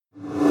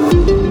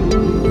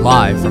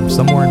Live from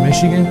somewhere in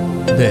Michigan,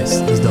 this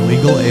is the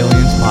Legal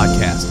Aliens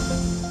Podcast.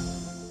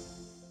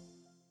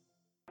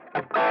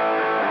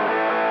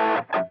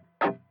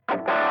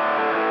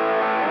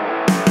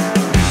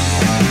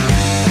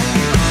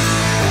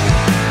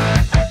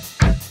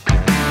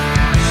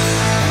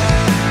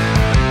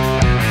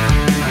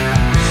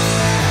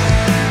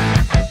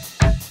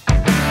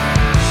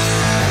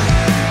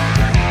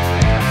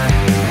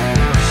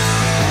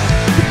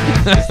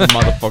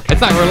 Motherfucker.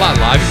 It's not, we're not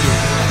live.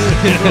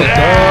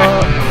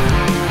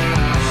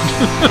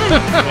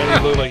 Man,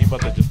 he looked like he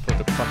about to just put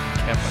the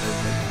fucking cap on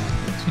his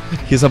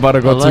head. He's about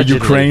to go to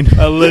Ukraine.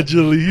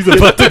 Allegedly, he's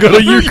about to go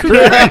to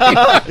Ukraine.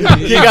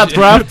 He got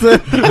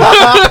drafted.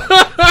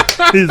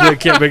 He's like,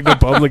 can't make no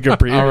public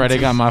appearance. Already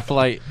got my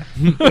flight.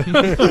 You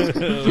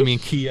mean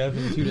Kiev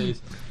in 2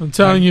 days? I'm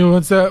telling you,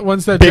 once that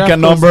Pick draft a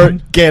number,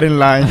 goes get in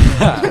line.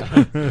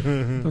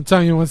 in, I'm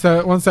telling you, once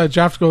that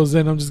draft goes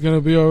in, I'm just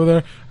gonna be over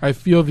there. I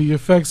feel the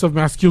effects of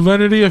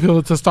masculinity. I feel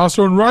the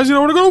testosterone rising. I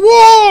want to go to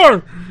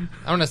war.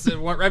 I'm gonna sit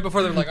right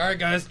before they're like, "All right,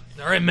 guys,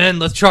 all right, men,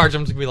 let's charge."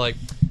 I'm just gonna be like,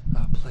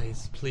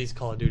 "Please,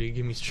 Call of Duty,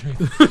 give me strength.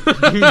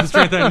 Give me the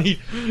strength I need."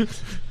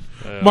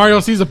 Mario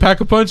sees a pack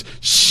a punch.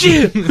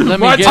 Shit!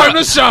 My time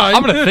to shine.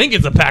 I'm gonna think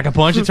it's a pack a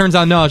punch. It turns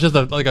out no, it's just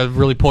a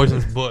really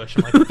poisonous bush.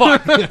 I'm like,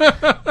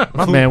 fuck.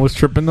 My man was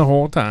tripping the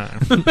whole time.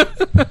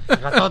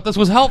 I thought this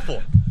was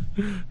helpful.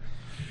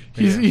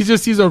 He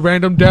just sees a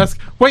random desk.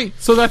 Wait,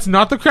 so that's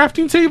not the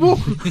crafting table?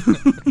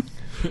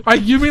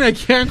 You mean I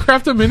can't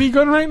craft a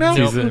minigun right now?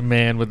 He's a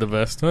man with the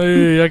vest.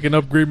 Hey, I can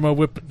upgrade my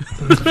weapon.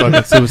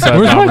 Fucking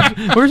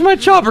suicide. Where's my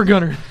chopper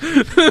gunner?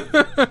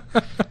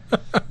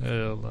 Hell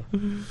no.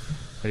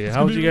 Yeah,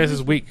 how was you guys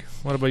this week?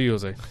 What about you,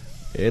 Jose?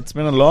 It's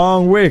been a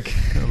long week.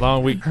 A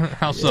long week.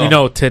 How so? You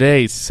know,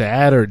 today's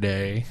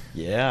Saturday.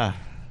 Yeah.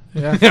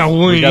 Yeah,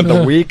 We got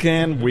the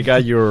weekend. We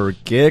got your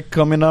gig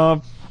coming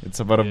up.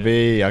 It's about to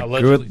be a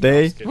Allegedly. good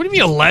day. What do you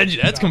mean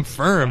alleged? That's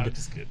confirmed. No,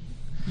 just kidding.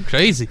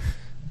 Crazy.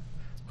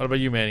 What about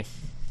you, Manny?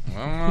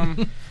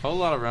 Whole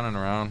lot of running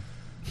around.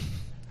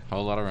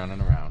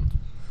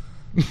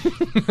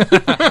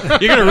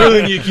 You're gonna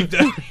really need to keep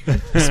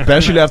that.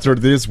 Especially after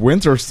this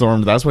winter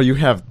storm. That's why you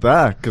have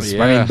that. Because,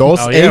 Yeah. I mean, those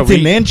Oh, yeah,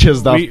 18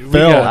 inches that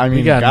fell.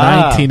 We got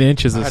God. 19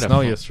 inches I of had to snow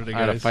f- yesterday, I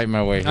had to guys. fight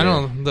my way here. I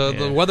don't know.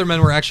 The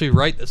weathermen were actually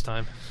right this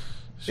time.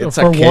 It's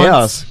For a once.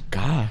 chaos.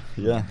 God.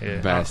 Yeah. Yeah.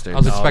 Bastard. I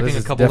was Oh, expecting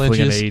this a couple is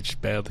definitely inches. gonna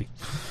age badly.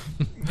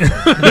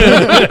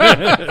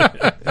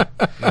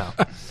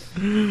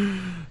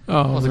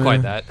 Oh, Wasn't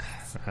quite that.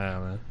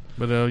 Man.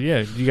 But yeah,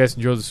 you guys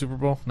enjoy the Super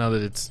Bowl now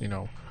that it's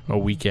a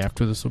week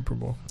after the Super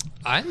Bowl.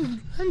 I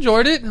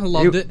enjoyed it. I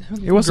loved it.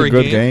 It was a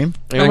Great good game.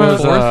 It Back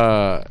was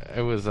and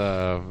it was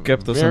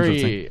Kept us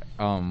very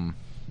and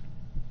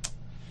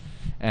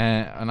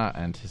I'm not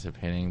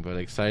anticipating, but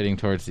exciting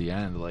towards the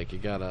end. Like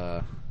it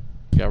got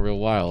real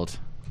wild.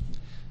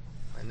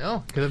 I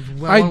know. Could have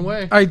went one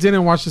way. I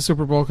didn't watch the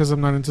Super Bowl because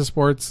I'm not into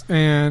sports,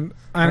 and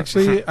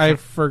actually I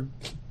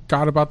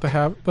forgot about the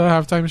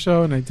halftime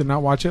show, and I did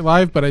not watch it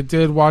live, but I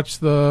did watch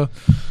the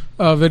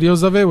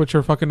videos of it, which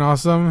are fucking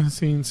awesome.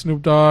 Seeing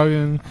Snoop Dogg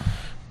and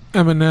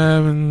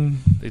Eminem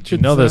and Did you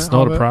know that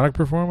Snow the Product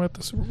performed at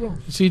the Super Bowl?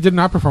 She did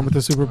not perform at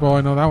the Super Bowl.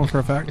 I know that one for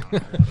a fact.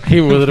 He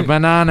would have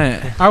been on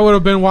it. I would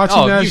have been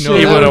watching that shit.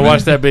 He would have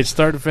watched that bitch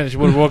start to finish. He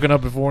would have woken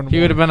up before. He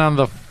would have been on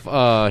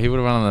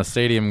the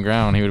stadium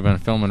ground. He would have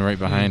been filming right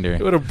behind her.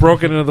 He would have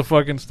broken into the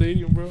fucking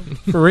stadium, bro.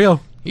 For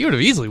real. You would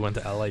have easily went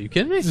to LA. You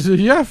kidding me?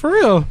 Yeah, for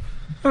real.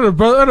 I'd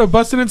have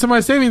busted into my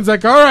savings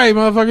like, all right,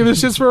 motherfucker, this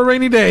shit's for a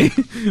rainy day.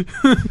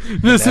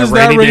 This is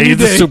that rainy day.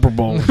 The Super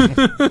Bowl.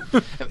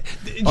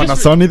 On a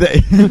sunny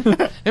day.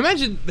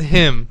 Imagine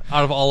him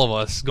out of all of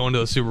us going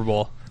to a Super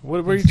Bowl.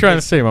 What are you trying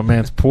to say? My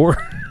man's poor.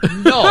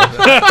 No,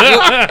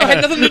 it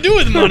had nothing to do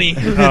with money.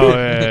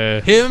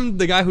 Oh, Him,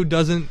 the guy who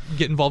doesn't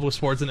get involved with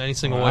sports in any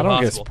single way I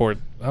don't possible.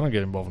 I don't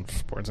get involved in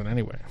sports in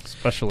any way,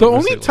 especially The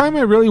only time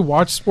I really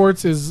watch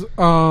sports is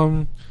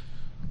for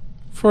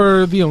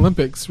the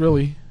Olympics,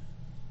 really.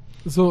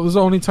 So this is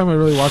the only time I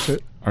really watch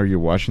it. Are you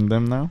watching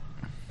them now?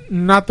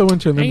 Not the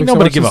Winter Olympics. Ain't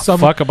nobody give a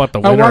fuck about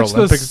the I Winter watched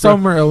Olympics. the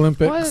Summer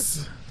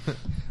Olympics.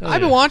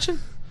 I've been watching.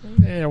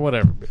 Yeah,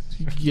 whatever. Bitch.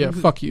 Yeah,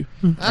 fuck you.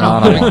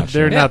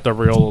 They're not the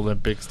real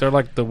Olympics. They're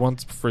like the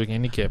ones for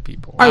handicapped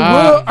people.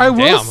 I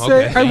will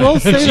say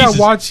that Jesus.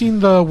 watching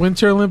the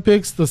Winter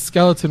Olympics, the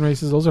skeleton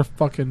races, those are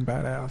fucking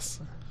badass.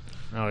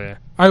 Oh yeah.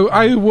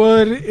 I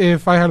would,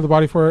 if I had the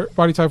body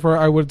type for it,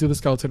 I would do the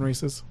skeleton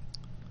races.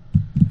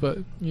 But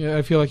yeah,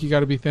 I feel like you got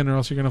to be thin, or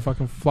else you're gonna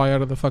fucking fly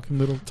out of the fucking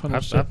little tunnel.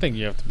 I think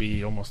you have to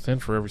be almost in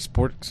for every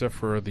sport except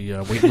for the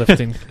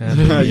weightlifting and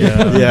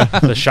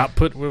the shot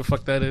put. What the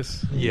fuck that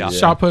is? Yeah.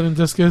 Shot put and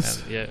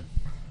discus. Yeah.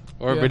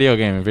 Or Yeah. video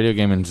gaming. Video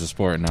gaming is a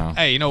sport now.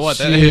 Hey, you know what?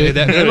 Shit.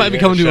 That might be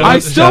coming to. I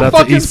Shout still out to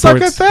fucking suck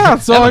esports. at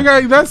that, so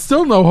that's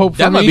still no hope for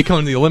That might me. be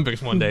coming to the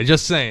Olympics one day.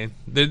 Just saying.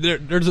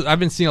 I've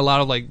been seeing a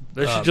lot of like.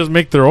 They should just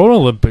make their own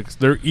Olympics.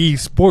 They're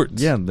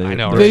e-sports. Yeah, I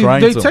know, they're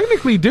trying They to.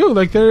 technically do.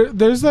 Like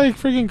there's like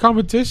freaking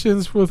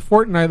competitions with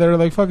Fortnite that are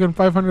like fucking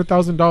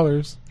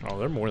 $500,000. Oh,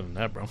 they're more than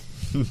that, bro.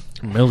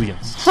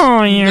 Millions.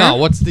 No,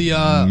 what's the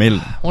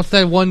what's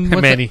that one?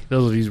 What's, Manny,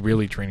 those are he's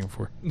really training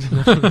for.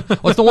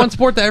 what's the one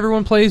sport that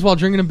everyone plays while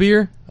drinking a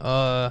beer?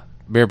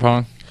 Beer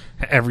pong.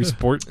 Every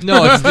sport.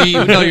 No, it's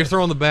you're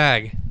throwing the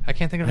bag. I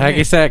can't think of the Like name.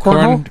 you said,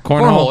 Cornhole?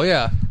 Cornhole,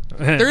 yeah.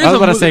 There is I was a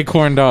about to mo- say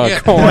corn dog. Yeah.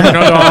 Corn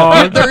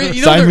dog.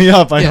 Sign me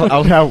up.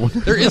 I'll have one.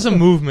 There is a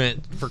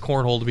movement for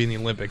cornhole to be in the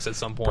Olympics at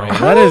some point.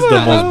 That is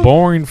the most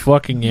boring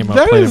fucking game I've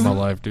That played is- in my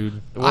life,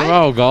 dude. What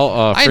about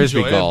golf? I Frisbee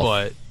enjoy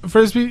golf. it,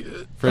 Frisbee.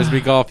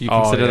 Frisbee golf. You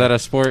Oh, consider yeah. that a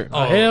sport?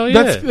 Oh, Hell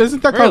yeah.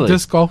 Isn't that Really? called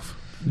disc golf?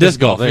 Disc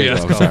golf. There you yeah, go.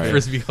 it's called Sorry.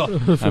 frisbee golf.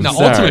 I'm No,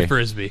 sorry. ultimate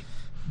frisbee.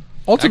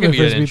 Ultimate could be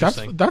Frisbee.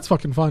 interesting. That's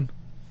fucking fun.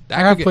 That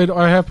I have could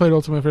get- played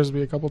Ultimate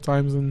Frisbee a couple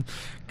times, and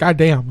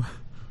goddamn,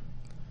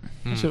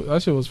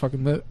 that shit was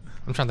fucking lit.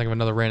 I'm trying to think of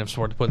another random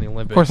sport to put in the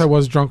Olympics. Of course, I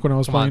was drunk when I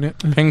was Come on. playing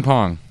it. Ping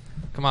pong.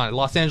 Come on,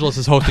 Los Angeles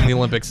is hosting the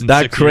Olympics in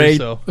That 6 years, crate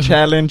so.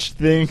 challenge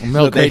thing.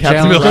 Milk that they crate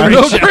have to challenge. run.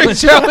 Milk crate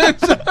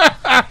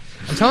challenge.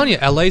 I'm telling you,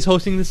 LA's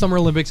hosting the Summer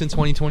Olympics in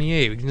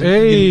 2028.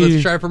 Hey.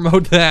 Let's try to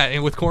promote that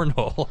and with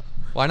cornhole.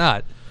 Why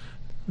not?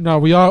 No,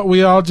 we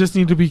all just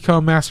need to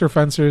become master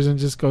fencers and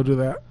just go do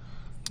that.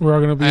 We're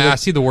all gonna be. I like,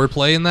 see the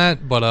wordplay in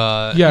that,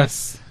 but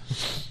yes.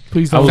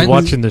 Please I don't. was Fence-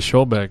 watching the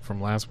show back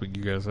from last week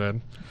you guys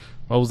had.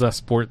 What was that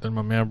sport that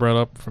my man brought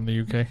up from the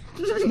UK?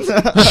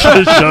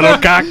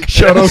 Shuttlecock.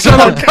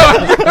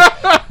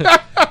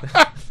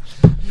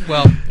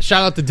 well,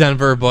 shout out to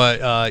Denver,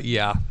 but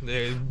yeah,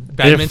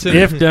 badminton.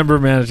 If Denver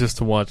manages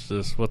to watch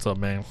this, what's up,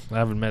 man? I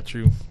haven't met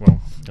you.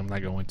 Well, I'm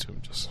not going to.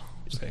 Just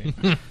saying.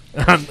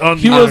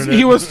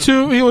 He was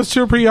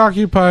too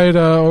preoccupied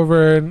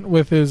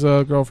with his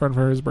girlfriend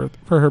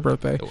for her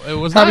birthday. It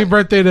was Happy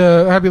not-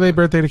 late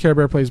birthday to Care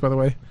Bear Plays, by the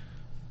way.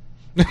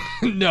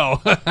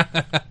 no.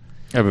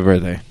 Happy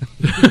birthday.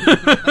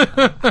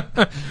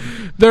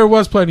 There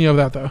was plenty of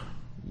that though.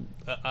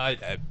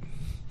 I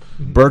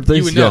Birthdays,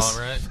 you would know, yes.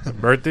 right?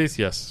 Birthdays,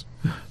 yes.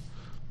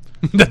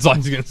 That's all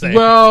he's gonna say.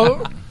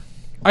 Well,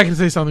 I can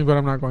say something, but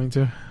I'm not going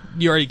to.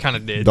 you already kind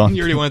of did. Don't.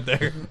 You already went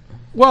there.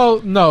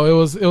 Well, no, it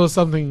was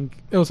something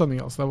else.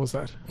 That was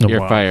that. Oh,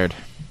 You're wow. fired.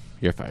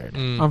 You're fired.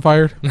 Mm. I'm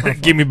fired.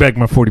 Give me back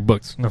my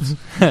 $40. No.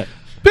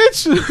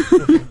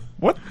 Bitch.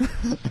 What?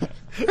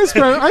 I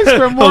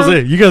spent more.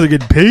 Jose, you guys are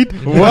getting paid?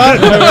 What?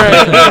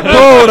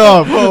 Hold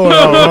up.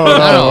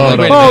 I don't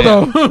know. Hold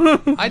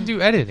Wait, on. I do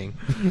editing.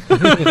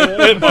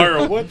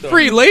 Mario, what the?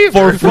 Free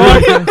labor. For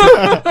free?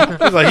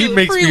 He's like, he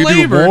makes Free me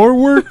labor. do more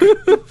work?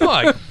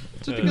 Fuck.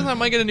 Just because I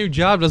might get a new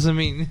job doesn't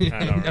mean I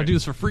know, I'll right? do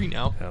this for free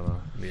now.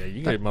 Yeah,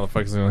 you guys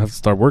motherfuckers are going to have to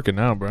start working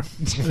now, bro.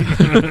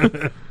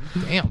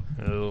 Damn.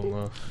 I don't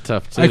know.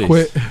 Tough I titties.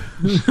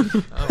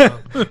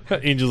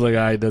 quit. Angel's like, all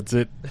right, that's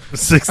it.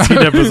 16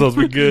 episodes,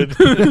 we good.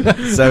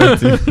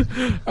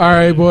 17. All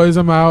right, boys,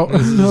 I'm out.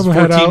 This I'm is gonna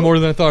head 14 out. more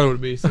than I thought it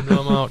would be, so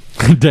now I'm out.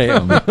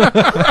 Damn.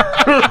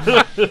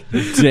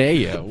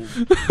 Damn.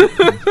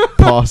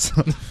 Pause.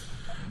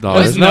 No,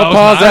 there's No, no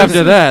pause I've after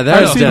seen- that. That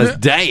I've was seen just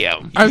it.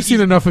 damn. I've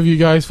seen enough of you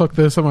guys. Fuck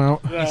this. I'm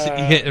out.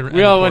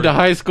 We all went to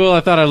high school.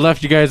 I thought I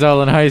left you guys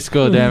all in high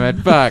school. Damn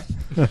it! Fuck.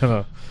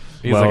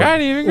 He's Well- like, I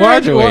didn't even Well,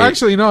 graduate.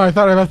 actually, no. I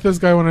thought I left this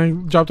guy when I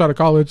dropped out of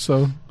college.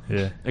 So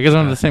Yeah. you guys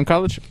went to the same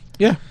college?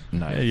 yeah,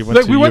 Nice. Yeah, you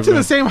like, we went to U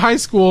of the M. same high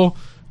school.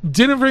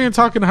 Didn't freaking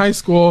talk in high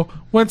school.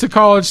 Went to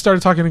college.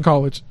 Started talking in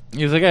college.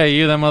 He was like, hey,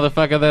 you that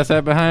motherfucker that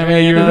sat behind me.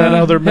 Hey, you're in, that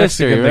other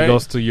history, Mexican that right?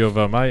 goes to U of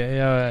M.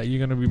 You're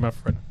going to be my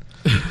friend.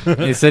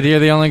 He said, you're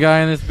the only guy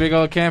in this big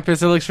old campus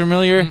that looks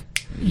familiar.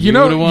 You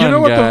know the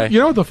what guy.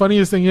 what the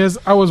funniest thing is?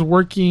 I was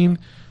working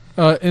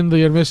in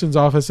the admissions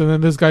office, and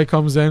then this guy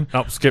comes in.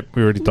 Oh, skip.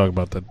 We already talked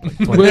about that. Like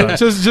 20 With, times.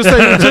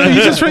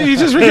 he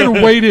just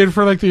freaking waited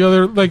for like the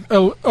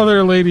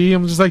other lady.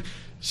 I'm just like,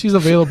 she's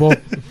available.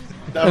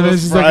 And then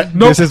she's like,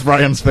 nope. This is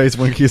Ryan's face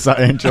when he saw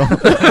Angel. All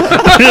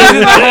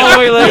the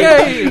way like,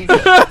 hey.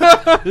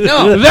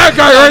 No, That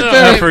guy right I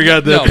there.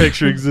 forgot that No.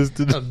 picture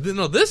existed.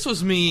 no, this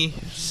was me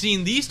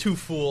seeing these two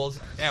fools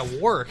at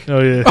work. Oh,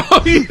 yeah.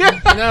 Oh, yeah.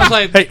 And then I was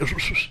like, Hey.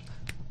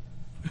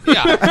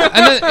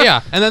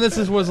 and then this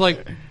was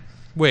like,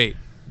 wait,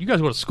 you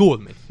guys go to school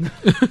with me?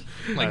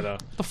 Like, I know.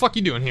 what the fuck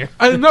you doing here?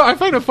 I know. I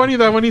find it funny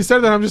that when he said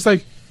that, I'm just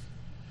like,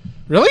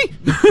 really?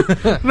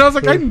 And I was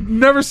like, I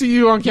never see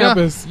you on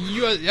campus.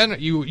 Yeah,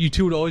 you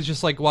two would always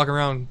just like walk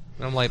around,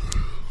 and I'm like,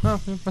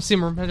 oh, I see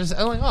him. I'm like,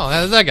 oh,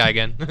 that's that guy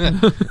again.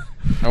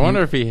 I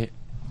wonder if he...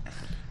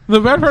 The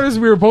bad part is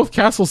we were both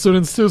Castle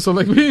students too, so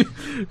like we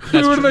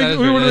true. would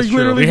That is true.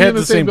 literally We be had in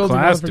the same building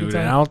class, all the freaking dude.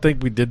 time. And I don't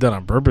think we did that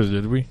on purpose,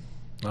 did we?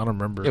 I don't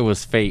remember. It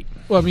was fate.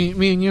 Well, me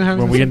and you having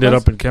when the we same ended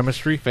class? up in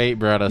chemistry. Fate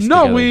brought us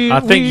No, together. I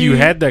think you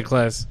had that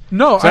class.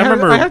 No, So I I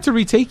remember- had to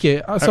retake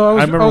it. So I I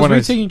was remember when I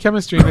s- retaking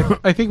chemistry, and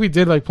I think we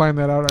did like plan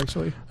that out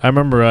actually. I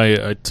remember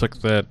I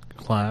took that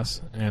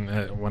class, and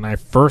when I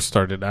first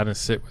started, I didn't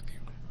sit with you.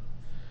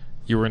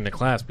 You were in the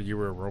class, but you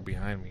were a row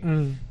behind me.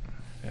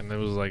 And it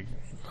was like,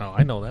 Oh,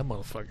 I know that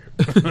motherfucker.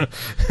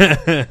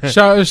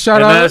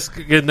 Shout out.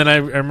 And then I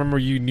remember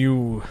you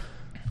knew.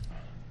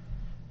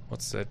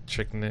 What's that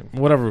chick name?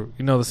 Whatever.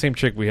 You know, the same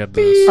chick we had.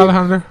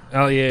 Alejandra.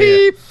 Oh,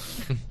 yeah.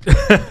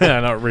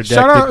 Not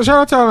redacted. Shout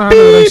out to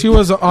Alejandra. Like, she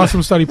was an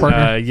awesome study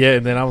partner. Yeah,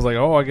 and then I was like,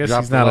 oh, I guess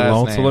Drop he's the not last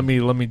alone, name.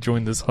 so let me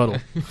join this huddle.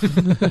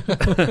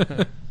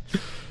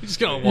 You just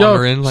gonna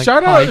wander in like.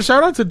 shout "Hi."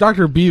 out to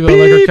Dr. B though,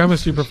 like our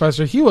chemistry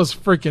professor. He was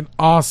freaking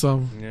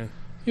awesome. Yeah.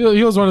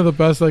 He was one of the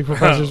best like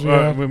professors we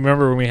had.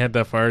 Remember when we had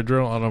that fire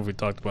drill? I don't know if we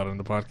talked about it in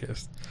the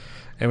podcast.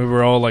 And we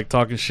were all like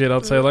talking shit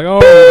outside, like, "Oh, are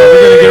we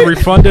gonna get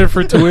refunded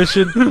for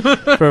tuition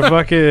for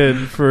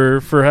fucking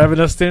for having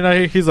us staying out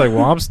here?" He's like,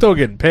 "Well, I'm still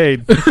getting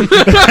paid, whether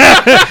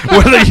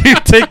you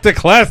take the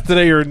class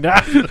today or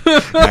not."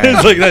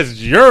 It's like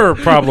that's your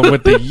problem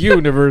with the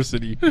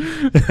university.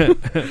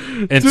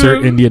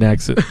 Insert Indian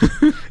accent.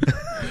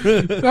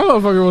 That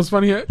motherfucker was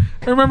funny. I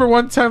remember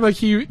one time, like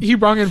he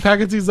brought in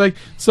packets. He's like,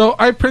 "So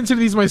I printed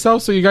these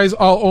myself, so you guys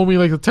all owe me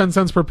like the 10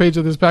 cents per page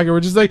of this packet." We're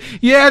just like,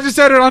 "Yeah, I just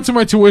add it onto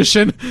my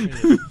tuition."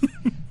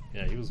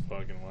 Yeah, he was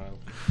fucking wild.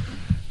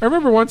 I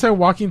remember one time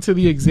walking to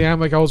the exam,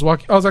 like I was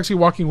actually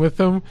walking with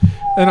him,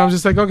 and I was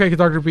just like, "Okay,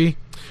 Dr. B,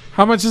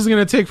 how much is it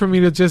gonna take for me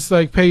to just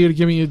like pay you to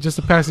give me just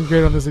a passing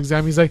grade on this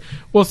exam?" He's like,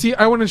 "Well, see,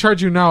 I wouldn't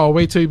charge you now. I'll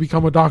wait till you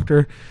become a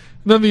doctor."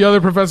 And then the other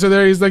professor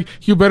there, he's like,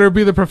 "You better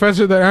be the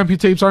professor that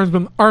amputates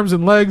arms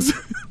and legs."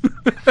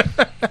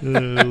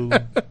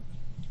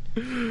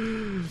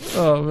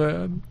 Oh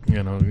man!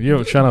 You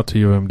know, shout out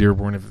to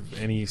Dearborn. If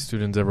any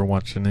students ever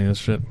watch any of this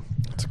shit,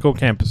 it's a cool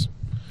campus.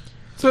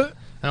 So,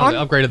 I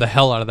know, they upgraded the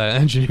hell out of that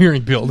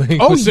engineering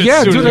building. oh as soon yeah,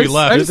 as dude! we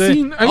left. I've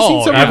seen some of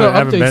the I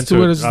haven't been updates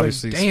to it. It's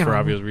obviously like, damn. for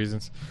obvious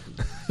reasons.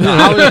 No,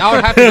 I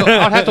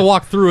would have to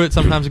walk through it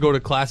sometimes to go to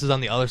classes on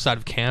the other side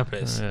of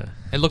campus. Yeah.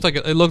 It looked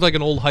like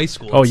an old high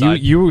school. Oh,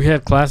 inside. you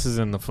had classes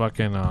in the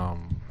fucking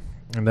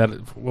and that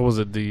what was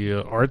it? The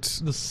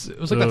arts. It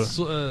was like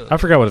that. I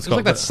forgot what it's It was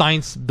called. like that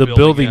science. the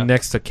building yeah.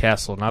 next to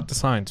Castle, not the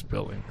science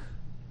building.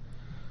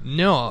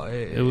 No,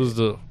 It was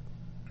the.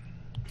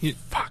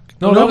 Fuck.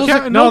 No, No,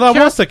 that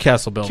Cas- was the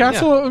Castle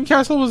building.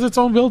 Castle was its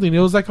own building. It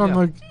was like on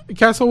like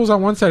Castle was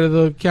on one side of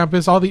the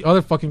campus. All the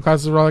other fucking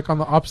classes were like on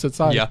the opposite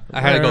side. Yeah,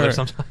 I had to go there Right.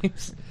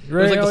 sometimes.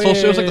 Right, It was like oh, the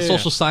social. It was like yeah, the yeah,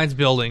 social science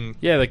building.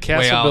 Yeah, the Way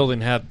Castle out.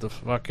 building had the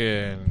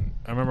fucking.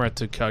 I remember I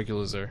took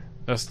calculus there.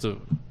 That's the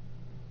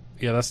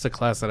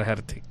class that I had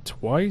to take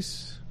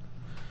twice.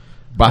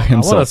 By I want to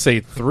himself. say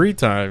 3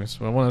 times,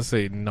 but I want to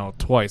say no,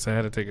 twice. I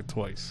had to take it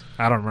twice.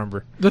 I don't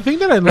remember. The thing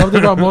that I loved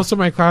about most of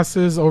my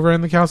classes over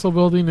in the Castle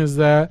building is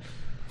that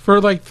for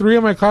like 3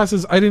 of my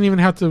classes, I didn't even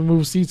have to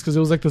move seats because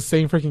it was like the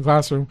same freaking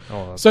classroom.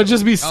 Oh, So I'd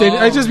just be sitting.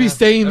 I'd just be yeah.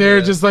 staying there,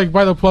 Okay. just like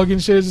by the plug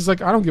and shit. It's just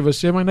like I don't give a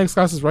shit. My next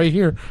class is right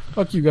here.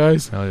 Fuck you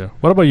guys. Hell yeah.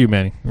 What about you,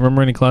 Manny?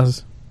 Remember any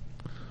classes?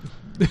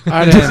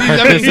 I didn't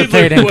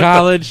participate in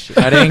college.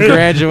 I didn't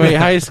graduate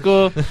high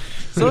school.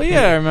 So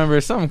yeah, I remember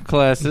some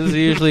classes.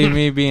 Usually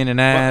me being an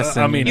ass.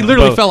 I and, mean, He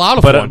literally fell out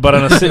of one. But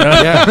on a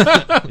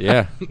yeah,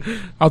 yeah.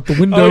 Out the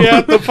window. Oh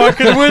yeah, the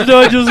fucking window.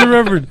 I just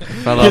remembered.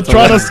 Fell You're out the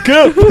trying to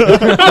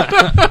window.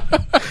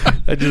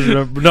 skip. I just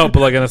remember. No,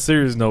 but like on a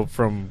serious note,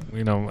 from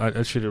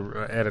I should have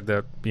added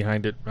that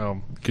behind it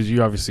because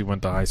you obviously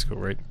went to high school,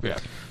 right? Yeah.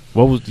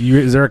 What was you?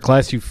 Is there a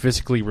class you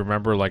physically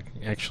remember, like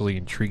actually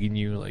intriguing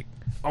you? Like,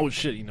 oh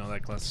shit,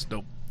 that class is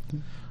dope,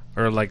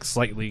 or like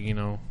slightly,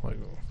 like.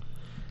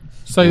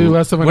 Slightly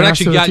less of an What ass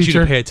actually to the got you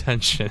teacher. to pay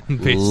attention?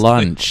 Basically.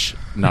 Lunch.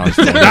 No, I was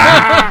kidding.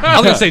 I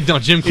was gonna say no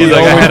gym class.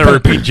 I had to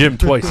repeat gym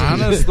twice.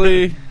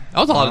 honestly, I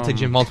was allowed to take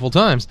gym multiple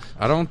times.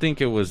 I don't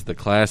think it was the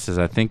classes.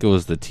 I think it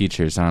was the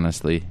teachers.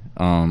 Honestly,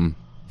 I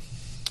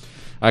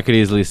could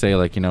easily say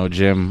like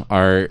gym,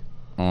 art,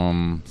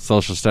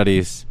 social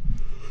studies,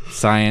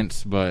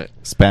 science, but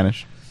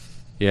Spanish.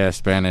 yeah,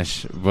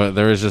 Spanish. But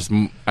there was just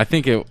I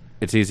think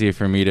it's easier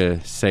for me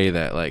to say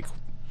that like.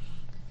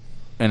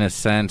 In a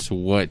sense,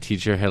 what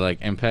teacher had like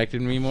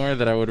impacted me more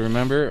that I would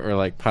remember or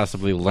like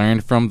possibly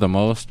learned from the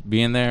most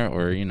being there,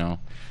 or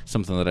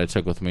something that I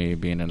took with me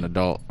being an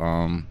adult.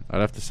 I'd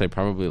have to say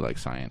probably like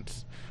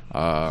science.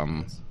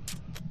 I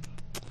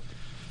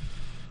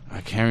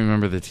can't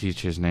remember the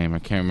teacher's name. I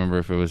can't remember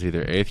if it was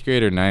either 8th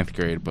grade or 9th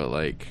grade, but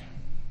like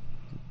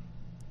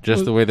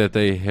just the way that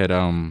they had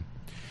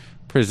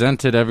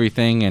presented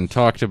everything and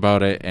talked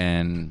about it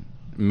and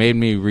made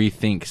me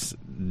rethink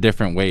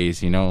different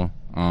ways. Which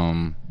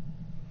I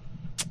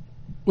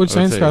would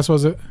science say- class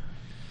was it?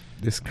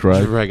 Just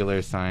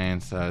regular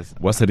science.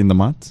 Was it in the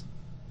months?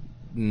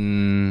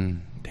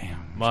 Damn.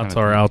 Lots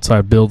are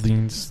outside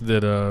buildings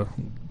that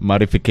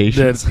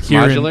Modifications. that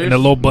here Modulars? in a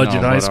low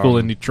budget No, high but, school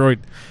in Detroit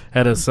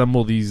had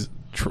assembled these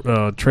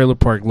trailer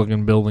park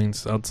looking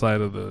buildings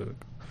outside of the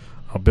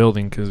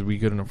building because we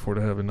couldn't afford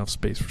to have enough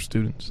space for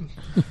students.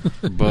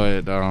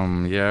 But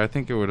yeah, I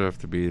think it would have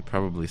to be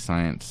probably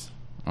science.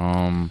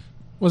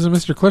 Was it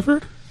Mr.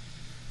 Clifford?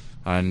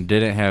 I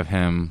didn't have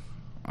him.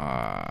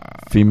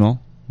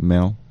 Female,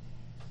 male,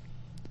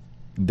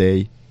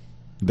 they,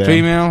 them.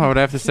 Female, I would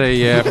have to say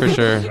yeah for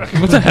sure.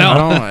 What the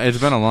hell? It's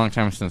been a long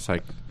time since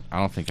I I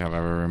don't think I've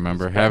ever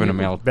remember having a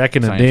male. Back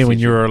in the science day when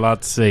teacher. you were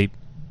allowed to say,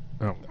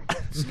 oh,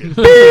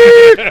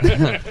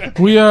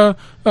 We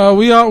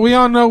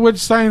all know which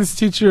science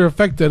teacher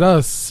affected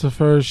us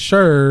for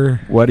sure.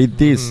 What is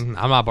this? I'm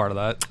not part of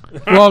that.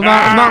 Well,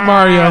 not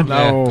Mario.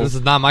 Yeah, this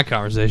is not my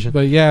conversation.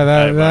 But yeah,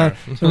 that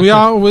we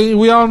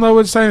all know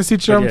which science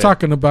teacher I'm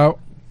talking about.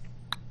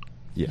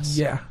 Yes.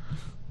 Yeah.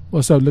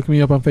 What's up? Look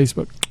me up on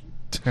Facebook.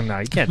 nah,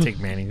 you can't take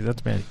Manny.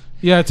 That's Manny.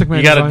 Yeah, I took my.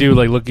 You got to do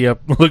like look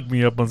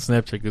me up on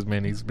Snapchat because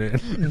Manny's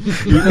man.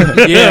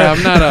 Yeah,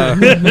 I'm not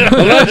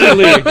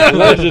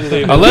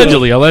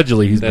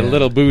Allegedly, he's that bad.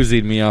 little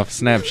boozied me off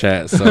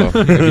Snapchat. So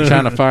if you're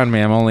trying to find me,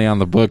 I'm only on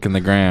the book and the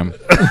gram,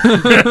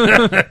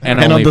 and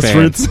on the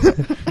OnlyFans.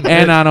 streets.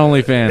 And on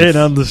OnlyFans. and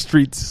on the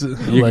streets.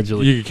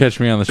 Allegedly, you can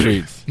catch me on the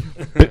streets.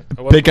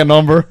 Pick a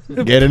number.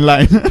 Get in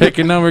line. Pick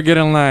a number, get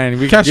in line.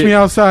 We Catch get, me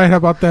outside. How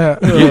about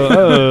that?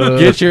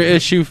 Get your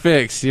issue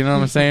fixed. You know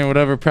what I'm saying?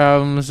 Whatever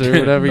problems or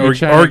whatever you're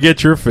trying. or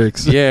get your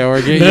fix. Yeah,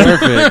 or get your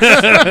fix.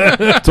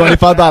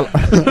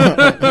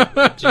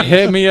 $25.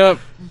 Hit me up.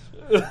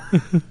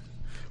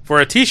 For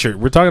a T-shirt.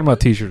 We're talking about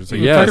T-shirts.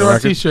 Yeah. Talking about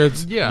record.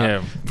 t-shirts.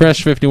 Yeah.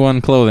 Fresh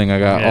 51 clothing. I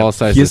got Yeah. all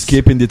sizes. He's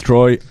keeping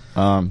Detroit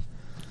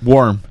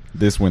warm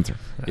this winter.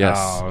 Yes.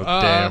 Oh,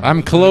 damn.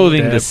 I'm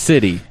clothing Damn. the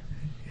city.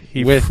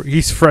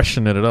 He's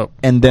freshening it up.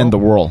 And then the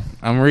world.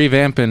 I'm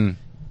revamping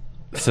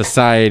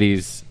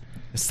society's.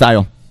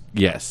 Style.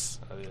 Yes.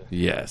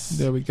 Yes.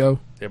 There we go.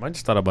 Damn, I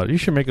just thought about it. You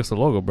should make us a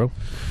logo, bro.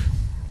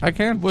 I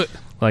can. What?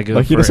 Like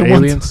But he for doesn't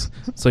want aliens,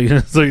 so you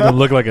don't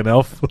look like an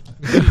elf.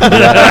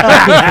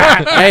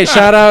 Hey,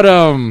 shout out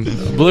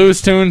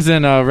Blues Tunes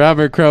and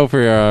Robert Crow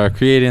for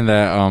creating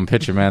that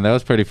picture, man. That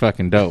was pretty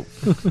fucking dope.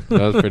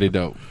 That was pretty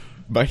dope.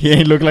 But he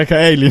ain't look like an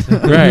alien.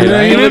 Right. Yeah,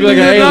 I you look like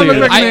did an not look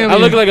alien. like an I alien.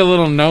 look like a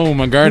little gnome,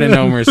 a garden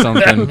gnome or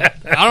something.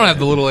 I don't have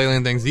the little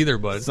alien things either,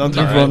 but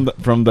Something it's all right.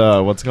 from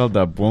the what's it called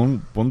the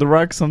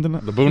Boondock something.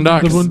 The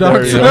Boondocks. The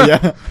Boondocks. There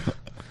you go.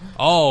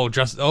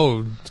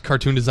 Yeah.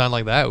 Cartoon design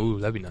like that. Ooh,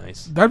 that'd be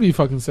nice. That'd be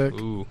fucking sick.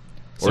 Ooh. Or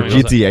Somebody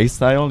else GTA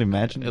style.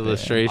 Imagine.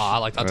 Illustration.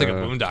 I'll take a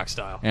Boondock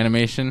style.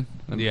 Animation.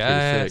 That'd be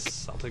pretty sick.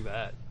 Yes, I'll take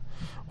that.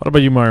 What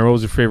about you, Mario? What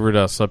was your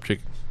favorite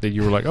subject that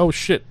you were like, oh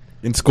shit,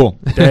 In school.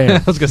 I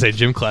damn? was gonna say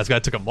gym class. I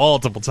took it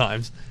multiple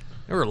times.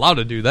 They were allowed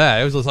to do that.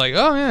 It was just like,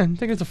 oh yeah, I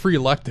think it's a free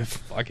elective.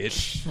 Fuck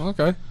it.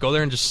 Okay. Go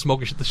there and just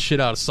smoke the shit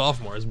out of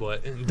sophomores,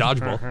 but in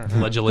dodgeball,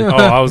 allegedly. Oh,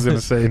 I was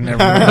gonna say never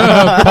mind.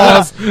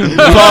 Pause.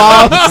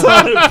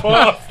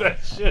 Pause that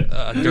shit.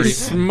 Dirty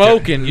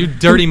Smoking. you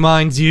dirty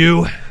minds,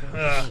 you.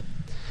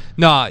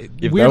 Nah,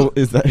 If, weird.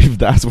 if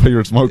that's what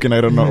you're smoking, I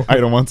don't know. I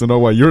don't want to know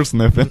what you're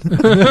sniffing.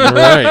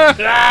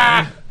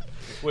 Right.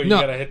 Wait, No.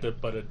 you gotta hit the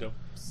button.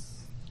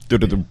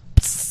 Do-do-do.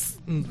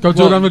 Go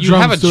do it on the you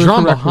drums. have a do it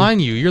drum correctly.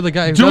 behind you. You're the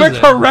guy who Do does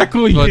it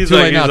correctly. But He's too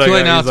like- late now. he's Too late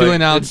like- now. he's Too like- late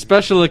now. It's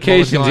special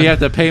occasions. You have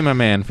to pay my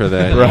man for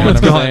that. You know Right.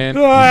 what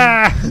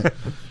I'm saying?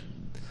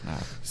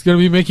 He's gonna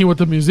be making what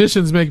the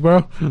musicians make,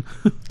 bro.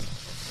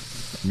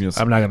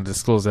 Music. I'm not gonna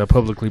disclose that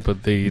publicly,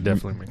 but they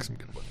definitely make some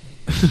good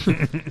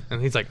ones.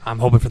 And he's like, I'm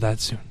hoping for that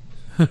soon.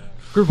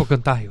 Grupo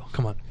Contagio.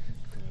 Come on.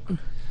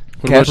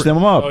 Catch them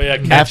up. Oh yeah,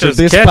 After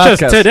this catch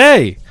us podcast.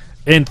 today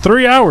in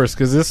 3 hours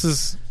because this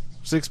is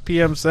 6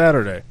 p.m.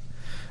 Saturday.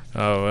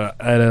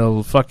 At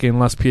El fucking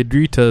Las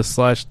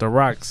Piedritas / The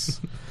Rocks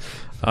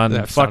on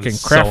That fucking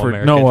sounds so Crawford.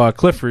 American.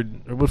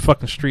 Clifford. What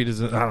fucking street is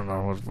it? I don't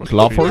know. What fucking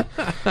Clawford?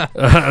 street.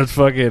 It's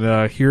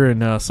fucking here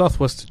in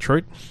Southwest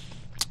Detroit.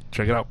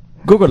 Check it out.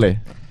 Google it.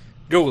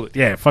 Google it.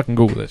 Yeah, fucking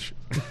Google that shit.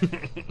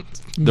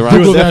 You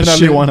Google that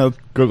definitely shit. want to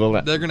Google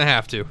that. They're gonna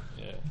have to.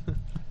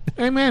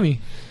 Hey Manny,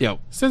 Yo.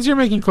 since you're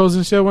making clothes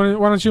and shit, why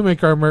don't you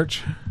make our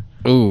merch?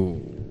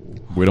 Ooh.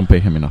 We don't pay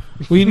him enough.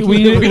 We need a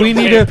We don't pay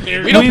each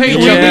other. We don't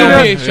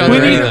pay each other. we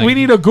anything.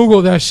 need a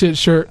Google that shit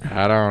shirt.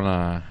 I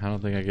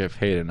don't think I get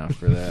paid enough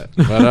for that.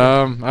 But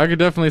I could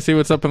definitely see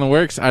what's up in the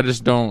works. I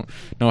just don't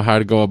know how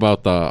to go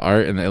about the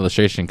art and the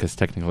illustration because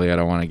technically I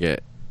don't want to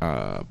get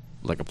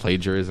like a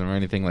plagiarism or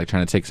anything, like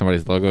trying to take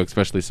somebody's logo,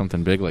 especially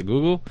something big like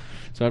Google.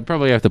 So I'd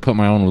probably have to put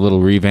my own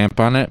little revamp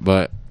on it,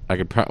 but I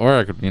could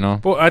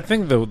Well, I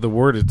think the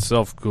word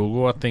itself,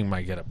 Google, I think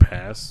might get a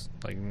pass.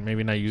 Like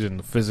maybe not using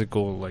the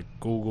physical like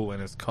Google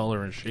and its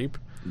color and shape,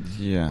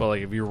 Yeah. but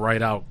like if you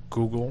write out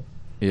Google,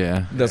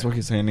 yeah. That's what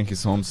he's saying in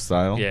his own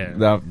style.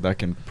 Yeah. That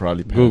can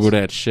probably pass. Google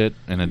that shit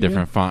in a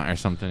different font or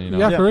something, you know.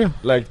 Yeah, for real.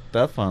 Like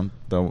that font,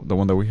 the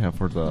one that we have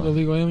for The the.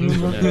 legal aliens.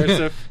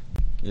 Cursive.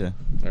 Yeah.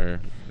 Or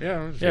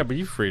yeah. yeah, but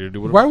you're free to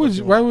do Why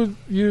whatever. would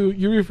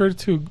you refer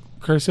to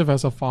cursive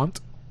as a font?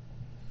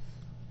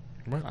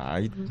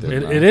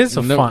 It is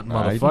a No, font,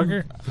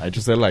 motherfucker. I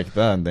just said like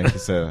that, and then he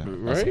said,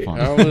 "That's a Right? font."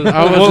 I was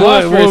Whoa,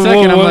 lost for a whoa, second.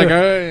 whoa, I'm whoa. like,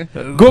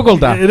 all right. Google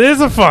that. It is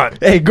a font.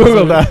 Hey,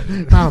 Google that.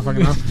 I don't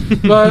fucking know.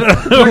 But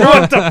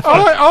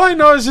like, all I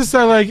know is just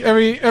that like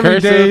every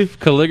Cursive, day.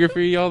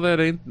 calligraphy, all that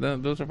ain't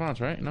those are fonts,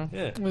 right? No.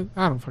 Yeah.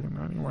 I don't fucking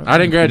know anymore. I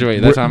didn't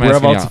graduate. That's why I'm We're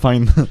asking about y'all. to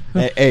find.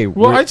 hey,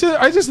 Well, we're-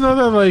 I just know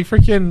that like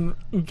freaking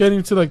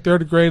getting to like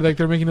third grade, like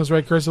they're making us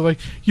write cursive. Like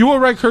you will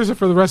write cursive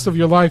for the rest of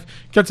your life.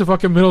 Get to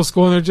fucking middle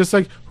school and they're just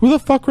like, who the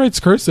fuck writes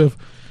cursive?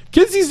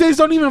 Kids these days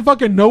don't even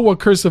fucking know what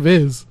cursive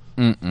is.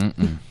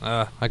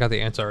 I got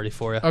the answer already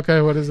for you.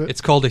 Okay, what is it?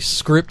 It's called a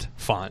script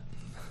font.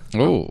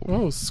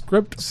 Oh,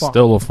 Script font.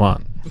 Still a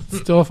font.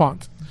 Still a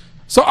font.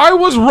 So I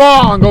was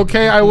wrong,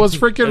 okay? I was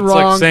freaking It's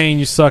wrong. like saying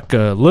you suck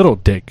a little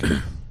dick.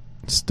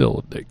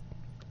 Still a dick.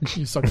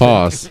 You suck.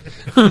 pause.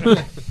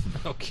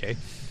 Okay.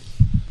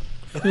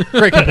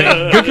 Great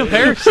good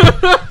comparison.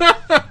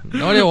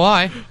 No idea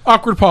why.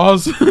 Awkward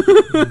pause.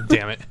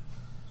 Damn it.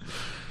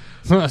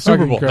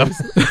 Super Bowl.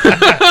 Christ.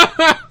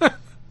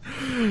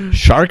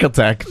 Shark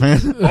attack, man.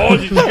 Oh,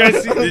 did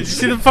you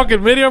see the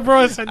fucking video,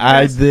 bro?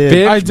 I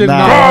did. I did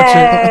Nah. not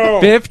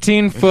watch it.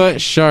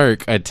 15-foot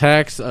shark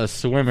attacks a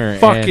swimmer.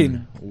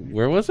 Fucking-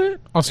 Where was it?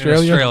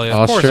 Australia. Australia.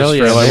 Of course,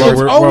 Australia. Australia. Where- It's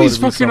where always would it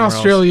be fucking somewhere else?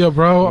 Australia,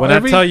 bro. When I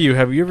tell you,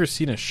 have you ever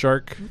seen a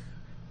shark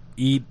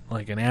eat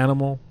like an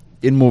animal?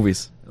 In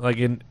movies. Like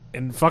in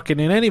fucking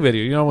in any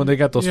video, you know, when they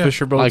got those Yeah.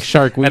 fisher boats, Like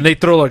Shark Week. and they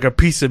throw like a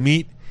piece of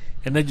meat,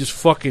 and they just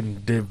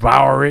fucking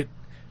devour it.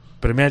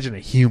 But imagine a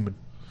human,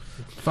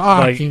 like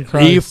fucking he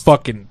Christ.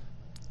 fucking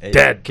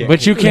dead.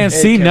 But you can't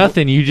see can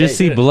nothing. You just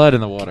hey, see blood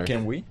in the water.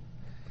 Can we?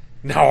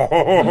 No,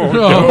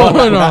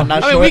 No.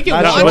 Not I mean, we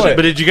can not watch show it.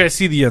 But did you guys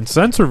see the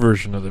uncensored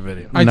version of the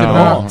video? I did no,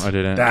 not. I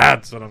didn't.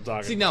 That's what I'm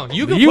talking See, about. no,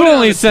 you can You put it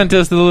only on sent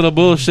us the little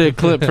bullshit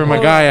clip from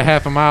a guy a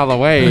half a mile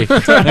away,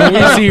 and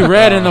we see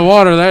red in the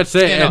water. That's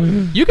it. yeah,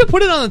 no, you can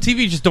put it on the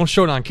TV, just don't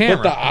show it on camera.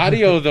 But the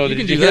audio, though, You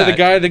did can you do hear the that.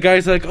 guy? The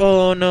guy's like,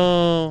 "Oh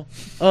no,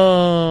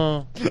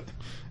 oh."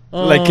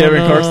 Like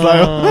Kevin Carr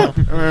style.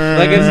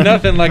 Like it's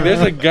nothing. Like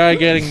there's a guy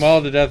getting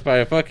mauled to death by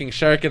a fucking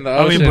shark in the I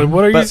ocean. mean, but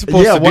what are you But,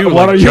 supposed yeah, to do?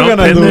 what are you jump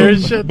gonna in do? there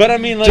and shit? But I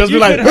mean, like Just you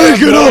be like, could "Hey, have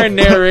get more up!"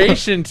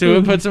 narration to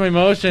it, put some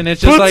emotion. It's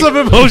just Put like some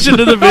emotion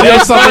to the video.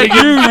 it's like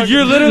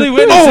you're literally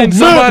witnessing man.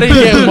 somebody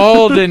get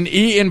mauled and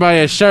eaten by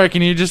a shark,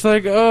 and you're just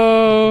like,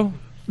 oh,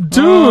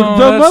 Dude, Oh, the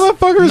that's-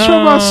 motherfuckers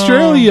from no.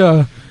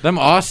 Australia. them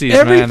Aussies,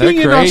 man,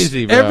 they're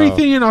crazy, bro.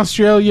 everything in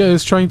Australia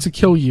is trying to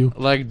kill you.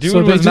 Like, dude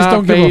So they was just not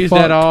don't give a phased fuck.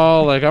 at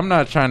all. Like, I'm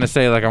not trying to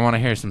say, like, I want to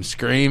hear some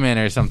screaming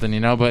or something, you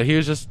know, but he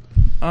was just,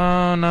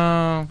 oh,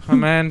 no, a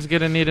man's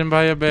getting eaten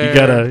by a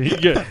bear.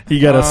 You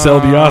gotta sell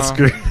the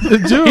Oscar.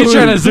 Dude, He's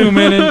trying to zoom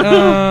in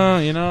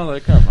and, you know,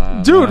 like, come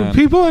on, dude, man.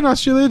 people in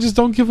Australia just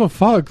don't give a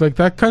fuck. Like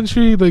that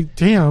country, like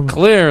damn.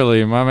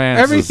 Clearly, my man.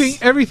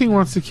 Everything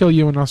wants to kill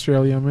you in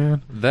Australia,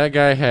 man. That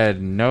guy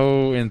had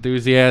no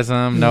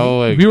enthusiasm,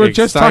 no We were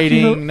just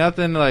exciting, talking to-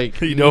 nothing like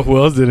You know who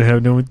else didn't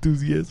have no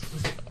enthusiasm?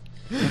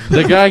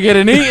 the guy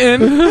getting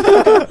eaten.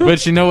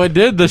 But you know what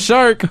did? The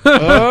shark.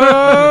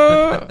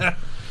 Oh.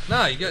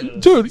 Nah, you got.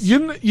 Dude,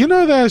 you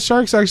know that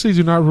sharks actually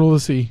do not rule the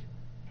sea.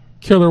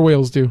 Killer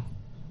whales do.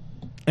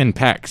 In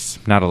packs,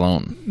 not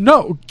alone.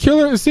 No,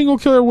 single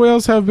killer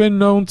whales have been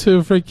known to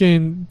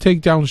freaking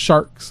take down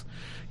sharks.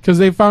 Because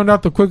they found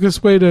out the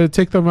quickest way to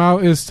take them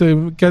out is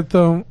to get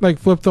them, like,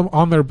 flip them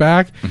on their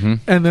back,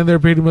 and then they're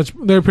pretty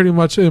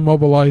much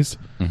immobilized,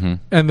 and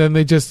then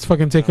they just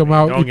fucking take them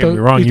out. Don't get me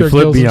wrong. You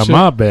flip me on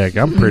my back,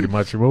 I'm pretty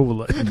much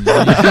immobilized.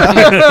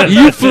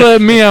 You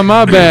flip me on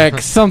my back,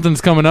 something's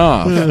coming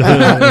off. And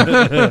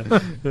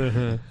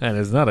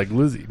it's not a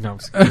glizzy. No, I'm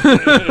just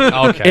kidding.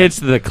 Okay. It's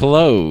the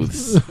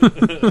clothes.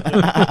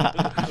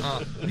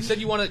 You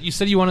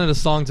said you wanted a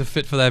song to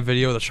fit for that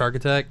video, the shark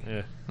attack.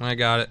 Yeah. I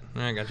got it.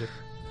 I got you.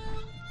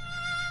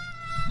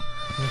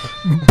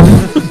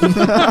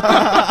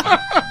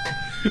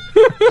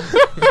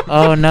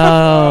 Oh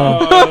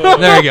no!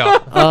 There you go.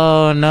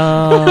 Oh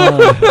no!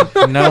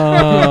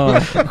 No!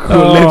 Who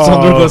lives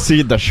under the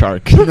sea? The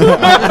shark.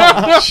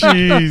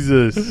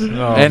 Jesus.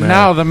 Oh, And man.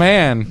 now the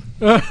man.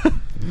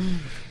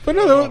 But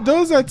no, there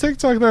was that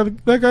TikTok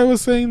that guy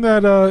was saying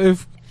that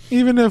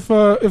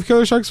if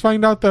killer sharks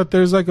find out that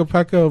there's like a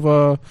pack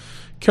of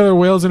killer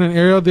whales in an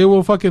area, they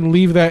will fucking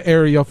leave that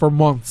area for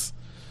months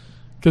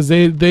because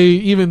they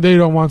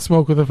don't want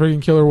smoke with the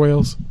freaking killer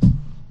whales.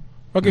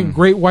 Fucking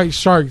great white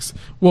sharks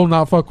will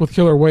not fuck with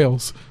killer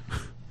whales,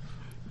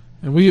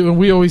 and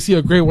we always see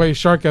a great white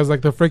shark as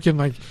like the freaking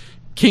like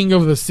king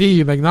of the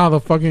sea, like now the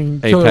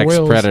fucking killer Apex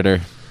whales.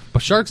 predator.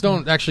 But sharks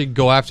don't actually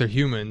go after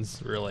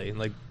humans, really.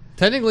 Like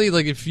technically,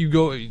 like if you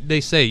go, they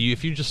say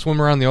if you just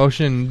swim around the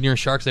ocean near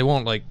sharks, they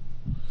won't like.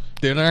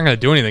 They're not gonna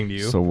do anything to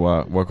you. So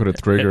what could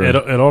it trigger?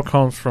 It all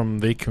comes from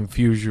they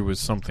confuse you with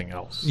something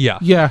else. Yeah.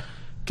 Yeah,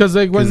 because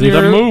like when The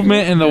you're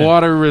movement in the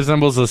water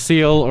resembles a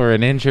seal or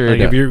an injured.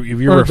 Like if you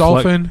or a reflect,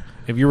 dolphin.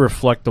 if you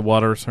reflect the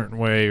water a certain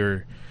way,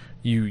 or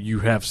you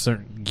have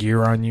certain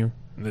gear on you,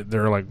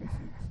 they're like,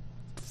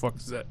 the fuck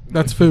is that?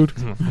 That's food.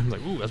 I'm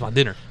like, ooh, that's my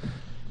dinner.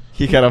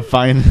 He had a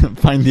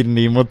Finding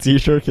Nemo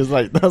t-shirt. He's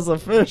like, that's a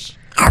fish.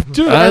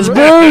 Dude, It's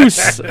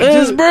Bruce.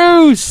 It's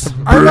Bruce.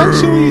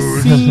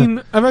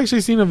 I've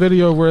actually seen a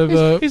video where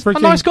the He's a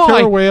freaking nice guy.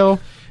 killer whale,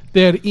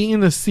 they had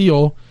eaten a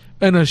seal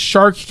and a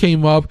shark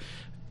came up.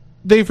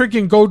 They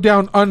freaking go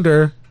down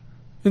under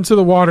into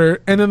the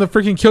water, and then the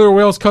freaking killer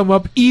whales come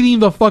up eating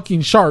the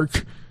fucking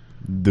shark.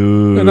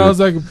 Dude. And I was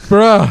like,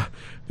 bruh,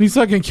 these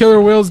fucking killer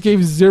whales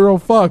gave zero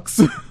fucks.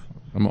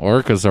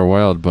 Orcas are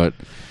wild, but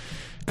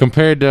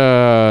compared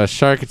to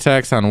shark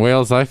attacks on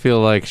whales, I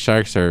feel like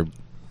sharks are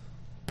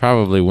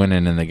probably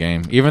winning in the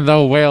game. Even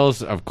though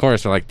whales, of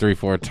course, are like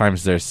 3-4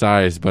 times their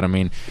size, but I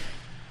mean,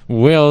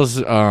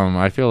 whales,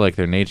 I feel like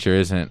their nature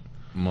isn't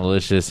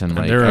malicious and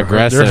like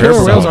aggressive.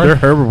 They're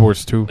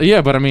herbivores too.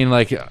 Yeah, but I mean,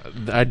 like,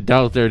 I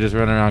doubt they're just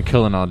running around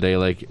killing all day.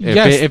 Like,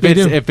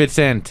 if it's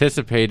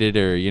anticipated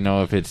or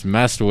if it's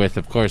messed with,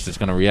 of course it's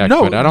going to react.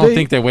 No, but I don't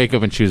think they wake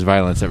up and choose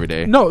violence every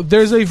day. No,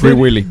 there's a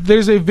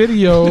there's a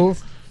video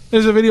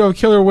of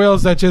killer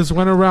whales that just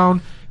went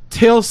around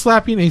tail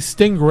slapping a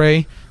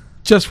stingray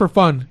just for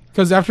fun.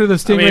 Because after the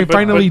stingray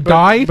finally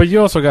died, but you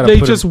also got they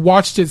just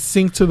watched it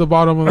sink to the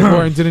bottom of the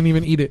floor and didn't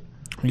even eat it.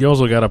 You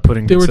also got to put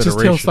in They were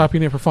consideration. just tail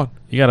slapping it for fun.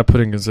 You got to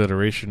put in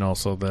consideration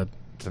also that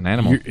it's an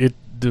animal.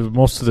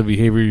 Most of the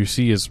behavior you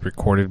see is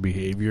recorded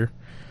behavior,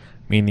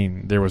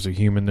 meaning there was a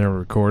human there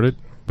recorded.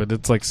 But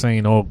it's like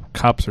saying, "Oh,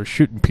 cops are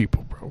shooting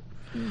people, bro."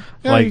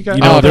 Yeah, like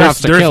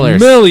there's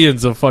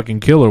millions of fucking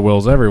killer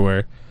whales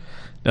everywhere.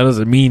 That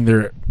doesn't mean there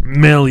are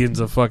millions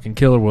of fucking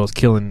killer whales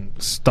killing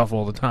stuff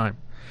all the time.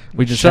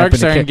 We just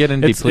Sharks aren't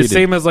getting depleted. It's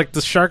same as like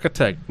the shark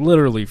attack,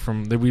 literally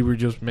from that we were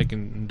just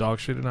making dog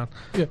shit on.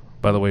 Yeah.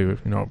 By the way,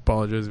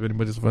 apologize if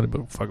anybody's funny,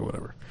 but fuck it,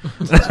 whatever.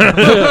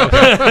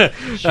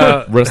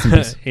 Rest in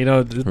peace.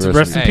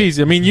 Rest in peace.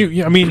 I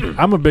mean,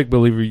 I'm a big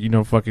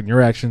believer. Fucking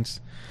your actions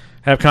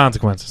have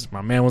consequences.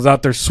 My man was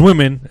out there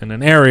swimming in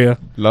an area.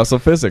 Laws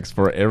of physics.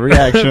 For every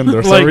action,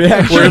 there's like, a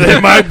reaction. where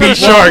there might be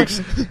sharks.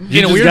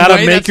 You just gotta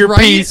way, make your right.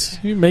 peace.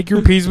 You make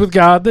your peace with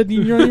God. That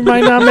you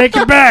might not make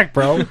it back,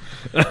 bro.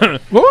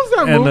 What was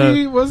that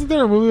movie? Wasn't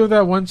there a movie with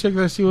that one chick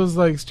that she was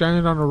like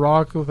stranded on a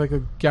rock with like a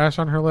gash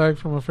on her leg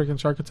from a freaking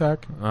shark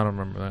attack? I don't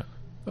remember that.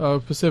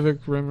 Pacific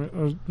Rim,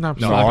 or not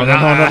No, Pacific.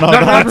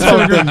 that's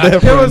Pacific Rim. something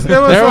different.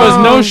 There was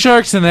no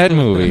sharks in that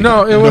movie.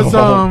 No, it was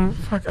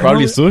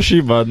Probably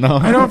sushi, but no.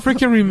 I don't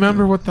freaking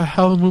remember what the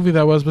hell movie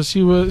that was, but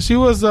she was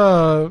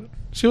a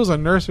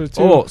nurser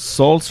too. Oh,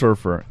 Soul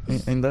Surfer.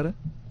 Ain't that it?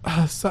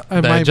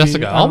 It might Jessica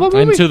be. Alba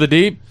movie? Into the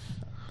Deep.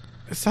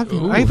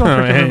 Something I don't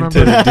freaking remember. Into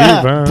the deep,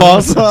 huh?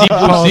 Pause. Deep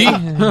Blue Sea?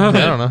 I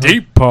don't know.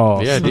 Deep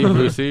pause. Yeah, Deep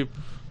Blue Sea.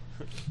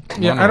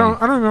 Yeah, I don't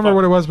remember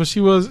what it was, but she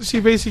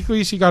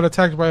got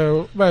attacked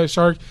by a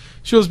shark.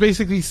 She was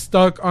basically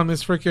stuck on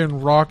this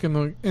freaking rock in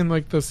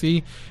the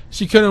sea.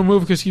 She couldn't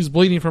move because she's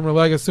bleeding from her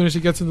leg. As soon as she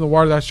gets into the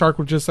water, that shark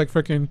would just like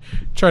freaking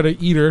try to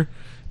eat her,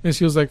 and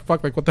she was like,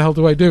 "Fuck! Like, what the hell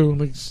do I do?"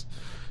 Like,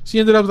 she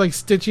ended up like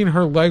stitching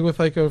her leg with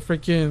like a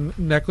freaking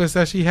necklace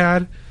that she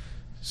had.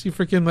 She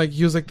freaking like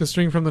used like the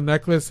string from the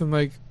necklace and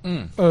like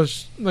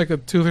like a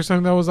tooth or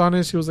something that was on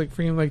it. She was like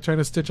freaking like trying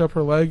to stitch up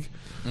her leg.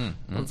 I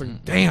was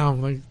like,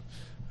 damn, like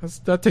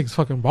that takes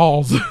fucking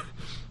balls.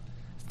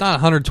 It's not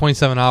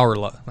 127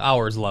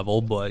 hours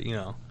level, but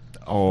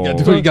Oh.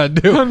 gotta do what you gotta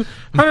do.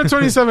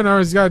 127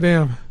 hours,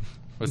 goddamn.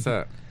 What's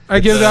that? I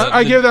give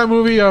that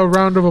movie a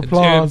round of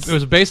applause. It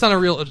was based on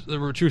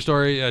a true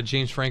story.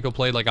 James Franco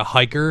played like a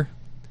hiker,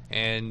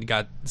 and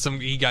it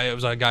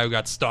was a guy who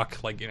got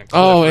stuck like in a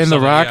cliff or in the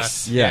something.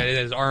 rocks? Yeah,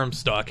 his arm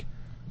stuck.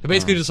 So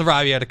basically, to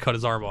survive, he had to cut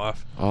his arm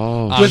off.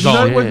 Oh, with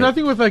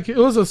nothing, with like it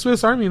was a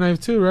Swiss Army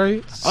knife too,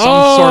 right? Some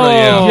sort of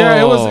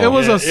Yeah, it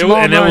was a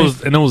small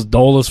knife. It was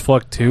dull as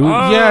fuck too.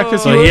 Yeah,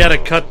 because he had to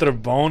cut their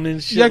bone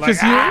and shit. Yeah, because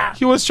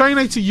he was trying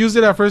like to use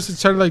it at first to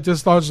try to like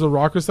dislodge the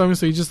rock or something,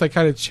 so he just like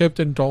kind of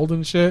chipped and dulled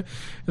and shit,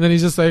 and then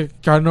he's just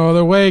like, got no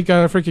other way,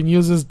 gotta freaking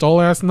use this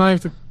dull ass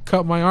knife to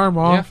cut my arm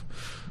off.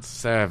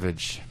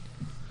 savage.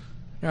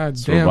 God damn.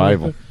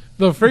 Survival.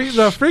 The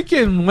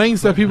freaking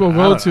lengths that people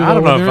go to I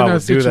don't when know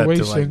if they're in I that would do that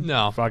to situation.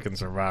 like fucking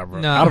survive, bro.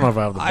 No. I don't know if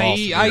I have the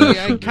balls.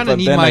 I kind But of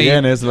need then my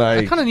again, it's like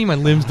I kind of need my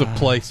limbs to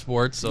play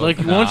sports. So Like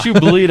once you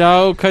bleed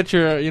out, cut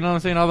your, you know what I'm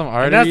saying, all them And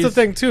arteries. that's the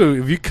thing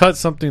too. If you cut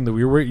something that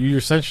you're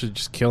essentially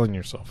just killing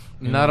yourself.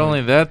 Not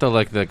only that, though,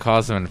 like the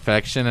cause of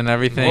infection and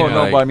everything. oh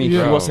no, like, but I mean, he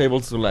bro. was able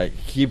to like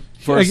he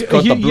first Like,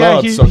 cut the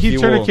blood, so he he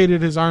will.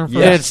 tourniqueted his arm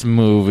first. It's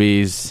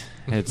movies.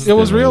 It's It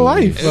was the real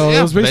movies. life, though. Yeah,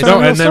 It was based based on a on-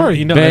 real and then, story.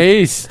 you know,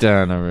 Based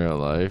on a real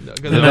life. No, 'cause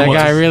Did then that what's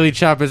guy his- really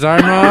chop his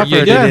arm off,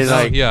 Yeah, or yes. did he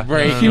like Yeah.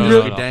 break? He and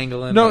really- be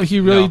dangling? No, he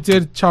really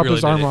did chop really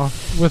his did arm it.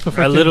 off with a I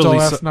freaking literally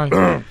dull ass saw-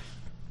 knife.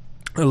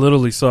 I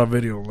literally saw a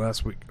video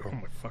last week. Oh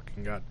my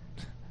fucking god!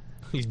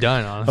 He's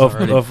dying on us Of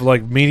already. of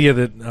like media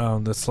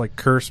that's like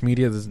cursed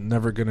media that's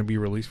never going to be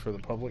released for the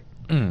public,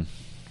 Mm.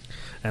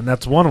 and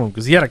that's one of them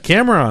because he had a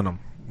camera on him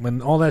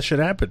when all that shit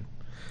happened.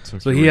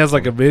 So he has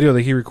like a video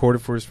that he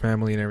recorded for his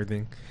family and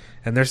everything.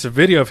 And there's a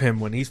video of him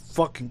when he's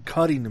fucking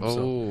cutting himself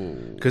Oh,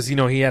 because he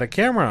had a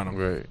camera on him,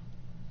 right.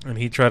 and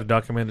he tried to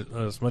document it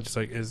as much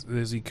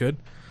as he could.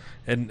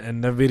 And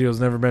that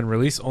video's never been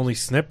released. Only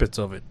snippets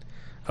of it,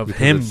 of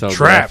Because him it's so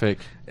trapped, graphic.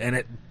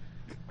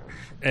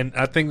 and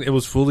I think it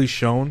was fully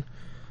shown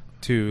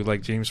to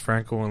like James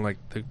Franco and like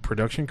the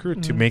production crew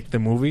to make the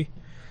movie,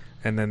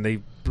 and then they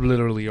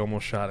literally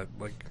almost shot it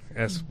like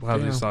as how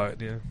they Damn. saw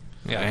it. Yeah,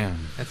 yeah,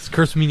 Damn. that's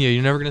cursed media.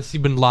 You're never gonna see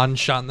Bin Laden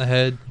shot in the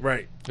head.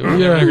 right. You're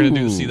never gonna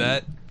do see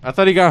that. I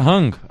thought he got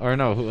hung. Or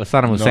no,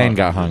 Saddam Hussein No.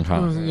 got hung,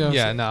 huh?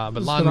 Yeah, nah. But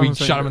That's Laden, what we I'm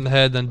saying. shot him in the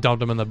head, then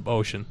dumped him in the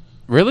ocean.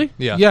 Really?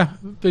 Yeah. Yeah,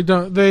 they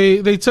don't.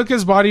 They took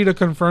his body to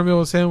confirm it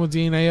was him with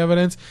DNA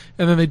evidence,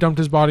 and then they dumped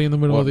his body in the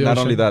middle Well, of the not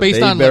ocean. only that, Based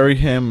they on, buried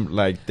him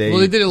like they, Well,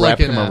 they did it like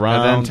wrapped him in a-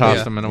 around, And then tossed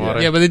Yeah. him in the Yeah.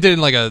 water. Yeah, but they did it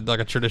in like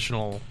a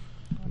traditional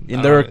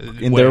in their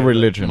way,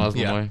 religion.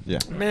 Muslim Yeah. way. Yeah,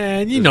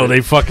 Man, you know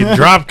they fucking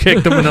drop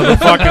kicked him into the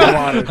fucking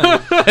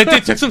water. they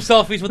took some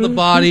selfies with the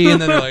body,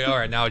 and then they're like, "All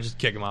right, now just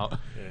kick him out."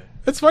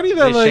 It's funny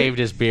that They like shaved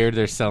his beard.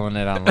 They're selling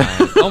it online.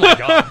 Oh my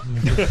god!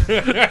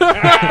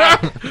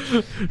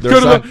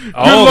 there's, luck-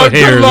 All luck- the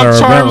hairs good luck are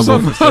charms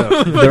available on- for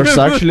sale. there's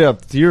actually a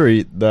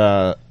theory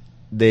that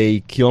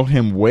they killed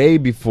him way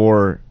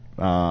before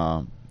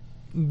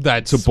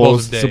That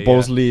supposed day,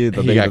 supposedly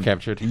that He they got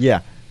captured.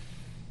 Yeah,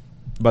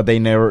 but they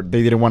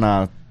didn't want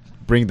to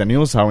bring the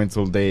news out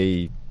until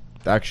they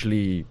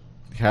actually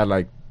had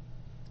like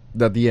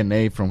the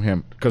DNA from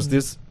him, because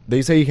this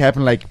they say it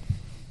happened like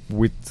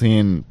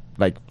within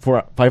like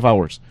 5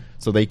 hours.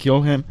 So they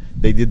killed him.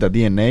 They did the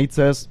DNA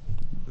test.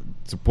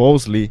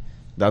 Supposedly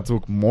that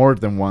took more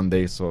than 1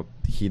 day, so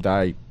he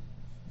died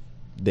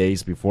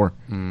days before.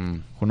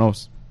 Mm. Who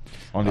knows?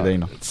 Only they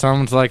know. It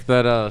sounds like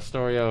that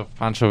story of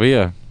Pancho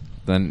Villa.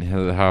 Then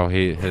how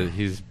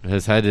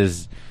his head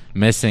is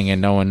missing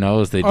and no one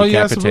knows. They oh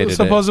yeah, decapitated it.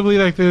 supposedly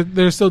like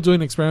they're still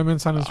doing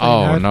experiments on his.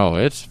 Oh head. no,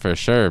 it's for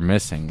sure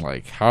missing.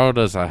 Like, how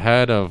does a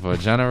head of a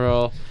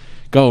general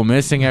go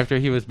missing after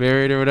he was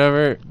buried or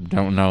whatever?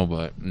 Don't know,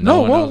 but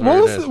no one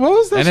knows what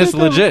was that? And shit it's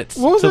legit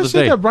What was to that this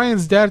shit day. that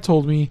Brian's dad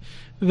told me?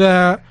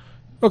 That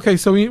okay,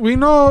 so we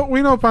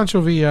know Pancho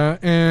Villa,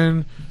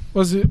 and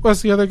what's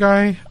the other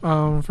guy?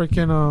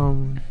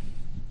 Emiliano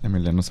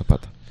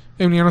Zapata.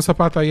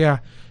 Zapata. Yeah.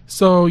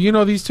 So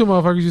these two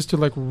motherfuckers used to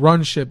like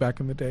run shit back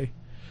in the day.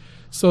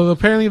 So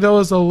apparently there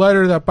was a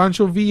letter that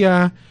Pancho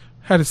Villa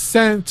had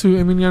sent to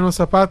Emiliano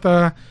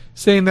Zapata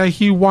saying that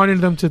he wanted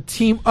them to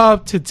team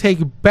up to take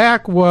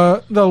back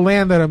the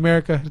land that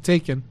America had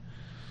taken.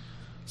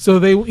 So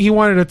he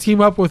wanted to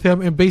team up with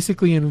him and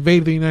basically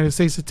invade the United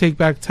States to take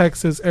back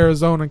Texas,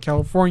 Arizona,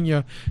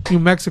 California, New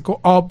Mexico,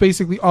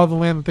 basically all the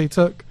land that they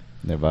took.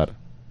 Nevada.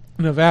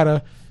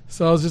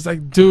 So I was just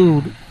like,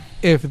 dude,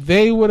 if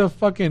they would have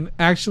fucking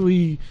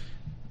actually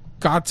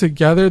got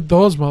together,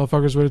 those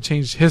motherfuckers would have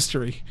changed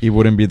history. It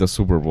wouldn't be the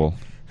Super Bowl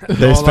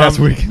this All past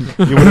I'm- weekend. It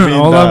would have been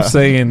All I'm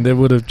saying, they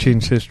would have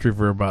changed history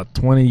for about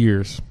 20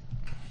 years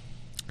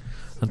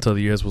until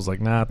the U.S. was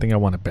like, nah, I think I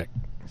want it back.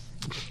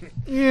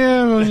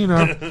 Yeah,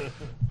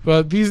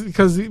 well, but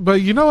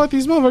you know what?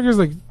 These motherfuckers,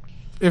 like,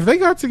 if they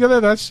got together,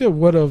 that shit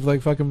would have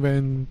like fucking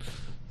been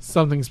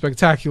something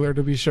spectacular,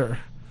 to be sure.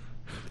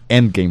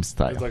 Endgame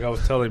style. It's like I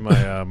was telling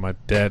my my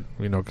dad,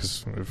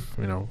 because if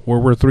World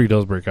War III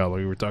does break out, like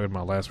we were talking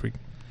about last week.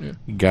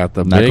 Got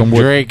the Knock big on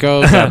wood.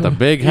 Draco, got the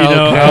big I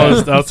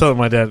Hellcat. was telling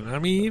my dad, I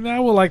mean, I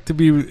would like to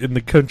be in the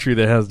country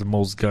that has the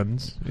most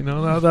guns.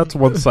 That's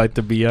one side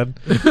to be on.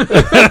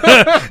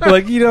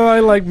 I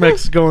like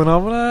Mexico and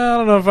all, but I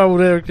don't know if I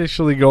would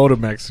actually go to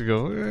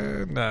Mexico.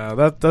 Nah,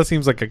 that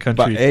seems like a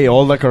country. But hey,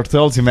 all the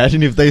cartels.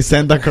 Imagine if they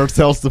send the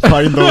cartels to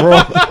fight in the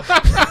world.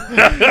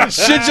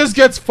 Shit just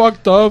gets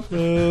fucked up.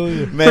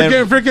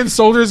 Freaking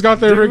soldiers got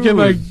their Dude, freaking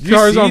like you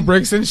cars on seen-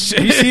 bricks and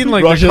shit. You seen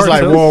like Russia's the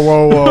like, cartels?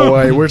 whoa,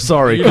 wait, we're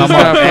sorry. You Come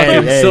just got on,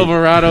 fucking hey.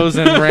 Silverados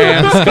and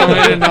Rams coming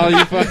in, and all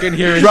you fucking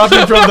hear is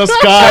Dropping from the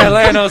sky.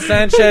 Castellano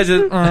Sanchez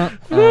is a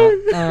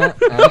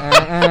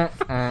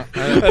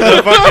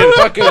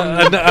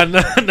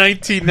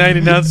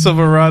 1999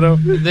 Silverado.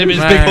 They just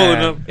Man.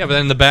 pulling up. Yeah, but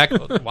then in the back,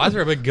 why is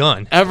there a big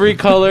gun? every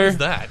color, What's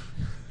that?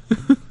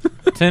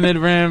 tinted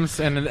rims,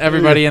 and then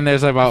everybody in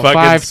there's about Fucking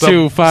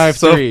 5'2",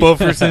 5'3".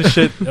 Subwoofers and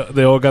shit.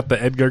 They all got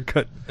the Edgar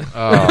cut.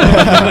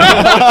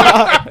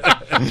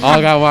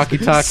 All got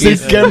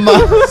walkie-talkies.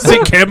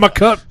 Sick camera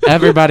cut.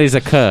 Everybody's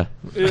a cuh.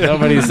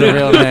 Nobody's a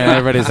real man.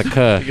 Everybody's a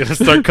cuh. You're gonna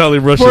start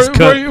calling Russia's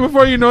cut.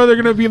 Before you know it, they're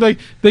gonna be like,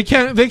 they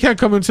can't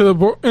come into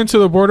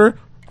the border.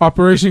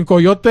 Operation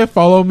Coyote,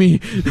 follow me.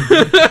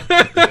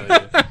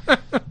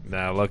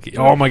 Nah, lucky.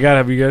 Oh my god,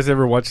 have you guys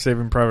ever watched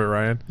Saving Private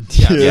Ryan?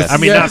 Yes. I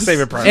mean, Yes. not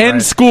Saving Private In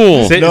Ryan.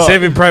 school. No.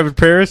 Saving Private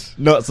Paris.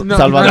 No, No, I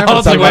Salvador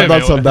haven't seen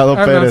it. Soldado I've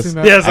not Perez. seen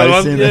that. Yeah, I've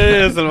Salvador. seen Yeah,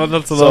 it.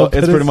 Salvador So Soldado it's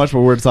Perez. pretty much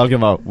what we're talking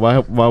about.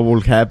 What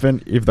would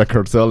happen if the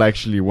cartel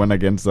actually went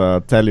against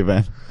the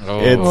Taliban? Oh.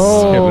 It's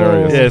Oh.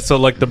 hilarious. Yeah, so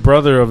like the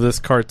brother of this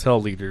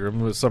cartel leader. I'm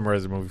going to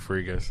summarize the movie for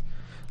you guys.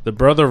 The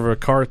brother of a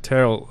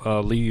cartel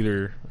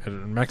leader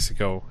in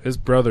Mexico, his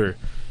brother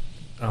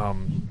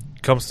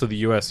comes to the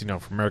U.S.,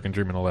 for American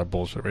Dream and all that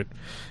bullshit, right?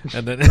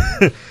 And then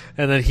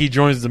and then he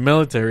joins the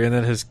military, and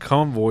then his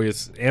convoy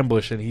is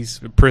ambushed, and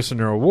he's a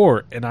prisoner of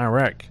war in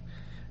Iraq.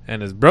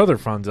 And his brother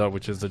finds out,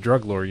 which is the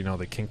drug lord,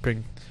 the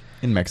kingpin.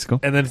 In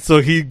Mexico. And then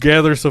so he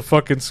gathers a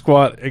fucking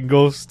squad and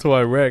goes to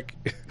Iraq.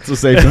 To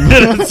save them.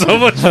 It's so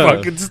much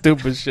fucking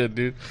stupid shit,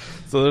 dude.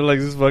 So they're like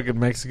this fucking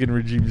Mexican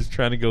regime just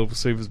trying to go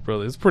save his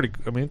brother. It's pretty.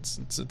 I mean,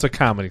 it's a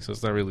comedy, so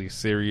it's not really a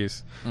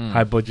serious,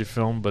 high budget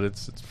film, but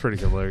it's pretty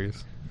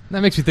hilarious.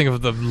 That makes me think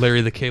of the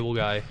Larry the Cable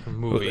Guy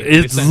movie.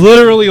 It's It's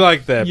literally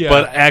like that, Yeah.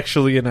 but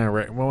actually in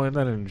Iraq. Well, I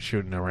didn't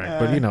shoot in Iraq,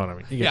 but you know what I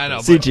mean. You get Yeah, I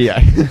know. this. but-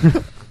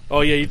 CGI.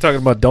 Oh yeah, you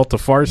talking about Delta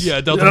Farce?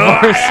 Yeah, Delta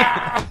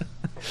Farce.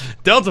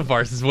 Delta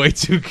Farce is way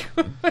too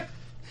good.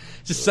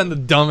 Just send the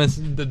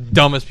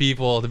dumbest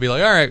people to be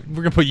like, all right,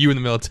 we're gonna put you in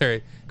the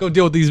military. Go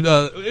deal with these.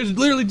 It's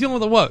literally dealing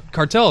with the what?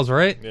 Cartels,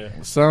 right? Yeah.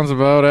 Sounds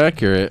about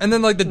accurate. And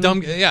then like the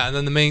dumb, yeah, and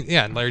then the main,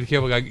 yeah, Larry the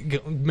Cable Guy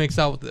gets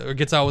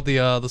out with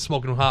the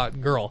smoking hot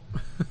girl.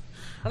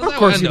 Of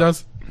course he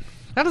does.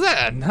 How does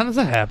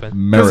that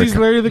happen? Because he's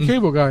Larry the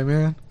Cable Guy,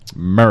 man.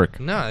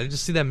 America. No, I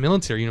just see that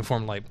military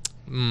uniform like,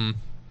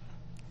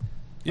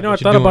 You know, I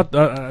What you thought doing?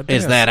 about.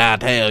 Is that I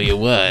tell you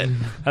what?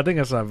 I think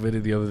I saw a video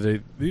the other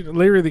day.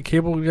 Larry the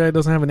Cable Guy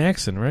doesn't have an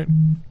accent, right?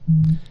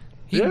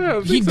 he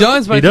He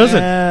does, but He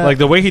doesn't. Like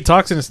the way he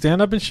talks in his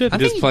stand up and shit. I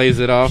Just think plays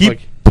it off he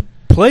like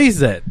plays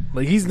that.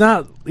 Like he's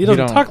not. He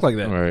doesn't don't- talk like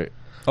that. Right.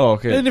 Oh,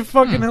 okay. Isn't it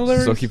fucking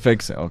hilarious? So he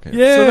fakes it. Okay.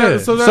 yeah.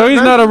 So So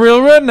he's not a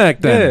real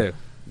redneck then. Yeah.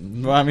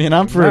 Well, I mean,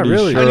 I'm pretty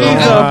really. sure. I mean,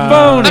 He's Uh, a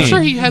phony. I'm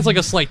sure he has like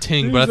a slight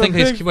ting, but I He's think a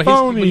his, big but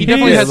phony. he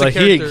definitely Yeah, has like a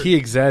character. he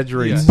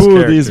exaggerates. Yeah. his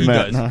Boo these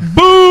character. men. does.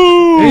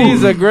 Boo!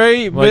 He's a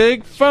great Like-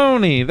 big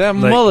phony. That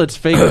Like- mullet's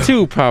fake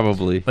too,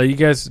 probably. Like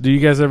do you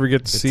guys ever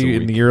get to It's see a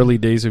in the early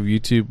days of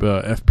YouTube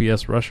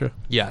FPS Russia?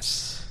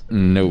 Yes.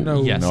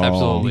 No. Yes, No.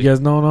 absolutely. You guys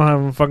don't know what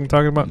I'm fucking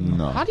talking about?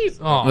 No. How do you?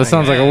 Oh, That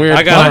sounds like a man. weird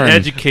I gotta porn.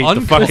 educate the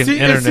Uncultured. fucking See,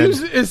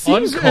 internet.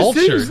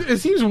 Uncultured. it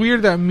seems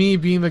weird that me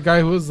being the guy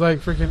who was like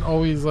freaking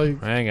always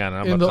like Hang on,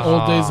 I'm in the about to-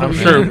 old days. I'm of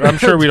the sure. internet I'm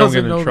sure we don't get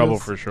doesn't in know trouble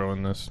this. for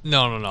showing this.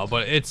 No.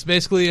 But it's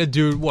basically a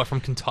dude. What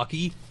from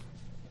Kentucky?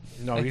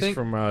 No, I he's think-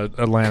 from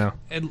Atlanta.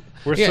 And,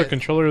 Where's yeah. the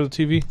controller of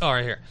the TV? Oh,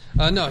 right here.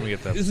 No, Let me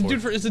get that it's a for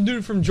dude. you. It's a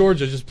dude from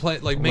Georgia, just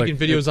making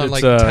videos on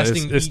like it's,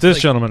 testing. It's each, this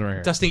like, gentleman right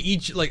here. testing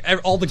each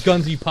all the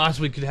guns you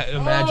possibly could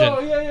imagine. Oh,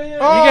 You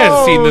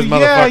guys seen this motherfucker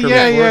Yeah, before.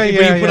 yeah, But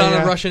yeah, you put on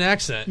yeah. a Russian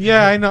accent.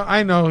 Yeah,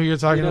 I know who you're He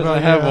talking doesn't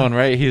about. have yeah. one,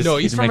 right? No,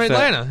 he's he from makes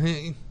that-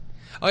 Atlanta.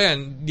 Oh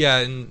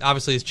and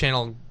obviously his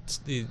channel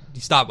he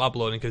stopped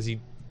uploading because he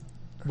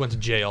went to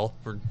jail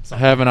for something.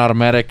 Have an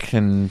automatic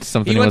and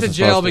something. He went to wasn't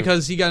jail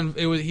supposed to.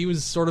 because he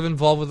was sort of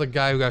involved with a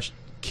guy who got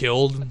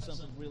killed.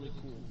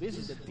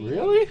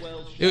 Really?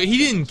 He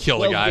didn't kill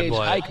the guy, 12-gauge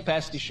but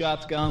high-capacity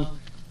shotgun.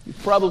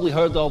 You've probably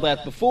heard all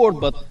that before,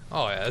 but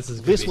oh yeah, this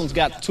is this one's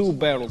got two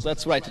barrels.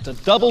 That's right, it's a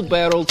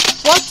double-barreled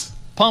what?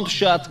 pump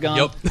shotgun,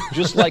 Yep.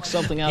 just like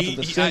something out He- of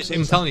The he- Simpsons.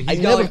 I'm telling you, I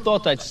he's got never like-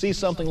 thought I'd see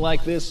something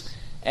like this,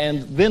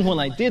 and then when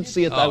I did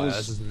see it, I Oh, yeah, this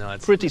was is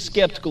nuts. pretty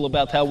skeptical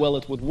about how well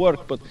it would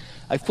work. But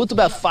I've put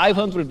about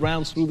 500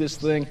 rounds through this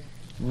thing.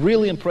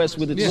 Really impressed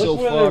with it so Look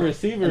where the far,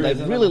 receiver and I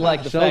is and really the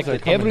like the shells fact are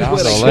that coming everywhere down.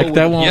 I So go like with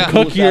that it, won't I cook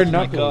look your out of my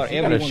knuckles. car, You gotta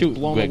everyone's shoot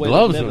blown with away.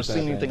 gloves They've never with that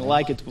seen thing. anything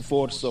like it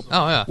before. So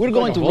Oh yeah. we're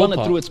going like to a run it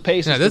bullpup. through its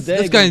paces Yeah, this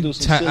today. guy. Gonna do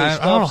some silly I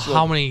don't know stuff, so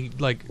how many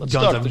like let's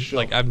guns start the show.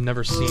 I've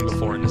never seen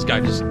before, and this guy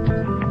just.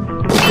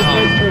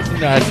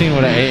 I've seen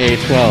with an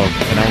AA-12,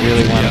 and I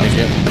really wanted to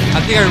get one.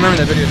 I think I remember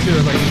that video too. I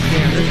was like,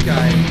 damn, this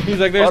guy. He's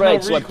like, "There's All right,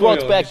 no so I recoil.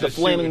 brought back the Just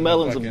shoot flaming with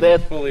melons fucking of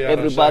death. fully auto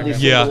Everybody shotgun.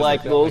 seemed Yeah. to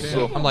like those.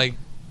 So I'm like,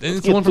 it's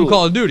get the one from to it.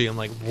 Call of Duty. I'm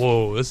like,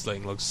 whoa, this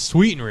thing looks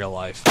sweet in real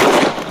life.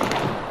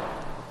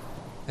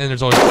 And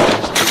there's always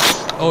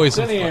flames. Always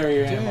some fun.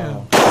 Incendiary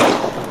ammo.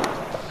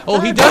 Oh,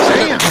 he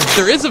does.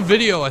 There is a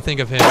video I think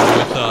of him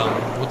with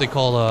what they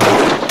call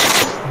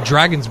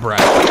Dragon's Breath,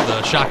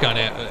 the shotgun.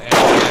 I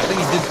think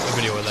he did a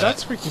video of that.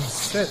 That's freaking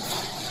sick.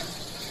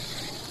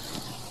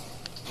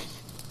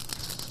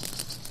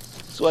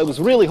 So I was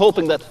really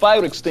hoping that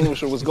fire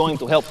extinguisher was going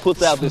to help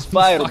put out this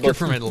fire, Fucker but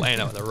from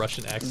Atlanta with a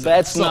Russian accent.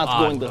 that's So not odd,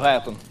 going to but-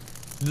 happen.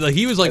 Like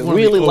he was like I one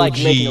really of the like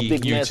OG making a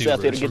big mess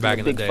out there to YouTubers get from back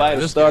in the the big day. fire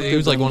He was like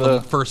started, one of the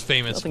and, first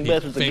famous Nothing better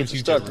to get famous you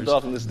started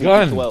off YouTubers. in this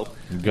Gun.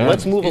 DP12. Gun.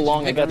 Let's move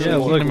along. I got Yeah, some more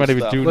look, cool somebody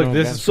stuff. do Look, no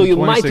this gun. is So you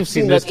from might have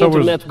 2016. seen This that towards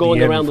internet going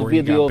the end around the before he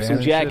got video of banned some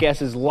and shit.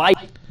 jackasses like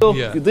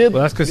Yeah. you did.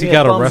 Well, that's 'cause he Give me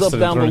a got thumbs up arrested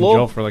and down thrown in below.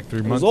 jail for like 3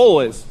 As months.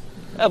 always,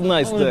 have a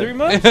nice day.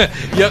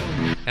 Yep.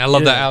 And I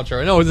love that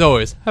outro. No, as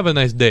always, have a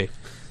nice day.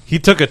 He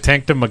took a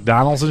tank to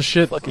McDonald's and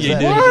shit. Fuck is Yeah,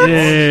 that?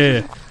 he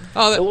Yeah.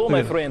 Oh, Hello,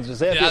 my friends. Is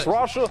that Yeah.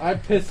 Russia? I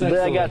pissed Today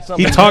I got He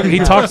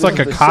something. talks like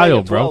a The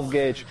Kyle, Sega bro. 12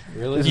 gauge.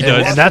 This He is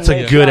does. And that's a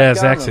Russian-made good ass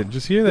shotgun. accent.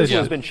 Just hear that This shit.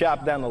 one's been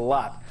chopped down a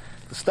lot.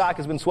 The stock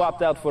has been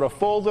swapped out for a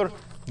folder.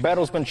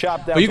 Barrel's been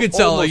chopped down. But you to can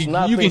tell almost you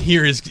nothing, can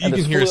hear his and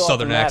it's fully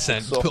southern automatic,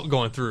 accent so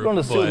going through. We're going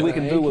to see what we But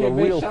can do with a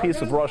real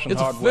piece of Russian it's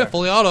a hardware.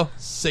 fully auto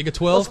Sega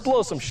 12. Let's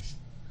blow some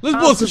Let's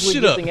blow some constantly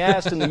shit up. getting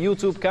asked in the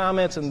YouTube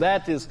comments, and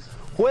that is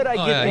where I Oh,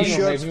 get yeah, these you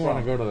shirts me want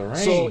to from. go to the range.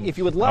 So if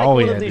you would like Oh,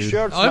 one yeah, of these dude.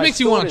 shirts, Oh, it my makes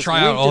you wanna store is try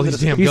out linked all in the these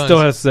damn He description. still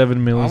has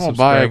 7 million I'm gonna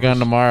subscribers. buy a gun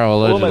tomorrow,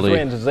 Hello, my allegedly.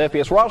 friends. It's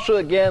FPS Russia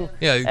again,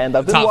 Yeah, and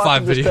I've been top watching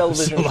 5 this videos.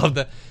 television. I love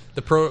that.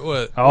 The pro.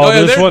 What? Oh,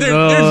 yeah, this one?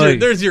 Oh,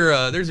 there's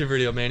your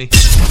video, Manny.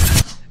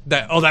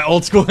 That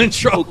old school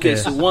intro. Okay,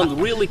 so one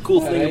really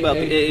cool thing about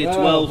the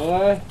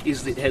AA-12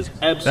 is it has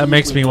absolutely That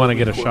makes me want to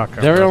get a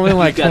shotgun. They're only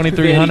like Got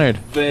 2,300.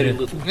 Very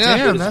little. Yeah,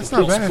 Damn, that's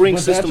not bad. Spring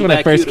But that's system when it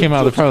back first here came out,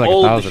 to they're probably like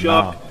hold the 1,000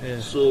 shock. now.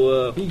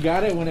 So He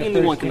got it when it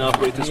anyone first can came out.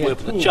 operate this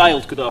weapon. A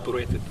child could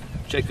operate it.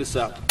 Check this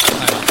out.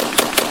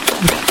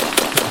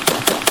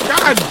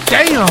 God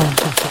damn!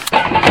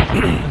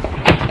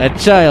 A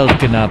child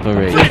can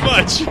operate. Pretty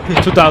much.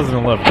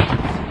 2011.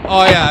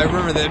 Oh yeah, I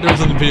remember that. There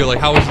was a video like,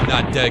 how was he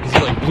not dead? Because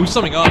he like blew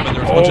something up and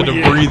there was a bunch of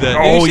debris that.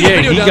 Oh you see the yeah,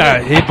 video he down got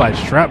there? hit by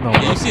shrapnel.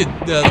 Yeah, you see it,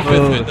 the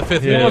fifth Yeah. He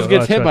video. almost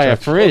gets hit by a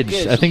fridge.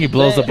 Okay, I think he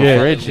blows up a Yeah,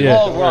 fridge. yeah.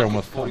 All We're rockets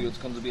almost for you. It's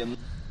going to be a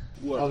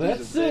Oh,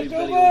 that's very, it.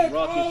 very Go old back.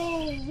 rockets.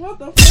 Oh, what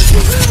the fuck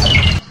is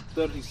that?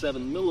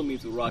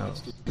 37mm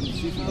rockets. Oh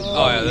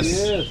yeah, this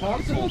is Yeah,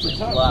 talk to us.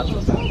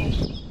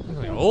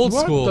 like old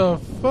What school. the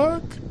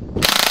fuck?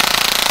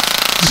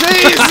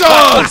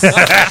 Jesus!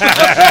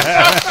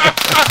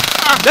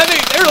 that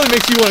really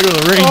makes you want to go to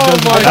the range. Oh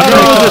doesn't my it? I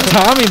thought it was a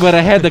Tommy, but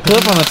I had the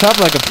clip on the top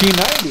like a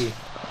P90.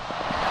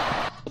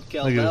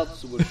 So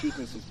we're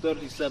shooting some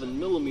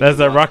 37mm. That's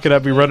that rocket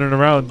I'd be running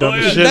around dumb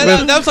as shit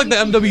That with. was like the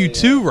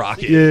MW2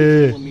 rocket.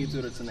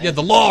 Yeah. Yeah,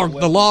 the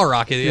law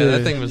rocket. Yeah,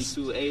 that thing was.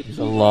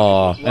 The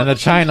law and the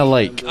China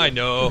Lake. I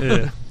know.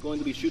 Yeah. Going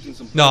to be shooting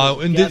some No,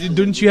 and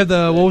didn't you have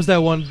the what was that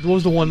one? What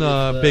was the one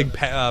big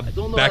I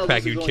don't know how this backpack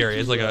is you'd going carry? to,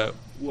 It's like a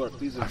work.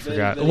 These are I very,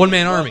 forgot. very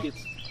One-man big army.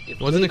 rockets. If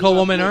Wasn't they it called do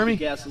not One-Man work, Army? the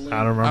gasoline- I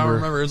don't I remember. don't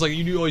remember. It was like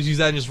you'd always use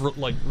that and just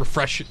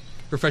refresh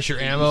your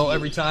ammo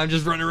every time,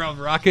 just running around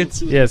with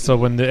rockets. Yeah, so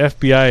when the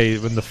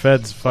FBI, when the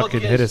feds fucking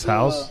Okay, hit his so,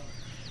 house,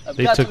 I've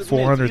they got took to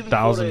admit, even for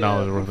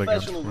 $400,000 a worth of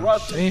guns professional from him.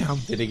 Russian, Damn.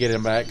 Did he get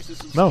him back? this is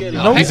some no, scary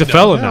no, heck he's a no.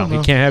 felon Hell now. no.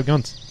 He can't have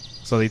guns.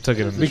 So they took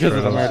it and Because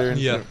of the destroyed it. murder.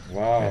 Yeah.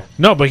 Wow.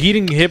 No, but he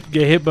didn't get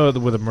hit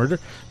with a murder.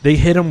 They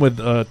hit him with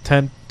a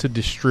 10 to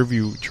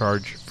distribute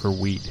charge for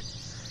weed.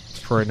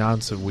 For an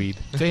ounce of weed.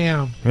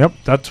 Damn. Yep,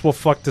 that's what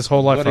fucked his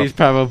whole life But up. he's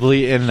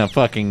probably in a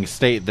fucking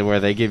state where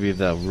they give you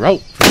the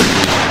rope.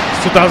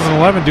 It's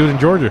 2011, dude, in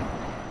Georgia.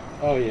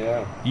 Oh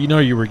yeah. You know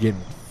you were getting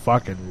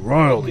fucking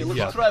royal. Okay, let's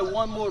Yeah. try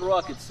one more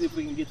rocket, see if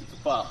we can get it to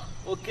pop.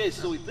 Okay,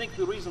 so we think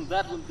the reason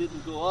that one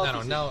didn't go off. I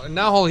don't is know. it-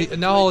 Now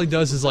all he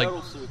does is like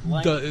All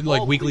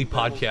like weekly three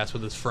barrels. podcasts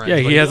with his friends. Yeah,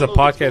 Like, he has a don't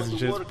know if it's podcast going and to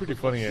shit. It's work pretty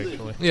before funny, it's sick.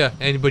 actually.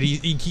 Yeah, but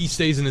he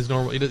stays in his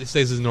normal. He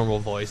stays his normal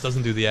voice.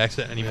 Doesn't do the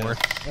accent anymore.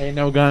 Ain't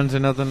no guns or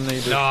nothing. They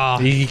just Nah.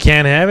 He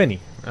can't have any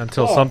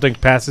until something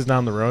passes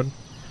down the road.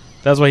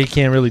 That's why he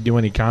can't really do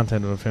any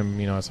content with him,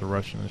 as a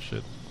Russian and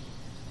shit.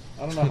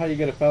 I don't know how you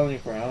get a felony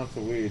for an ounce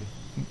of weed.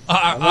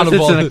 Out Unless of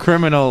it's all in a the-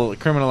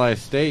 criminalized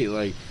state,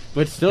 like.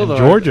 But still, In though.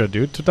 Georgia,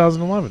 dude,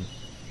 2011.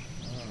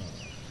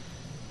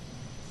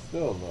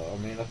 Still, though. I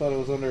mean, I thought it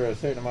was under a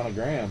certain amount of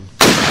grams.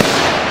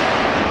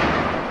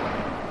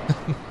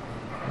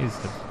 He's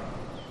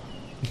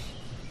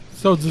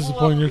So Blew up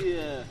disappointed.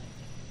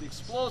 the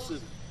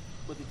explosive,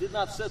 but it did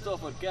not set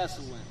off our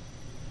gasoline.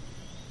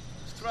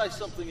 Let's try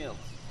something else.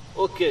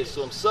 Okay,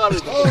 so I'm sorry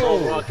that the whole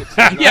rockets.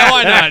 Yeah,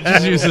 why not?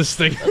 Just use this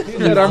thing. He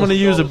said, I'm going to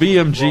use a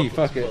BMG.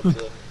 Fuck it.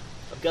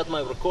 I've got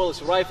my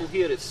recoilless rifle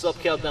here. It's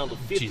sub-count down to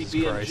 50 Jesus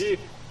BMG. Christ.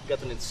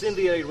 Got an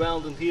incendiary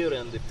round in here,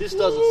 and if this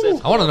doesn't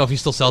set, I want to know if he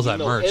still sells that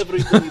merch.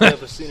 everything you've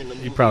ever seen in the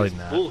movie probably is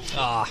not. bullshit.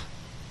 Ah,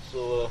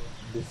 So,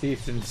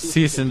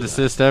 Cease and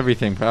desist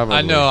everything, probably.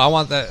 I know. I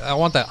want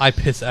that. I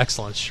piss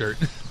excellence shirt.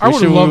 I We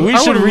would should, love. we I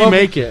should would've loved-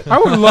 remake it. I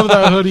would love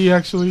that hoodie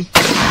actually.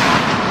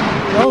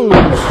 Oh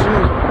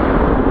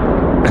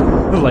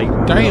like,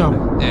 shit!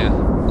 Damn. Yeah.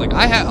 Like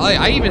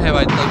I even have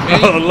like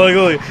Oh,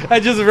 look. I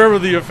just remember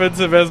the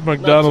offensive as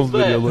McDonald's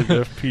Not so video. bad.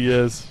 Look,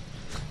 FPS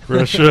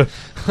Russia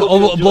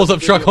blows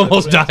up truck,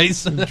 almost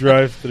dies.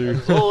 drive through.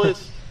 as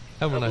always,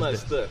 Have a have a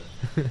nice nice day.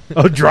 day.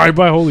 Oh, drive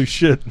by. Holy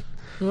shit.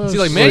 See,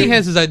 like Manny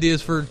has his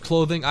ideas for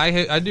clothing.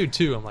 I do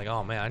too. I'm like,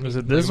 oh man, I need, Was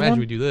it like, this imagine one?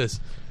 we do this.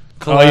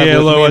 Oh yeah,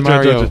 with look, me and watch,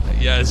 Mario. watch.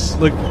 Yes.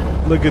 Look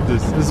at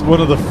this. This is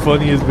one of the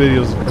funniest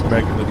videos from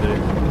back in the day.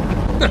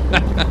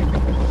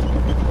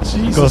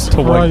 Jesus Goes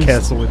to White Christ.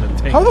 Castle in a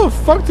tank. How the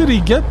fuck did he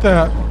get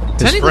that? His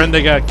Technically- friend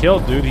that got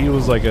killed, dude. He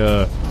was like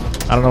I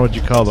don't know what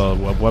you call a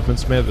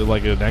weaponsmith,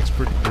 like an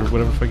expert or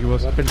whatever the fuck he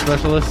was. Weapon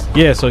specialist?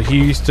 Yeah, so he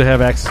used to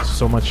have access to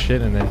so much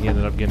shit, and then he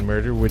ended up getting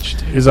murdered, which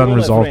is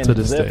unresolved to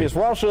this day. FPS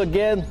Russia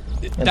again.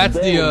 And That's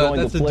today we're going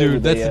that's to the play dude.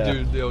 with That's a, the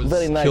dude that was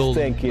very nice killed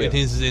tank here. in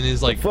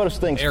his like First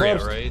things area,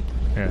 first. right?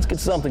 Yeah. Let's get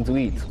something to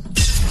eat.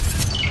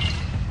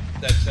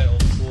 That's that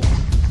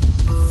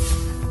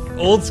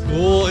old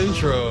school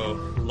intro.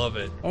 Love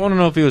it. I want to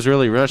know if he was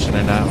really Russian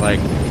or not. Like,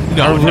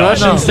 No, are no,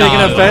 Russians no, taking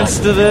no, offense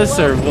to this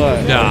or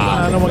what?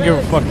 Nah. I don't want to give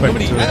a fuck back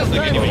Nobody, to I don't it.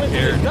 think anybody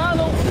cared.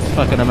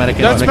 Fucking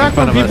American. That's making back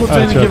fun when of people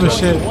us. didn't give a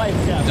shit.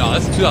 No,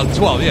 that's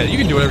 2012. Yeah, you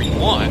can do whatever you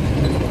want.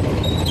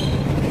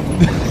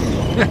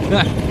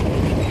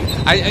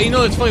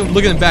 It's funny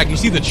looking back. You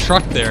see the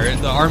truck there,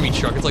 the army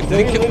truck. It's like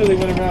They they kill- literally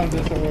went around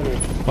this order.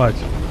 Watch.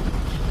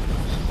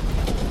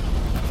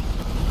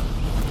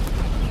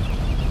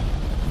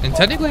 and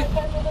technically,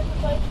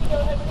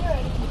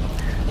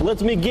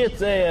 Let me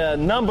get a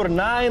number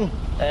 9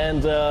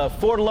 and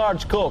 4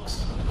 large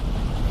cokes.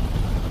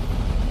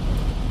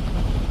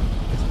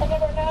 Number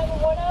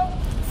 910?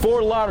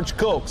 4 large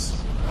cokes.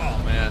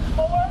 oh man.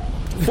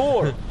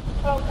 4.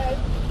 Okay.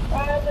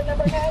 The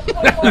number 9,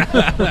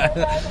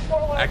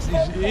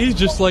 Actually, he's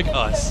just like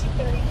us.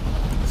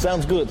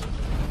 Sounds good.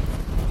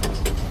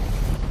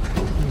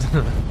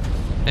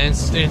 And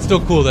it's still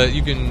cool that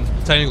you can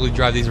technically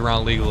drive these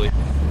around legally.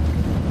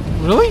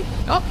 Really?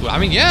 Oh, I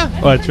mean, yeah.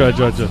 Watch.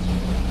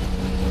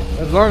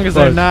 As long as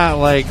they're not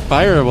like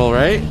fireable,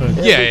 right?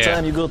 Every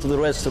time you go to the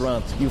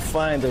restaurant, you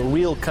find a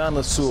real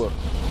connoisseur.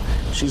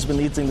 She's been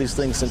eating these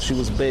things since she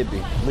was a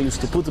baby. We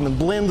used to put them in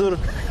blender.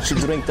 She'd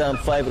drink down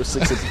 5 or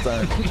 6 at a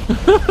time.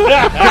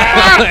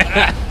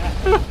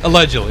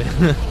 Allegedly.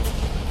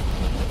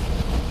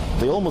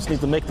 They almost need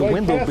to make the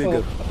window bigger.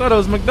 I thought it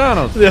was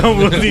McDonald's. They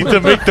almost need to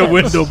make the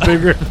window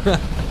bigger.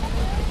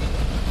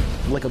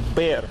 Like a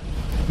bear.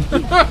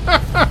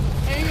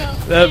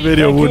 That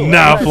video would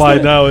not fly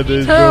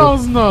nowadays, bro.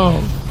 Hells no.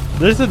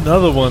 There's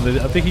another one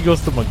that I think he goes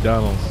to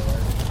McDonald's.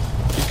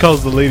 He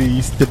calls the lady,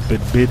 "You stupid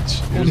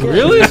bitch."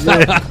 Really?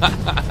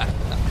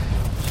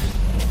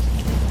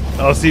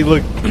 Oh, see,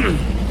 look.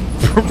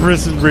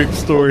 Prison rape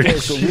story. Okay,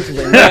 so this is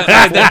a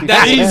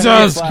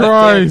Jesus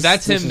Christ.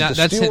 That's him.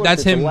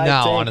 That's him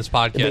now on his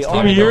podcast. How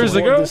many years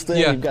ago?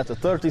 Yeah. You've got the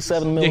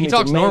 37 Yeah, he millimeter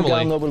talks main normally.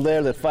 gun over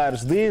there that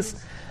fires these.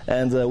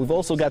 And we've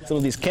also got some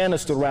of these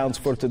canister rounds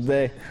for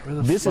today.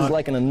 This is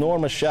like an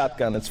enormous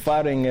shotgun. It's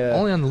firing...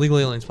 Only on the Legal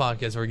Aliens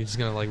podcast are we just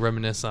gonna like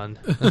reminisce on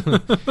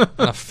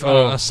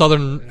a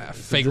southern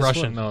fake This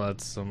Russian. one? No,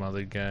 that's some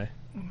other guy.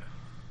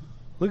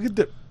 Look at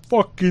that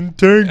fucking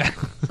tank.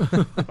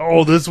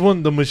 Oh, this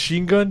one, the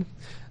machine gun.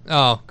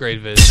 Oh, great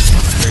vid.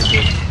 Great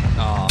vid.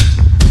 Oh,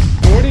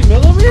 40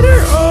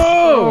 millimeter?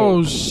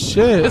 Oh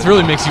shit. this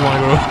really makes you want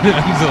to go into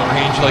the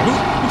range. Like, who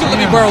can let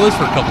me borrow this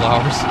for a couple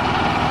hours?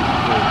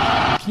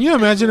 Can you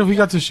imagine if we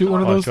got to shoot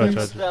one of those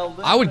things?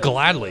 I would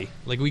gladly.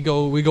 Like, we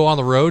go on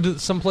the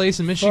road someplace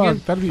in Michigan,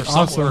 Fuck, that'd be or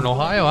somewhere awesome. in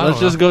Ohio. I Let's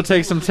don't just go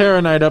take some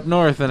Terranite up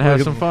north and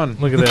have some fun.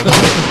 Look at that.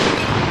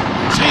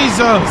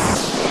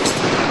 Jesus.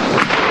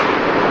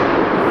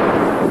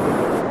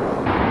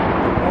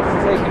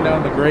 Taking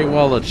down the Great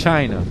Wall of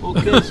China.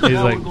 Okay, so He's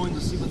now like- we're going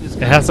to see what this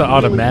It has an guy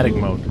really automatic do.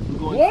 mode. We're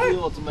going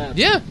full automatic.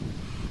 Yeah.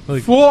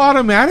 Full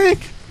automatic?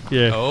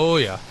 Yeah. Oh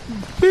yeah.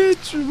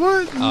 Bitch,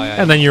 what? Oh yeah.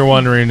 And then you're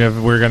wondering if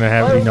we're gonna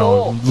have,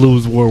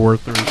 lose World War III.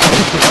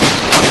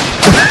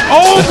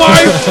 Oh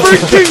my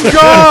freaking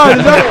god!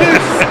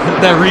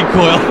 that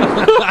recoil.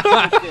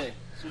 Okay,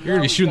 so You're gonna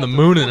now be shooting the we've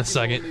moon got in a the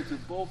second. 40mm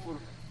Boffer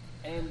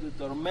aimed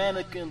at our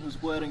mannequin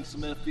who's wearing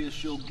some FPS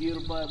show gear,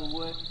 by the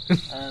way.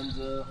 And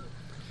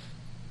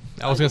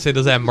I was gonna say,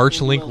 does that merch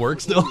link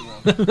work still?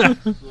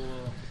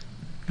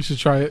 You should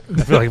try it.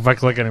 I feel like if I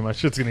click on it, my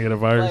shit's gonna get a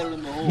virus. fire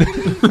in the hole.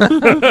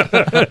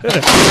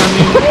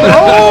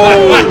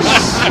 Oh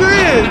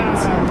shit!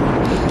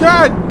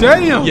 God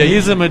damn! Yeah,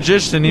 he's a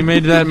magician. He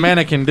made that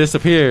mannequin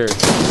disappear.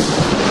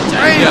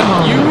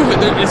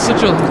 Yeah, it's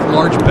such a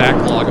large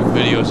backlog of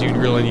videos you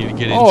really need to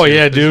get into. Oh,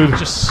 yeah, dude. There's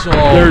just so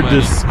They're many.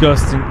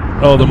 disgusting.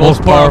 Oh, the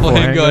most powerful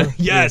handgun.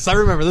 Yes, I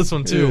remember this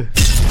one too.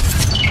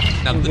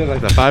 Now, Is it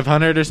like the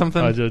 500 or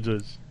something?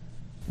 Judge.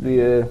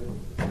 The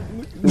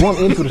one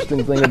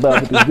interesting thing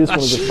about it is this one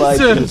is a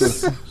 5-shooter,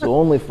 so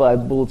only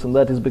 5 bullets, and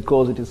that is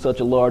because it is such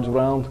a large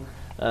round.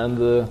 And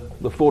the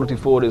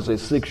 44 is a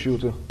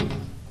 6-shooter.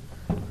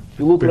 If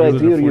you look Bigger right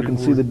than a here, you can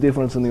 44. see the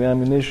difference in the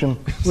ammunition.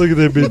 Look at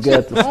that You bitch.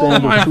 got the my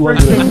standard freaking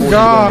 240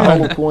 God.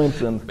 hollow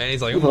points and man,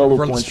 he's like, with I'm hollow gonna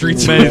run the points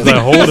streets. in Man, he's like,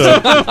 hold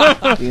up.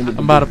 I'm I'm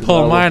about to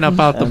pull mine up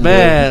out the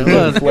bed.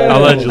 Look.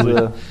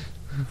 Allegedly.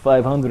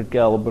 500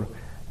 caliber,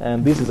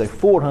 and this is a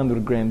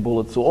 400 grain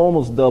bullet, so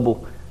almost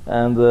double,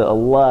 and a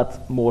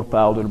lot more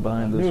powder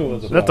behind this one.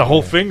 That's a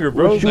whole finger,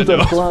 bro. We'll shoot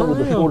that clown with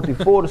the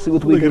 44, see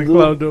what we Look at can the do,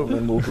 clown, though. and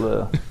then we'll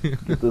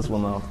get this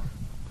one out.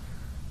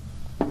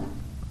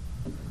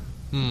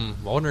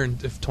 I'm wondering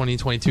if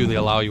 2022 they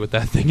allow you with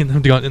that thing in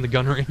the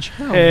gun range.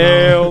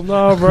 Hell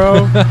no,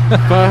 bro. 500.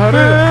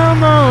 Hell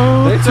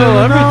no! They sell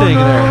everything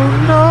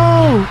there.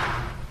 No!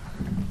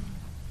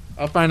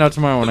 I'll find out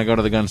tomorrow when I go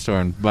to the gun store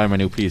and buy my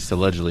new piece,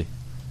 allegedly.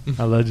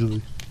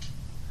 Allegedly.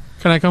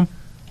 Can I come?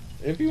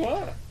 If you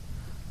want.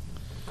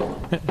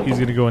 He's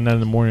gonna go in that in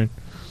the morning.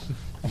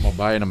 I'm going to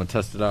buy it. I'm going to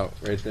test it out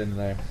right then and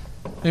there.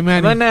 Hey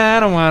Manny, But nah, I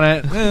don't want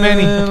it.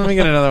 Manny. Let me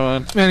get another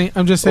one. Manny,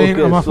 I'm just saying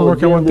I'm off of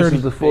work at again, this 1:30.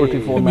 is the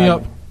 44 Hit me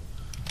up. Magnum.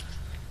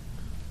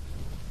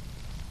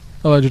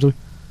 Allegedly.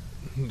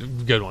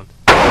 Good one.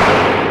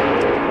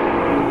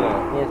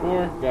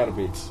 4-4? Gotta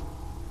be.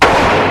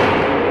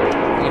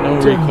 Ain't no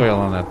recoil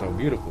on that, though.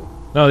 Beautiful.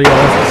 No, yeah,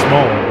 that's the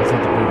small one. That's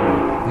not the big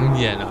one.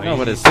 Yeah, no. No,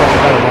 but it's still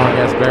got a long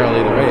ass barrel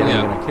either way. It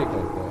Yeah. ain't gonna kick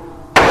like that.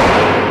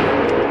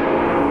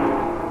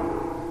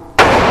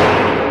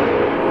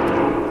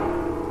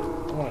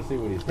 I want to see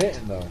what he's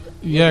hitting, though.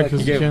 Yeah, Like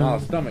because he you gave him all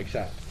can. a stomach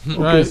shot. Okay,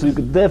 Right. so you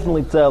could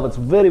definitely tell it's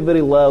very,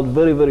 very loud,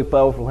 very, very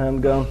powerful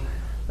handgun,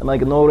 and I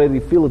can already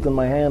feel it in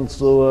my hand.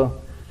 So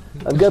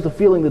I've got the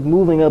feeling that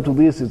moving up to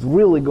this is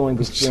really going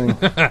to sting.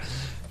 And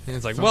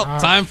it's like, well,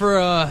 time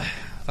for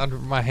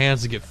my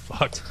hands to get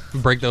fucked.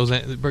 Break those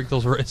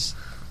wrists.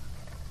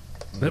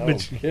 That No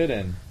bitch,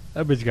 kidding.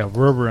 that bitch got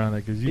rubber on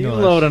it because you He's know.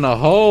 loading a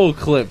whole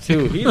clip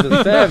too. He's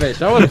a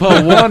savage. I would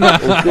put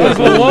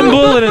one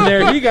bullet in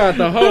there. He got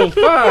the whole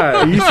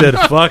 5. He said,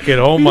 "Fuck it,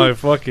 hold my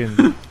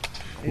fucking."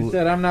 He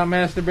said, "I'm not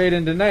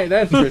masturbating tonight."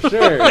 That's for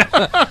sure.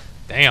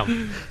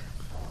 Damn.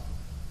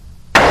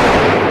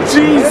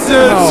 Jesus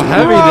How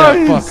heavy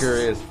that Christ!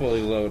 fucker is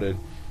fully loaded.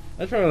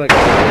 That's probably like a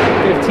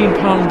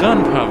 15-pound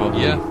gun,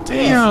 probably. Yeah.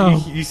 Damn.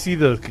 You see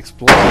the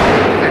explosion.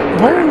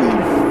 Holy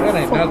That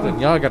ain't nothing.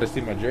 Y'all got to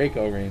see my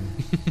Draco ring.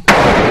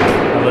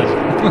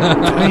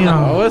 damn.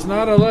 Oh, it's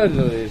not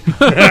allegedly.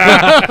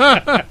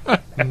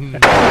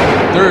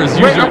 There's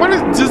Wait,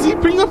 user. does he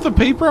bring up the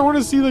paper? I want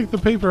to see like the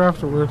paper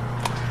afterward.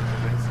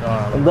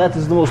 And that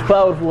is the most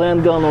powerful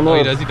handgun on Oh,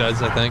 he earth.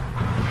 does, I think. He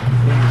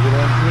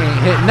ain't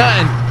hit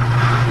nothing.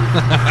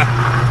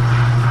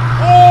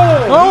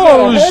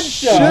 Oh These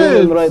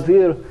shit! right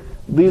here,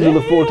 these are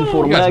the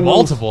 44 You got magnums.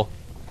 multiple.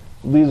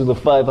 These are the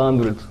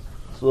 500s.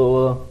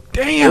 So,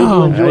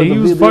 Damn. Yeah, he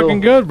was fucking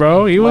good,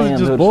 bro. He wasn't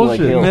just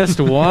bullshit. hell. Missed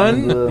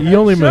one. And, He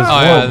only missed Oh,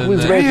 one. yeah.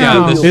 Please the- rate yeah,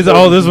 the this-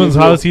 video. This one's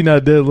How's He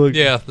Not Dead? Look.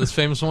 Yeah, this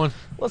famous one.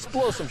 let's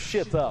blow some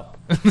shit up.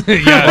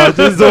 Yeah.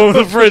 This is the one with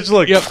the fridge.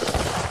 Look. Yep.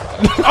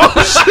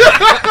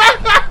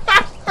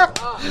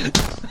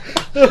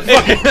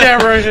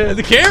 Camera hit.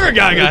 The camera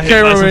guy got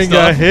hit. by some Cameraman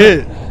got stuff.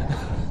 hit.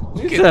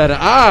 He said,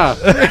 ah.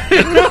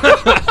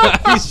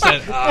 He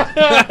said,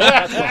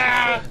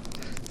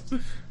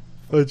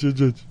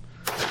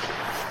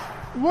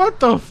 What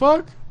the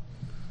fuck?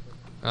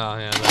 oh,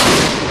 yeah.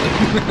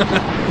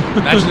 That.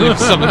 Imagine if it was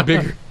something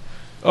bigger.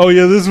 Oh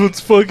yeah, this one's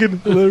fucking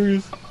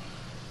hilarious.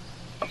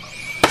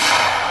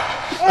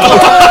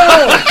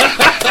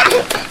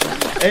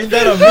 Ain't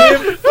that a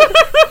meme?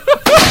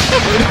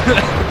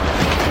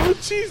 Oh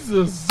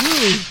Jesus!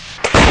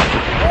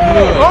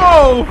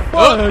 Oh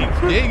fuck!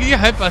 Yeah, you get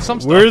hit by some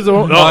stuff. Where's the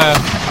one? Oh, yeah.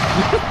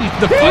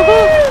 The fuck?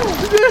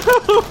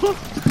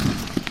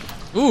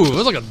 Ooh, it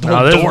was like a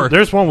Nah, door.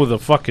 there's one with a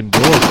fucking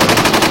door. Bro.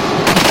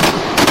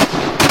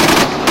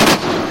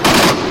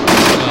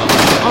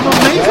 I'm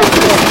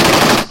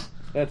amazed.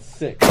 That's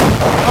sick.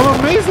 I'm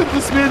amazed that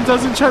this man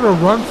doesn't try to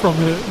run from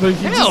it. Like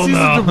he Hell just sees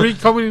no. the debris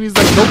coming and he's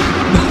like, nope.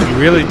 He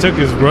really took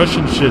his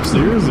Russian shit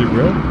seriously,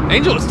 bro.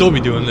 Angel would still be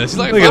doing this. He's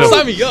like, Look at "Fuck, him.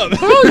 sign me up.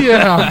 Oh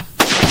yeah.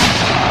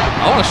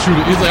 I want to shoot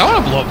it." He's like, "I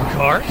want to blow up a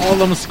car." All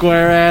them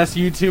square ass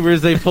YouTubers,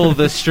 they pull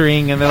the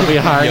string and they'll be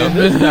hiring.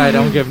 This guy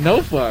don't give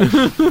no fuck.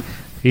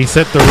 He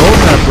set the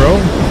roadmap, bro,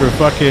 for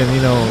fucking,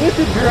 you know. With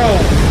the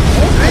drone.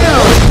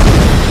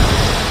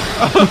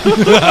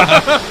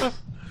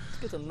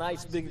 Get a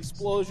nice big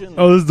explosion.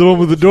 Oh, this is the one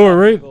with the door,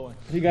 right?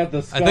 He got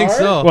the scar. I think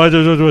so. Watch.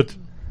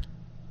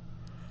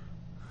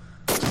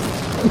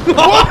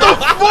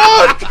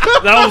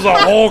 That was a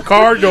whole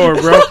car door,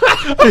 bro.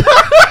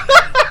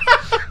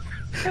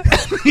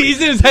 He's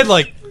in his head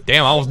like,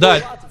 "Damn, I almost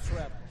died."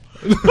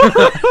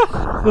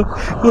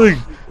 Look,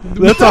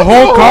 that's a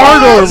whole car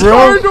door, bro.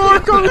 Car door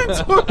coming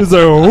towards. He's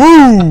like,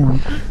 woo.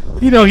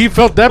 You know, he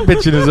felt that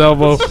bitch in his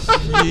elbow.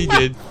 He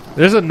did.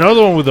 There's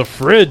another one with a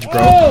fridge,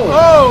 bro.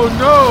 Oh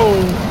no!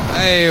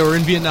 Hey, we're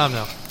in Vietnam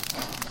now.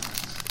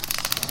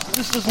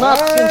 This does not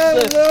seem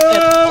safe at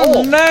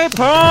all.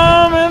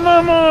 Napalm in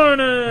the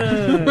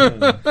morning.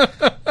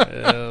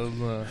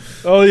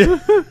 Oh yeah.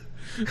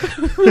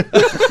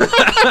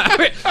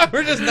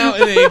 We're just now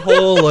in a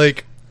whole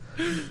like.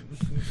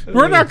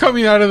 We're not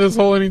coming out of this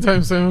hole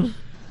anytime soon.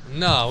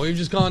 No, we've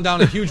just gone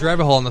down a huge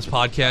rabbit hole on this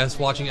podcast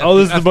watching. Oh,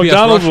 this is the FPS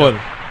McDonald's Russia.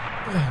 one.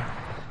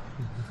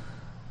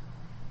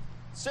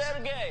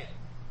 Sergey,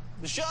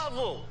 the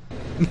shovel.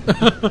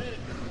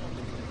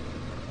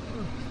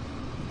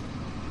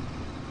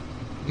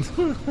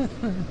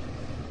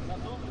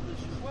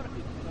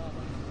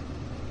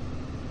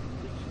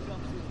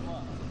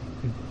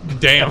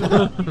 Damn.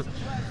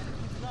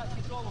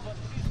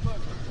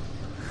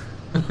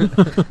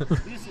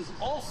 This is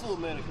also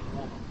American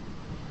woman.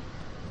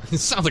 It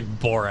sounds like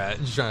Borat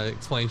just trying to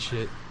explain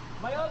shit.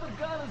 My other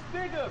gun is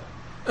bigger.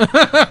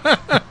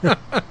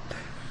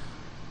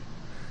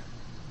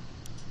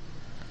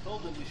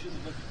 Told them we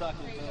shouldn't have been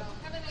talking about.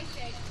 Have a nice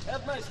day.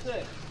 Have a nice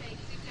day.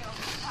 Thanks, you too.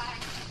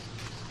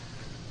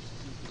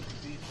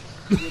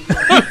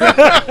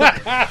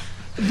 Bye.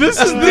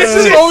 This is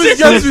always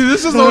gets me.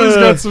 This is always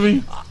gets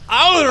me.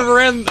 I would have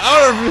ran.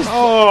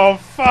 Oh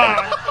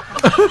fuck!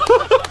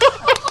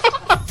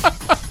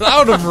 I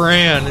would have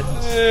ran.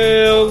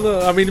 Hell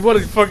no. I mean, what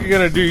the fuck you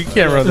gonna do? You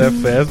can't run that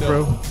fast,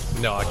 bro.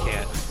 No, I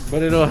can't.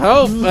 But it'll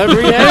help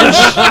every inch.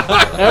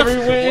 Every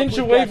inch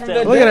away from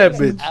that. Look at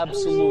that Is bitch.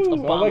 Absolute I like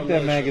abomination.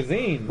 that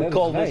magazine. We That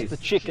call is this nice. the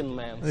Chicken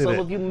Man. at Some that.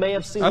 of you may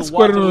have seen That's the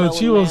Cuerno de Watermelon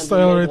Chivo Man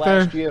style we made right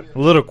last there. year. A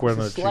little It's Cuerno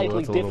Chivo. slightly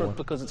That's a little different one.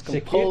 because it's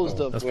composed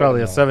of That's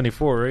probably a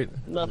 74, right?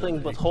 nothing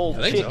but whole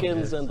I think so.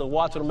 chickens and the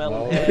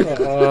watermelon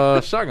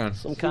head, Shotgun.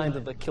 some kind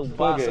of a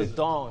kielbasa Okay.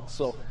 dong.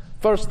 So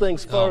first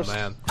things Oh first,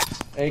 man.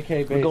 AK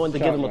based. we're going to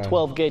give him a shotgun.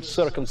 12 gauge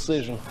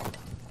circumcision.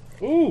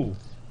 Ooh.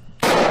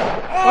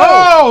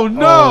 Oh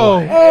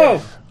no!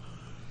 Oh.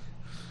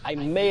 I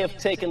may have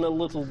taken a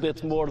little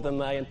bit more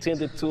than I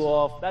intended to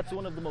off. That's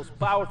one of the most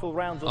powerful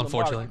rounds on the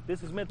Unfortunately. market.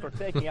 This is meant for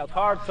taking out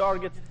hard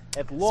targets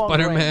at long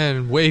Spider-Man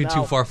range. way Now,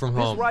 too far from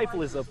home. This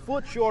rifle is a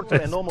foot shorter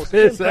and almost 10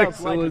 It's pounds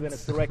lighter excellent. than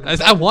its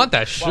direct I want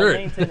that while shirt.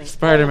 maintaining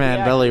Spider-Man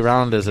all the belly accuracy.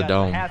 round as a Got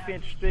dome.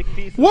 half-inch thick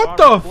piece of What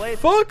armor the plate.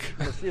 fuck?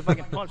 Let's see if I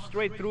can punch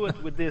straight through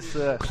it with this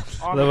armor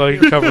Love how he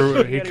piercing covered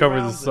spaghetti the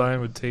rounds.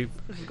 sign with tape.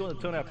 This is going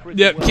to turn out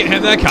pretty Yep, well. can't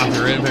have that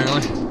copyright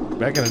apparently.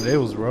 Back in the day, it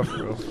was rough,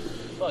 bro.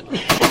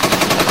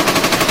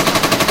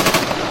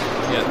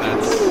 Yeah,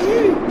 that's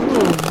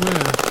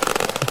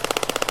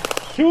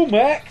Two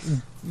Max.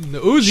 the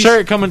Uzis.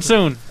 Shirt coming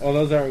soon. Oh,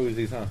 those are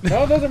Uzis, huh?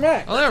 No, those are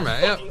Mac. Oh, there,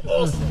 man.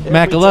 Yeah.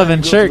 Mac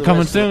 11 shirt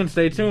coming soon.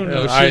 Stay tuned.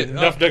 Oh, All right, shit.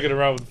 enough dicking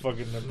around with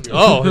fucking.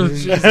 Oh,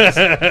 it's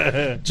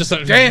just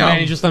damn. Man,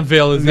 he just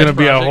unveiled his gonna next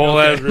be a project. whole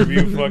Okay. ass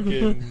review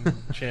fucking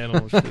channel.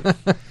 And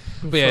shit.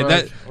 But yeah,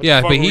 that What yeah,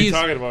 the fuck but were we he's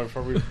talking about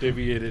before we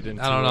deviated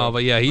into. I don't know,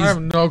 but yeah, he's I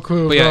have no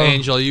clue. but yeah, bro.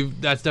 Angel,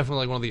 that's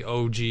definitely like one of the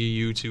OG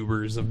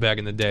YouTubers of back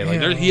in the day. Like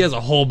Yeah. he has a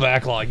whole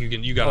backlog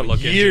you gotta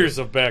look years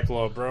of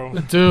backlog, bro.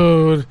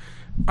 Dude,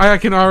 I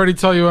can already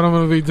tell you what I'm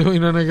going to be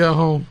doing when I get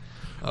home.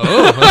 into.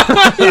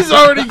 Oh, He's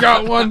already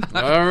got one.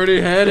 I already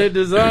had it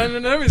designed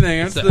and everything.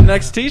 That's So- the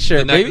next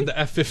T-shirt, the, baby. the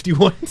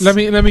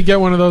F51. Let me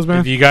get one of those, man.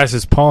 If you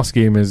guys' pulse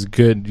game is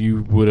good,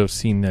 you would have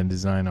seen that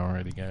design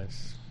already,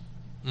 guys.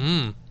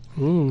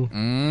 Ooh.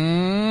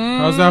 Mm,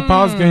 How's that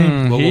pause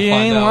game? Well, he we'll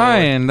find ain't out.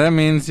 lying. That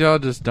means y'all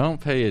just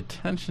don't pay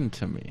attention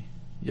to me.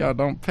 Y'all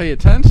don't pay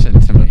attention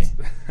to me.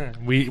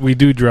 We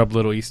do drop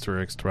little Easter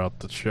eggs throughout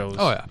the shows.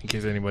 Oh, yeah. In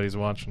case anybody's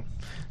watching.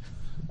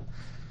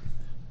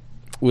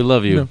 We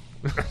love you.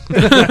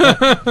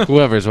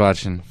 Whoever's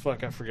watching.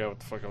 Fuck, I forgot what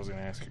the fuck I was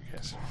gonna ask you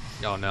guys.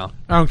 Oh no.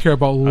 I don't care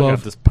about I got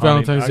love. this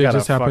pounding, Valentine's I Day got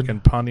just a happened. fucking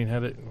pounding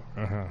headache.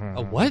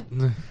 A what?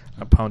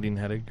 A pounding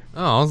headache.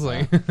 Oh, I was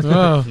like,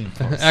 Ugh.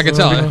 I can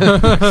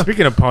tell.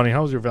 Speaking of pounding,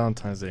 how was your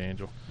Valentine's Day,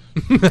 Angel?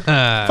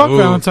 Fuck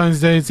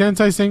Valentine's Day. It's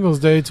anti-singles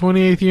day.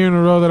 28th year in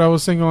a row that I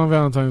was single on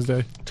Valentine's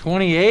Day.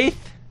 28th?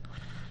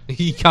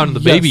 He counted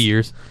the Yes. baby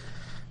years.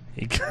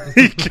 He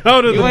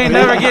counted You the ain't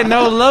baby. never get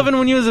no loving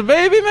when you was a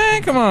baby,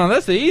 man. Come on,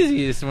 that's the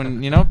easiest.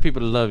 When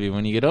people love you.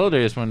 When you get older,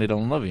 it's when they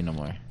don't love you no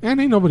more. And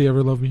ain't nobody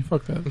ever loved me.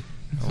 Fuck that.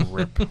 Oh,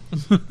 rip.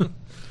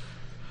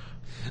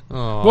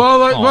 Oh, Well,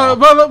 like, aw.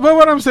 but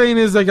what I'm saying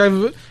is, like,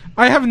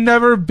 I have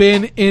never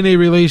been in a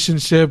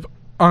relationship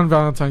on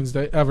Valentine's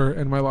Day ever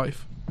in my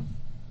life.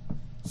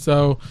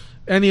 So,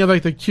 any of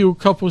like the cute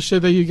couple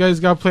shit that you guys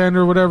got planned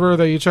or whatever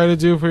that you try to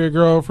do for your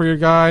girl, for your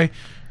guy,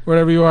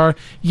 whatever you are,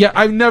 yeah,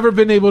 I've never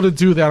been able to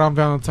do that on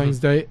Valentine's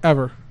Day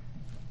ever.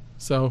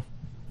 So,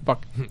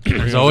 fuck.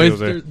 there's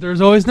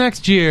always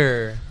next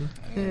year.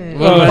 What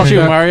about fuck you,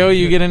 that. Mario?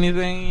 You get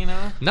anything, you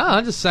know? No,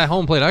 I just sat home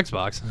and played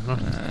Xbox.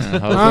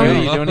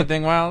 Jose, you do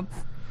anything wild?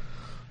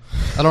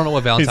 I don't know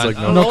what Valentine's. like,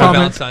 I don't no know what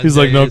comment. Valentine's He's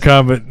like, Day no is.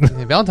 comment.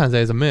 Yeah, Valentine's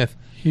Day is a myth.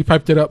 He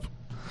piped it up.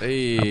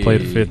 Hey. I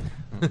played a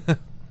fifth.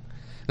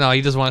 No,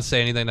 he doesn't want to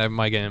say anything that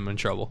might get him in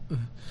trouble.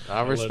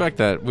 I respect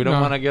that. We don't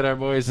No. want to get our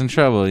boys in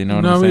trouble, you know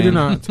what No, I'm we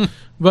saying? do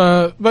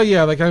not. but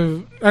yeah, like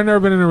I've never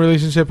been in a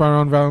relationship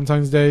around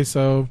Valentine's Day,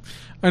 so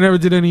I never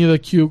did any of the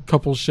cute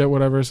couple shit,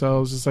 whatever. So I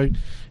was just like,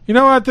 you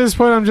know, at this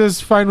point, I'm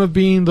just fine with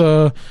being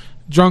the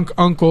drunk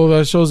uncle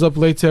that shows up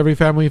late to every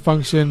family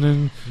function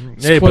and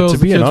Hey, but spoils to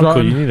the be an kids uncle,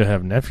 rotten. you need to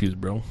have nephews,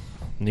 bro.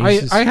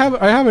 Nieces. I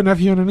have a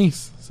nephew and a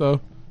niece,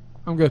 so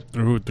I'm good.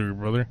 Who, through your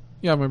brother?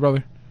 Yeah, my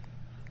brother.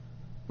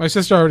 My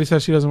sister already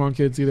said she doesn't want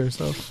kids either.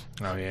 So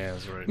Oh, yeah,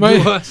 that's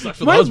right. Sucks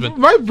for the husband.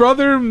 my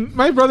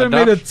brother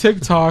made a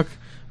TikTok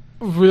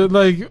with,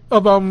 like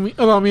about me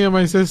and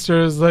my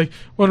sisters. Like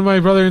when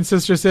my brother and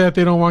sister say that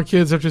they don't want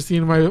kids after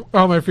seeing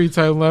all my free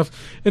time left,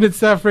 and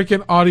it's that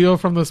freaking audio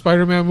from the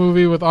Spider-Man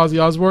movie with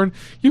Ozzy Osbourne.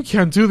 You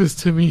can't do this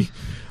to me.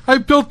 I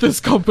built this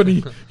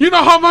company. You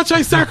know how much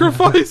I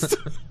sacrificed.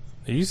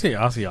 Did you say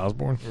Ozzy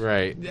Osbourne?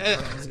 Right.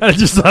 I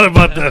just thought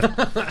about that.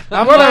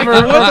 Whatever.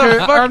 What the Okay,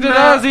 fuck I'm did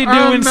not- Ozzy do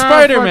I'm in not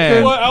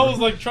Spider-Man? fucking- I was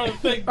like trying to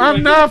think.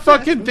 I'm not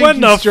fucking thinking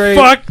When the straight.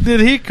 fuck did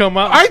he come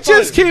out? I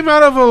just came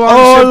out of a long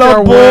Oh, shift at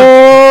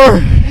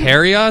work. labor.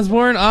 Harry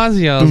Osborn,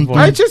 Ozzy Osbourne.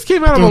 I just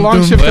came out of a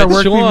long shift at work.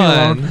 Which Leave me one?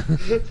 alone.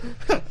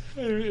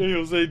 Hey,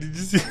 Jose, did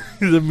you see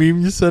the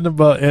meme you sent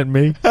about Aunt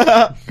May?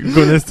 Con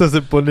esta se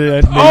pone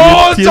Aunt May.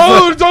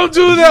 Oh, don't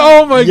do that!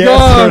 Oh my god!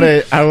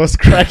 Yesterday, I was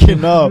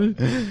cracking up.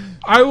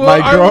 I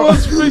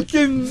was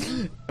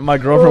freaking. My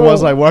girlfriend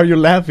was Bro. like, "Why are you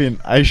laughing?"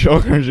 I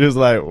showed her. She was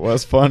like,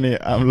 "What's funny?"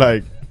 I'm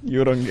like,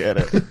 "You don't get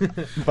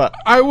it." But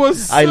I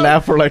was. I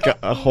laughed for like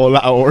a whole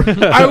hour.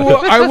 I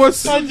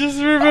was. I just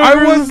remember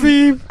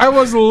I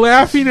was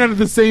laughing and at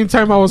the same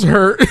time I was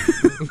hurt.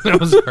 I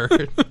was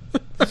hurt.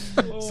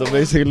 So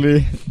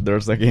basically,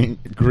 there's a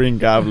green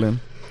goblin.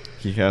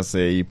 He has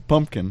a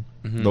pumpkin.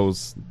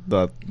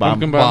 The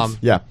Pumpkin bomb.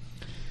 Yeah.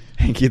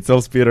 And he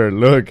tells Peter,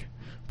 "Look,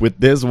 with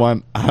this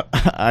one,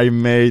 I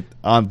made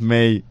Aunt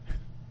May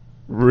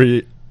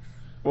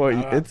well,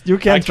 you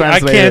can't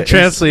translate it. I can't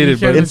translate it,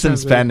 but It's in translate it.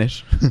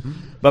 Spanish.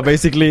 But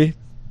basically,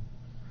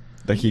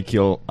 that he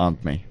killed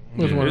Aunt May.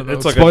 With one of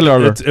it's those. like Spoiler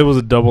alert. it was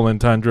a double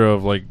entendre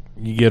of like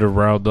you get her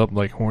riled up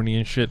like horny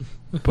and shit,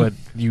 but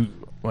you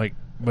like,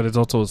 but it's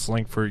also a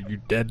slang for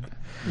you dead.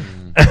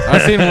 I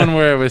seen one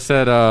where it was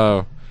said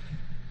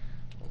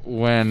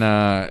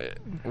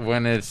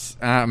when it's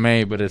Aunt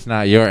May but it's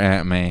not your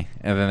Aunt May,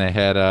 and then they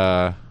had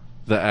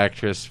the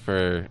actress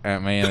for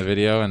Aunt May in the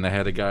video, and they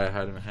had a guy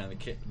hiding behind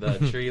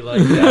the tree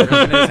like that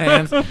in his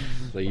hands.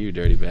 Like, you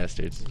dirty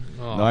bastards.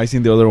 Oh. No, I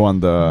seen the other one.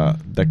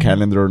 The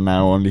calendar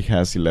now only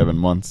has 11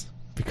 months.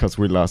 because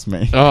we lost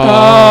May.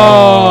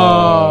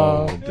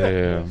 Oh,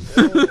 damn.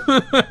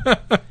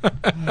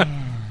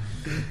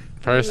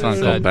 First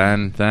Uncle Sad.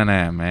 Ben, then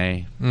Aunt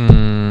May.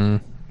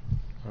 Mm.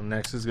 Well,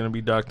 next is gonna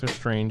be Doctor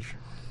Strange.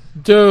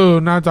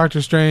 Dude, not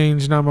Doctor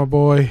Strange, not my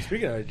boy.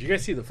 Speaking of, did you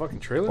guys see the fucking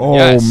trailer? Oh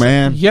Yes.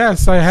 man!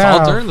 Yes, I Saw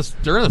have. it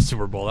during the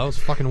Super Bowl. That was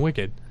fucking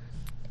wicked.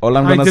 All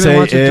I'm I gonna didn't say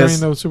watch it during is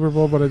the Super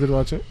Bowl, but I did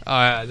watch it.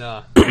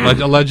 No.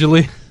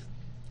 Allegedly.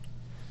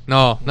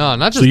 No, not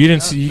just. So you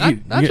didn't see?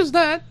 Not just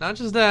that. Not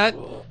just that.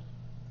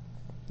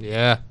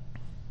 Yeah.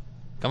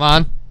 Come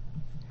on.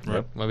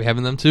 Right. Might be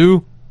having them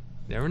too.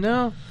 Never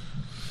know.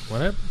 What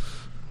happened?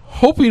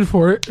 Hoping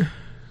for it.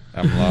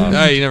 I'm lost.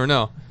 Hey, you never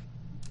know.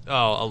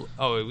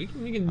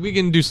 We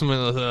can do some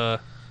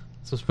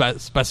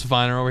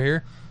specifying over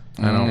here.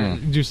 I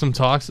don't. Do some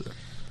talks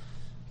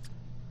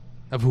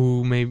of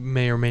who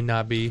may or may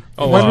not be.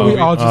 Why do we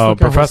all just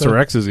look at Professor Jose?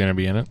 X is gonna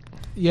be in it.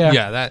 Yeah.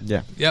 Yeah, that.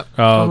 Yeah. Yep.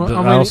 I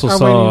also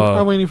saw.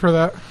 I'm waiting for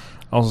that.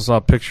 I also saw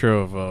a picture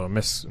of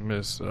Miss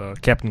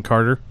Captain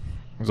Carter.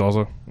 There's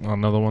also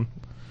another one.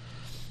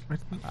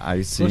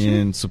 I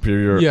seen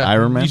Superior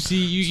Iron Man. You see,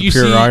 you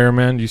Superior see. Iron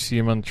Man. You see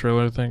him on the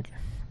trailer, I think.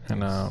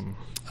 And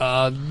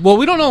Well,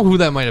 we don't know who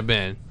that might have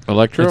been.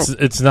 Electro?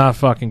 it's not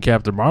fucking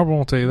Captain Marvel.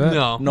 I'll tell you that.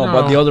 No,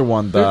 But the other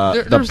one,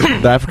 there's-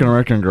 the African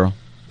American girl.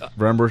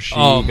 Remember, she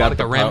got Monica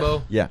the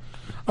Rambeau? Yeah,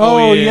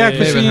 Oh, yeah, yeah, yeah,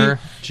 because Maybe her.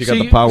 she got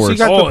the powers. She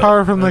got Oh, the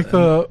power from like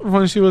the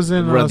when she was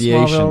in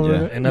Radiation,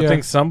 Smallville. yeah. And I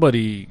think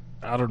somebody,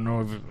 I don't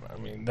know if, I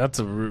mean, that's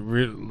a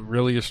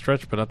really a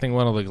stretch, but I think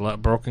one of the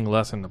broken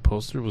glass in the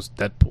poster was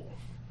Deadpool.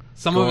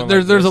 Some Going of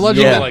there's like a this.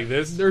 legend. Yeah. Like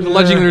this. There's a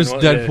legend. There's Yeah.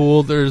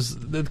 Deadpool. There's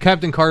the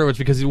Captain Carter, which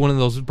because he's one of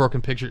those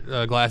broken picture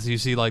glasses. You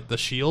see like the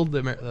shield,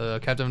 the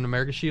Captain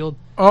America shield,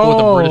 with the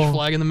Oh. British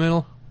flag in the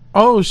middle.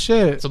 Oh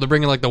shit! So they're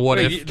bringing like the what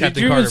if Did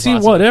Captain you Carter. even see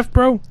possibly. What If,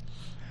 bro?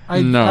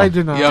 No. I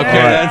did not. Yeah, okay.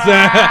 Alright.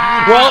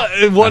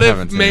 That's, what I if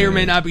haven't seen may it or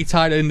may either. not be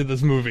tied into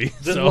this movie?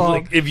 So Well,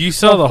 Like, if you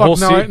saw Oh, the fuck, whole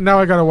now, I, series, now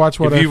I gotta watch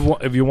What If.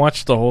 if you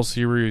watch the whole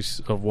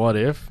series of What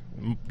If,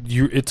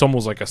 it's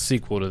almost like a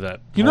sequel to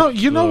that. You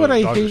know what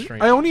I Doctor hate?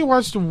 Strange. I only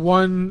watched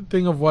one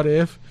thing of What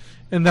If,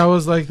 and that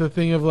was like the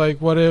thing of like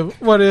what if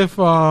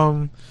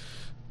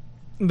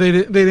they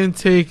didn't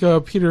take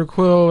Peter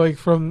Quill like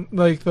from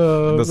like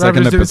the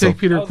second Ravagers didn't episode. take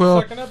Peter Quill.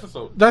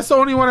 episode. That's the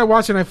only one I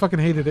watched, and I fucking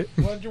hated it.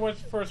 Why did you watch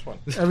the first one?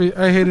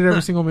 I hated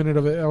every single minute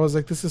of it. I was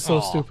like, this is so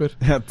Aw. stupid.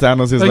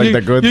 Thanos is like you,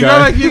 the good you guy. Got,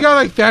 like, you got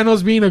like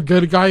Thanos being a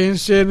good guy and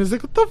shit, and it's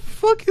like, what the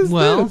fuck is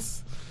Well, this?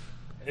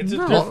 It's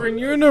No. a different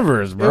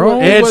universe, It bro.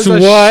 wa- it was a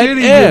What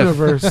shitty if?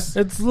 universe.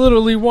 It's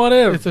literally What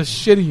If. It's a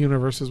shitty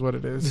universe, is what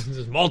it is.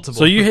 there's multiple.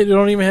 So you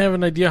don't even have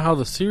an idea how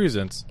the series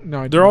ends.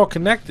 No, I They're don't. all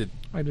connected.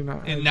 I do not.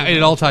 I and do now not.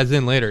 it all ties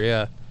in later.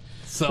 Yeah.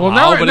 Somehow, Well,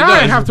 now, but it now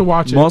I does. have to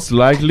watch it. Most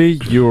likely,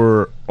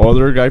 your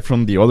other guy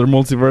from the other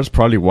multiverse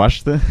probably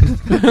watched it.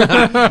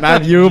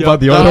 Not you, but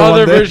the other one.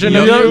 There. version the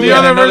of you the in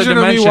other another version of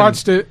me dimension.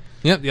 watched it.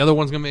 Yep. The other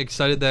one's gonna be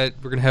excited that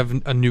we're gonna have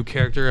a new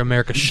character,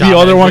 America Shot. The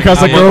other one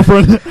has a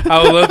girlfriend.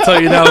 I will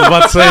tell you now. I was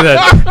about to say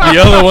that. The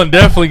other one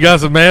definitely got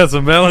some ass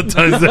on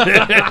Valentine's Day.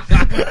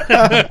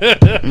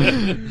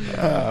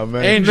 Ah,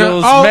 man.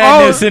 Angel's Oh,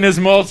 madness in his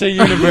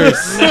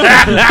multi-universe.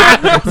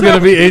 It's going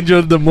to be Angel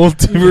of the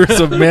Multiverse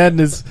of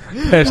Madness.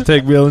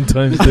 Hashtag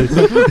Valentine's Day.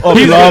 Of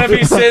He's love. gonna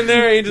be sitting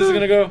there. Angel's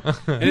gonna go,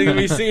 and he's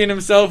gonna be seeing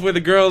himself with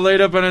a girl laid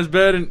up on his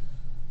bed and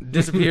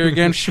disappear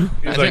again. He's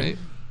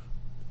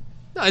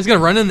no, he's gonna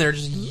run in there,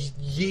 just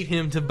yeet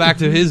him back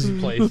to his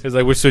place. He's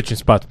like, we're switching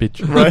spots,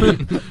 bitch.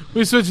 Right?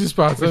 We switching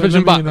spots. We're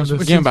switching Let me in spots. on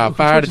this. Again, about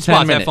 5 to 10 Spots,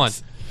 have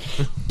minutes.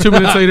 fun. 2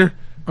 minutes later,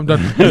 I'm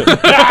done.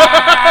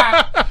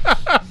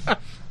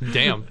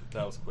 Damn.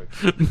 That was quick.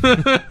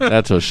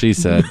 That's what she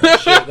said.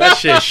 That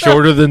shit's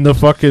shorter than the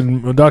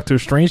fucking Doctor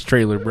Strange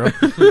trailer, bro.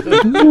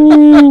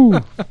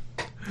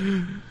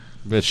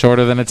 Bit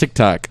shorter than a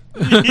TikTok.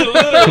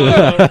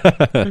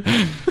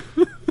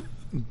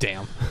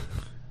 Damn.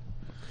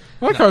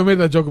 I like how I made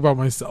that joke about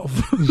myself.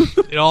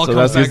 It all So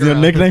comes that's back his new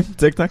around. nickname,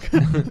 TikTok. Yeah,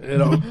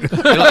 it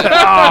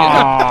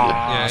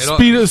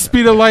all,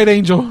 Speed of light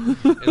angel.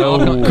 it all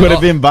com- Could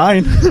have been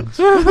Vine.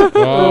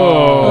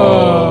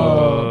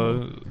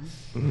 Oh.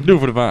 Do it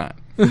for the vine.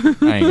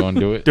 I ain't gonna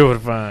do it. Do it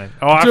fine.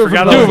 Oh, I Do it for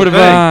forgot. the Do all it for the thing.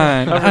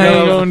 vine. I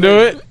ain't all gonna do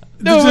it.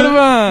 Do it for the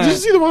vine. Did you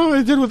see the one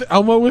I did with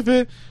Elmo with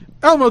it?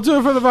 Elmo, do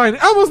it for the vine.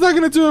 Elmo's not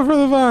going to do it for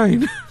the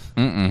vine.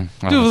 Mm-mm.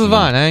 do it for the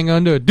vine. I ain't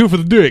gonna do it. Do it for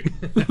the dick.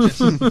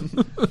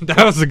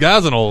 that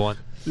was an old one.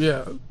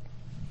 Yeah.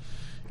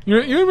 You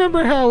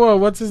remember how,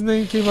 what's his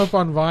name came up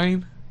on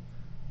Vine?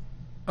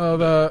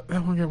 That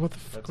one guy, what the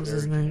fuck was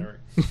his name?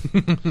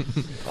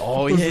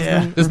 Oh, What's his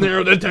name? This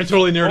narrowed. That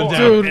totally narrowed it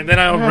down. Dude. And then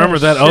I Oh, remember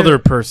that shit. other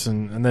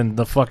person, and then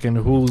the fucking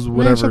who's Man,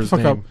 whatever shut the his fuck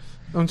name. up.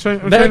 I'm trying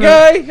That to,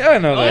 guy? I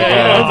know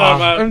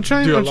that I'm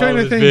trying Dude, I I'm trying love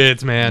to his think.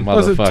 bits, man. Mother-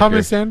 Was it Motherfucker.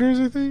 Thomas Sanders,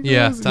 I think? it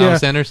Yeah, was? Thomas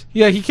Sanders.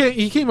 Yeah, he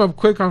came up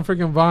quick on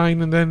freaking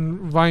Vine, and then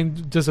Vine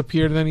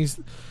disappeared, and then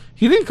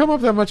he didn't come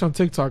up that much on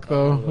TikTok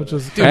though, which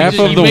is Dude, Half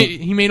of the-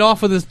 he made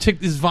off with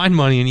his Vine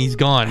money and he's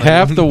gone.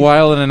 Half the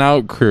Wild and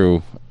Out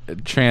crew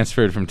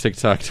transferred from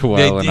TikTok to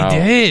they Wild and Out.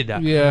 did.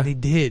 Yeah. they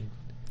did.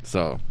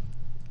 So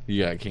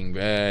You got King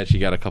Batch. You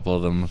got a couple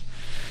of them.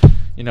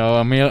 You know,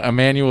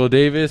 Emmanuel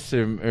Davis,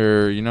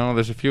 or you know,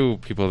 there's a few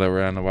people that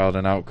were on the Wild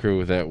and Out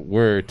crew that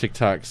were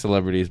TikTok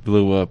celebrities,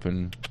 blew up,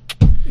 and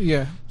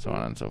Yeah. so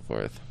on and so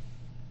forth.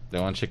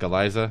 That one chick,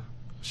 Eliza,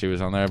 she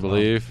was on there, I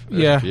believe.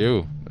 There's Yeah.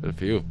 a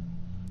few.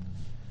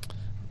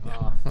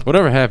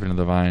 Whatever happened to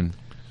the Vine?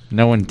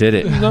 No one did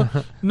it. No,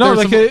 There's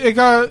like some- it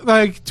got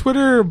like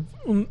Twitter.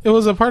 It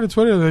was a part of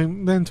Twitter.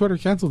 Then Twitter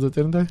canceled it,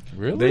 didn't they?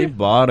 Really? They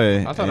bought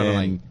it. I thought it was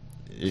and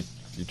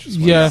it just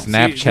Yeah. went-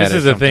 Snapchat. This or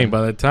is the thing. something.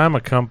 By the time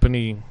a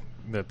company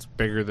that's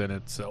bigger than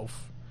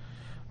itself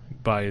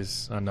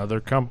buys another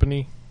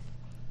company,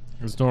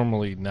 it's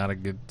normally not a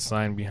good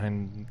sign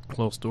behind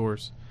closed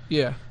doors.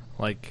 Yeah.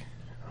 Like,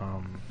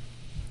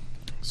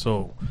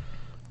 so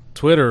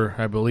Twitter,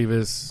 I believe,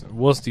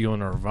 was the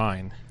owner of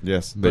Vine.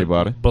 Yes, they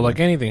bought it. But like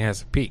anything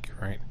has a peak,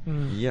 right?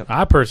 Yep.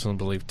 I personally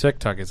believe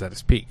TikTok is at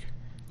its peak,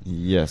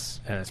 Yes.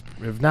 and it's,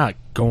 if not,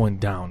 going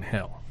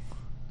downhill.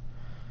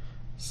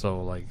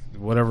 So like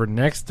whatever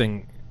next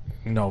thing,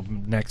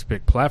 next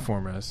big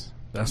platform is,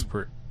 that's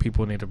where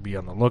people need to be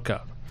on the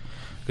lookout.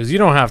 Because you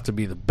don't have to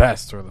be the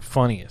best or the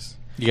funniest.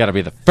 You got to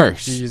be the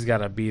first. You just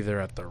gotta be there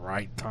at the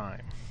right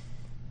time.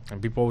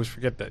 And people always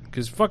forget that.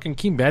 Because fucking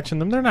King Batch and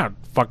them, they're not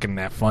fucking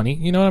that funny.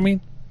 You know what I mean?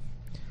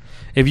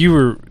 If you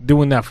were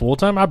doing that full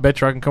time, I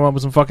bet you I can come up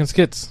with some fucking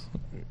skits.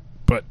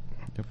 But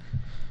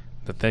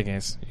the thing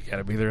is, you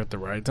gotta be there at the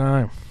right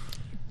time.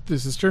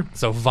 This is true.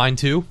 So Vine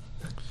 2.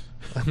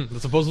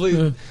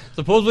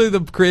 supposedly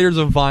the creators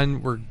of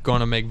Vine were going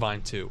to make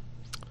Vine 2.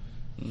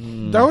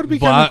 That would be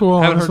kind of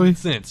cool, haven't honestly. heard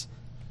since.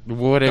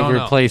 Would it Don't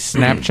know. replace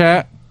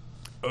Snapchat?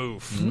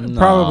 Oof.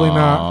 Probably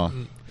not.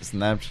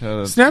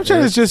 Snapchat.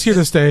 Snapchat is just here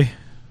to stay.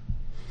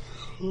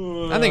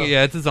 I think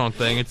it's its own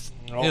thing. It's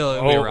it'll be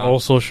around. All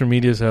social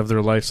medias have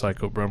their life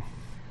cycle, bro.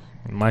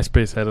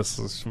 MySpace had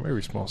a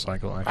very small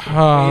cycle, actually.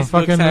 Ah, Facebook's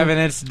Fucking having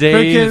its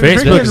days. freaking-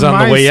 Facebook is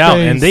on the way out,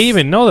 and MySpace. they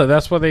even know that.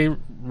 That's why they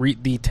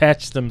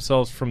detached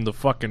themselves from the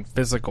fucking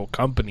physical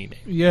company name.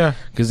 Yeah.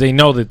 Because they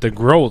know that the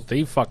growth,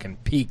 they fucking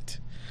peaked.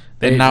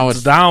 And now it's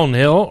it's-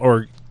 downhill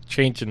or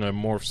changing to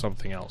more of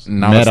something else.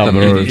 Now it's the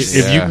Metaverse.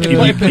 If you-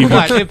 yeah.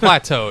 It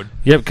plateaued.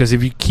 Yep, because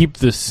if you keep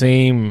the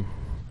same...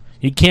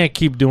 You can't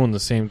keep doing the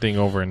same thing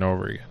over and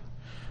over again.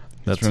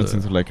 It turns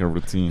into like a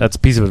routine. That's a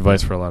piece of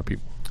advice for a lot of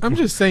people. I'm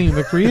just saying,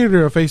 the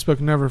creator of Facebook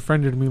never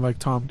friended me like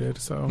Tom did,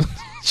 so.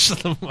 Shut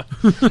the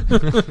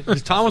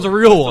fuck. Tom was a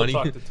real one.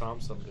 to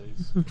Tom some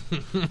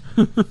days.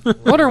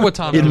 Wonder what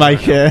Tom in is my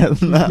right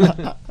now.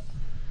 head.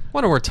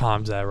 Wonder where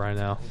Tom's at right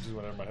now.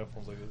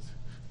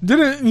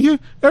 Didn't you?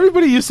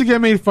 Everybody used to get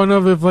made fun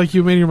of if like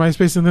you made your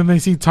MySpace and then they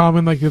see Tom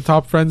in like the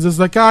top friends. It's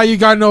like, you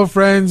got no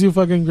friends, you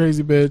fucking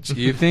crazy bitch.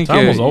 You think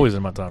Tom was always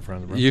in my top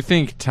friends, bro. You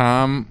think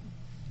Tom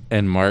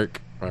and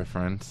Mark are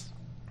friends?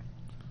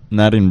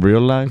 Not in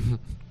real life.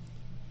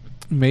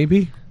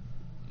 Maybe.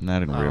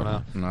 Not in I real don't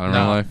life. know. Not in No.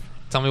 real life.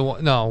 Tell me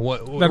what? No,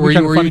 what That'd were be you?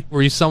 kinda Were you, funny.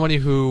 were you somebody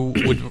who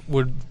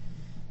would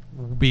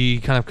be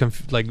kind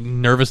of like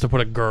nervous to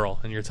put a girl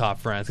in your top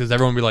friends because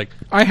everyone would be like,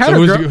 I had so a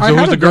who's girl. the- so I who's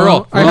had the a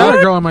girl. I had a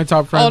What? girl in my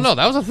top friends. Oh no,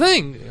 that was a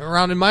thing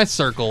around in my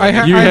circle. I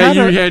had- You had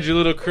a- your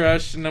little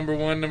crush, number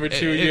one, number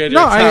two. You had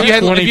No, your I- top if you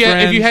had, 20 if you had,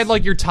 friends. if you had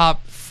like your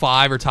top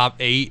 5 or top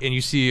 8, and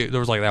you see there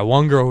was like that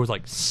one girl who was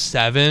like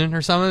 7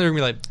 or something, they're gonna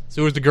be like,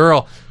 so who's the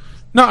girl?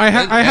 No, I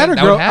had a that would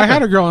girl. I had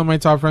happen. a girl in my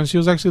top friends. She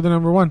was actually the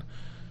number one,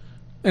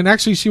 and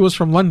actually she was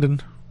from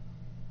London.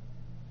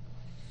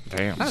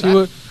 Damn. She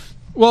was.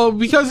 Well,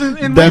 because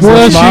in my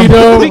Denver's mom.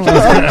 Oh,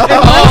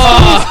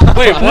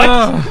 wait,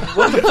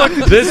 what?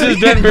 This is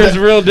Denver's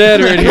real dad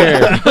right here.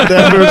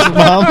 Denver's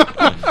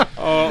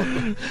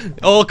mom.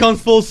 All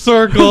comes full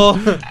circle.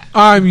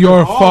 I'm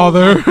your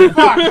father.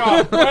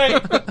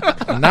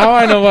 Now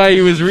I know why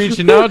he was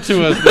reaching out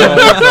to us all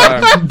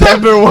the time.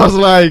 Denver was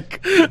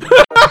like,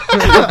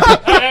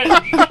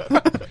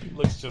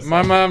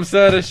 My mom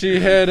said that she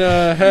had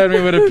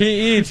me with a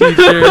PE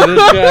teacher.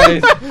 This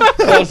guy's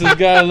closest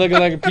guy looking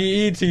like a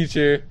PE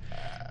teacher.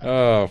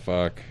 Oh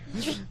fuck!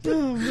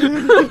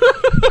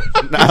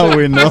 now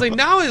we I know. was like,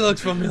 now he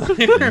looks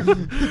familiar.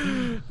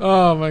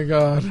 Oh my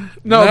god.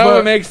 No, now but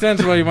it makes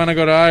sense why you want to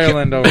go to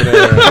Ireland over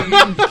there.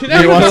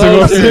 He wants to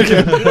go see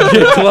again.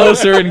 Get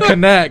closer and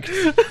connect.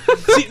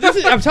 See,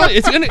 I'm telling you,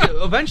 it's gonna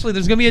eventually.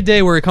 There's gonna be a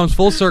day where it comes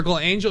full circle.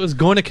 Angel is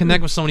going to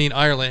connect with somebody in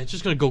Ireland. It's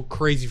just gonna go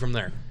crazy from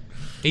there.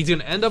 He's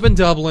gonna end up in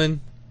Dublin,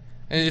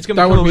 and it's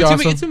gonna That become, would be it's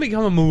awesome. Gonna, it's gonna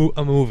become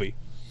a movie.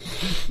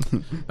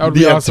 that would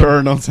be The awesome.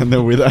 Eternals and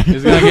then with that.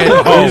 He's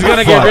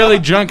gonna get really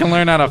drunk and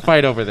learn how to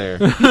fight over there.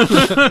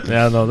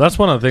 Yeah, no, that's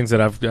one of the things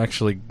that I've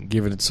actually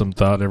given it some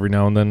thought every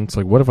now and then. It's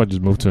like, what if I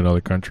just moved to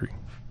another country?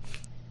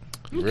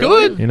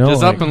 Good. You know,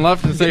 Just like, up and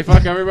left and say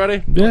fuck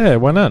everybody. yeah,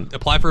 why not?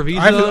 Apply for a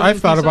visa. I've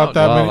thought peace about out.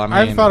 that. Well, many- I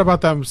mean- I've thought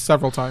about them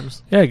several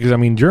times. Yeah, because I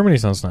mean, Germany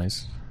sounds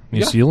nice. New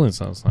Yeah. Zealand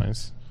sounds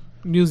nice.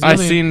 New I Zealand,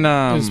 seen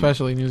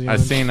especially New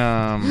Zealand. I seen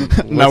Now what's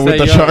with that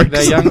the young, sharks.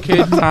 that young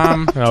kid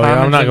Tom. Oh, yeah, Tom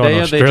I'm and not going to Zendaya,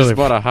 they Australia. just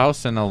bought a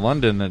house in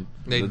London that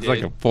It's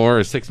like a $4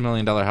 or $6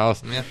 million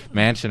house,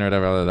 mansion or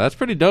whatever. That's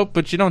pretty dope.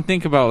 But you don't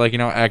think about like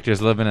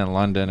actors living in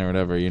London or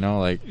whatever.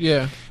 Like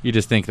you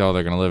just think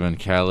they're gonna live in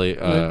Cali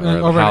or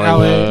over in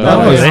Hollywood.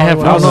 LA. They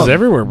have houses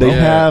everywhere, bro. They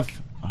have.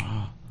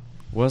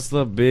 What's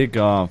the big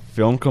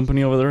film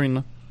company over there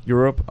in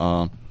Europe?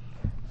 And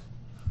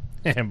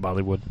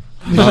Bollywood.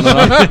 No,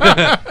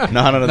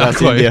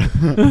 that's India.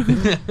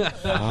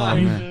 Oh,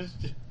 man.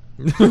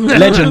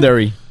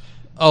 Legendary.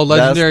 Oh,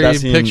 Legendary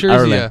That's in Pictures.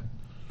 Ireland.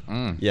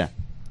 Yeah. Yeah.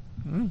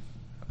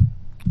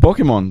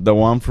 Pokemon, the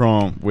one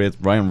with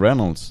Ryan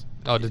Reynolds.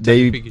 Oh,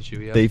 Detective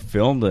Pikachu. Yeah. They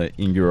filmed it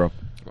in Europe.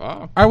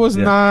 Wow. I was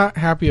not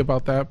happy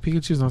about that.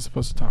 Pikachu's not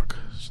supposed to talk.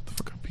 Shut the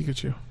fuck up,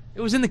 Pikachu. It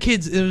was in the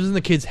kids. It was in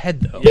the kid's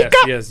head though.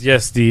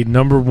 Yes. The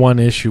number one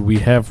issue we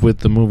have with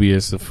the movie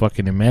is the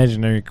fucking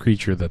imaginary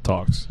creature that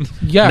talks.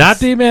 Yes. Not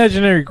the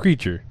imaginary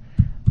creature,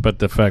 but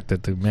the fact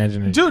that the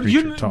imaginary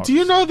creature talks. Do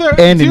you know that?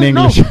 And in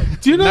English.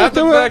 Do you know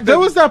that there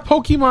was that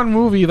Pokemon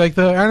movie, like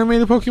the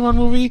animated Pokemon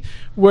movie,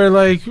 where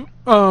like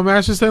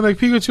Ash is saying like,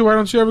 Pikachu, why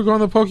don't you ever go on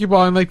the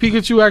Pokeball? And like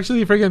Pikachu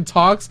actually freaking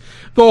talks.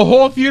 The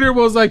whole theater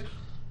was like,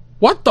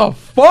 what the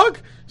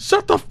fuck?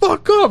 Shut the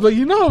fuck up! Like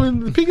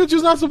and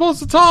Pikachu's not supposed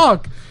to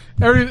talk.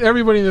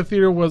 Everybody in the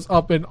theater was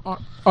up in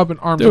arms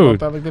about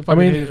that. Like they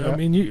fucking hated that.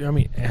 I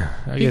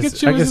guess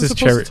Pikachu isn't it's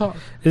supposed to talk.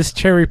 It's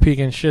cherry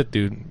picking shit,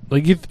 dude.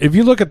 Like if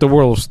you look at the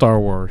world of Star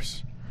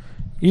Wars,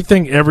 you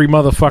think every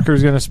motherfucker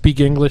is gonna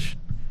speak English?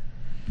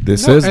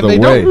 This is the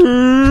way.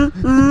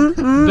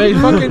 They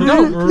fucking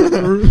don't.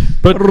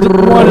 But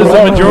what is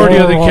the majority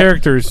of the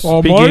characters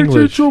speak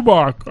English?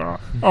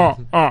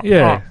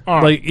 Yeah,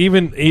 like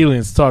even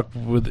aliens talk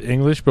with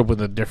English, but with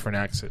a different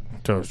accent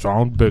to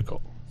sound bigger.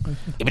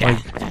 Ba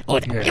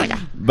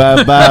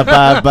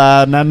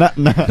na na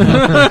na.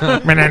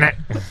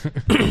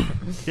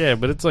 Yeah,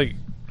 but it's like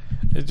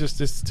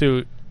it's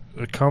to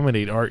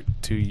accommodate art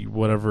to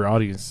whatever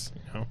audience.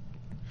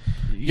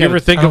 You ever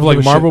think of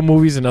like Marvel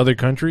movies in other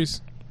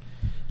countries?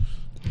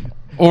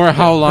 Or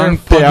how long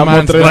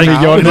Pokemon's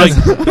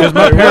because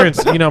my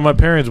parents, my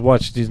parents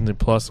watch Disney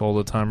Plus all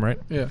the time, right?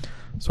 Yeah.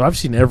 So I've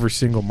seen every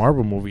single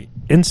Marvel movie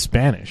in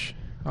Spanish.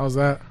 How's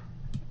that?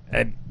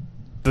 And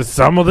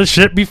some of the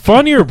shit be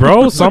funnier,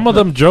 bro. Some of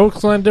them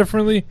jokes land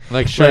differently.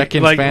 Like Shrek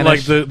in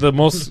Spanish. Like the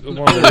most...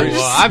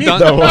 I've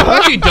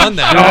actually done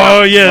that.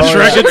 Oh, yeah.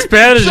 Shrek in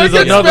Spanish is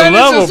another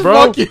level,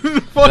 bro.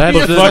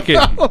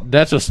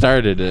 That's what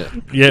started it.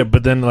 Yeah,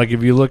 but then, like,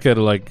 if you look at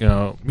it, like,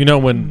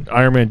 when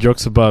Iron Man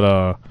jokes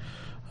about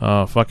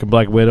fucking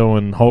Black Widow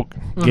and Hulk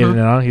getting it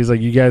on, he's like,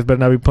 you guys better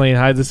not be playing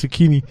hide the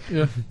zucchini.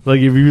 Yeah.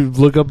 Like, if you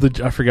look up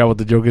I forgot what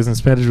the joke is in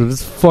Spanish, but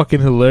it's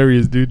fucking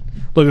hilarious, dude.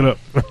 Look it up.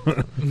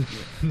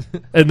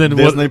 And then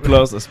Disney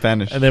Plus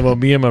Spanish. And then what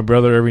me and my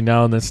brother every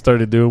now and then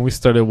started doing, we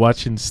started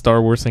watching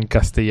Star Wars in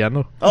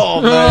Castellano.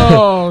 Oh,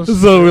 man.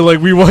 So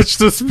we watched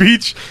the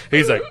speech.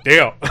 He's like,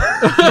 damn.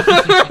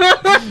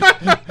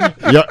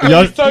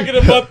 He's talking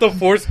about the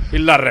Force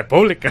in La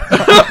República.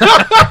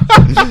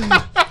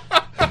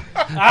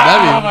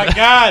 Oh my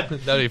god,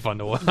 that'd be fun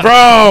to watch,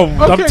 bro.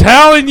 Okay. I'm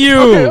telling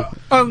you.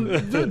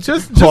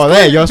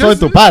 Joder, yo soy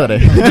tu padre.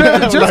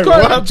 Just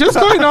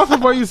going off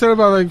of what you said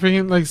about like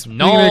speaking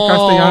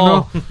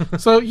Castellano.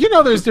 So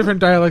there's different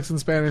dialects in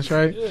Spanish,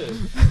 right?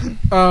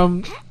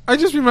 I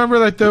just remember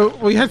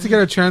we had to get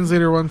a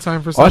translator one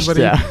time for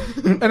somebody,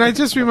 and I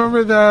just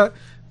remember that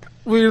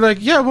we were like,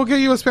 yeah, we'll get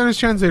you a Spanish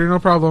translator, no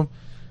problem.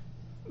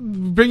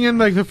 Bring in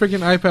like the freaking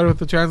iPad with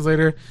the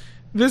translator.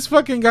 This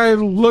fucking guy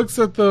looks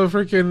at the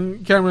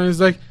freaking camera and is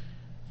like,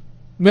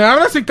 me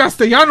hablas en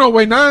castellano,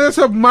 güey, nada de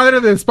esa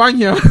madre de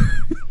España.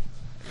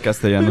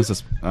 Castellano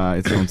is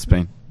it's from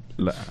Spain.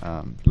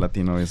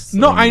 Latino is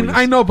no,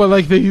 I know, but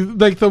like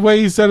the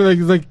way he said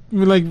it,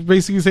 like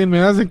basically saying me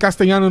hablas en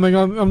castellano, and like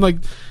I'm like,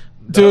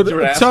 dude,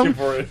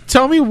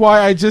 tell me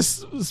why I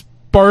just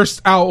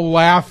burst out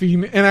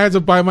laughing and I had to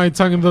bite my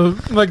tongue, and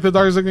the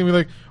doctor's looking at me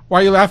like, why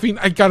are you laughing?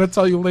 I gotta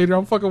tell you later.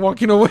 I'm fucking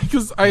walking away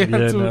because I had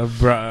to. No,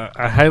 bro,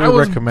 I highly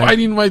recommend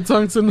biting my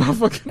tongue to not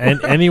fucking.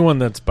 And anyone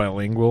that's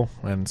bilingual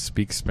and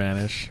speaks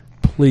Spanish,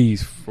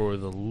 please, for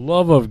the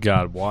love of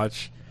God,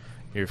 watch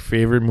your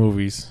favorite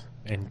movies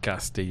in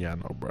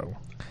Castellano, bro.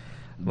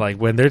 Like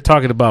when they're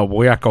talking about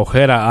voy a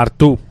coger a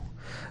Artu,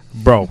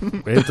 bro,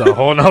 it's a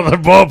whole nother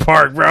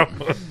ballpark, bro.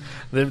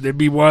 They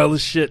be wild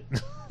as shit.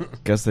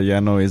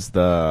 Castellano is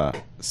the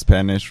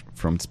Spanish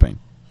from Spain,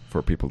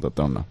 for people that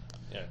don't know.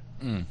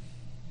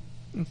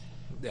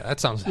 Yeah,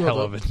 that sounds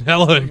hella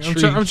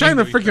intriguing. I'm trying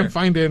to freaking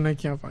find it and I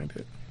can't find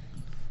it.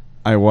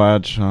 I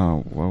watched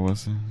what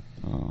was it?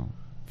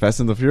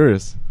 Fast and the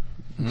Furious.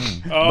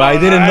 But I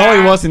didn't know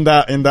it was in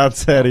that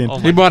setting.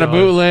 He bought a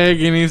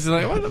bootleg and he's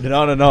like, what?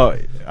 No.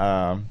 It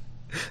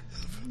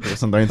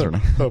was on the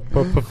internet.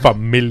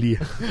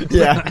 Familia.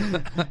 Yeah.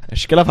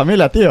 Es que la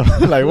familia, tío.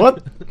 Like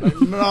what? Like,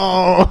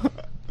 no.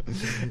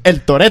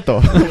 El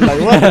Toretto.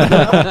 Like what?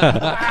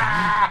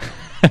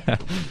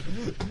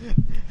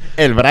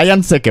 El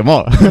Brian se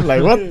quemó.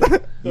 Like,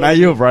 what? Not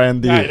you,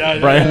 Brian.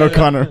 Brian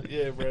O'Connor.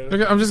 Yeah, bro.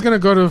 Okay, I'm just gonna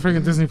go to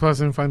freaking Disney Plus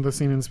and find the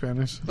scene in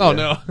Spanish. Oh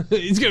no,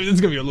 it's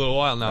gonna be a little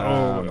while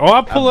now.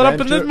 I'll pull it up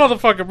in this Adventure-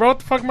 motherfucker, bro. What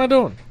the fuck am I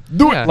doing?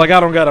 Do Yeah. Like I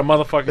don't got a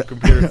motherfucking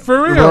computer.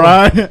 For real.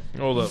 Right.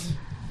 Hold up.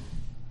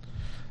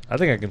 I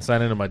think I can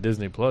sign into my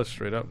Disney Plus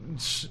straight up.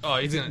 Oh,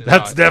 he's gonna.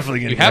 That's definitely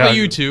gonna You get have a hacked.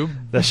 YouTube.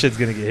 That shit's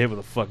gonna get hit with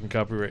a fucking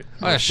copyright.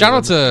 Oh, yeah, shout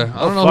out to I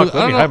don't know. Fuck, Who,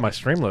 I let don't me know. hide my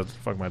Streamlabs. What the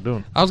fuck am I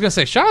doing? I was gonna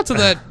say shout out to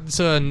that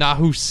to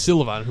Nahu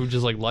Silvan who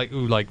just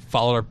who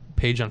followed our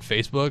page on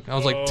Facebook. I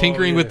was like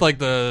tinkering with like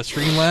the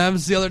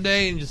Streamlabs the other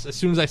day, and just as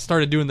soon as I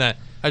started doing that,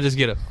 I just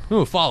get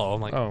a follow.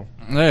 I'm like, Oh,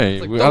 Hey,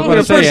 Like, I don't was know going who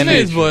to the say person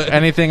is, but-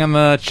 anything on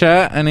the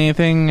chat?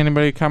 Anything?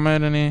 Anybody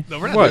comment? Any? no,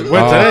 we're not what? doing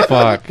What? that. Oh,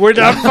 fuck. We're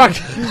not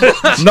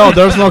fucking. No,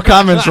 there's no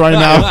comments right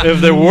now. If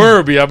there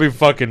were, I'd be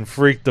fucking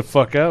freaked the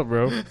fuck out,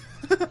 bro.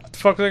 What the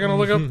fuck are they gonna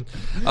look up?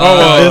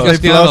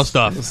 Disney Castellano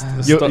Plus.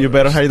 stuff. You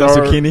better hide the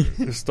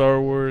zucchini. Star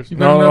Wars. You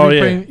better, No, not oh be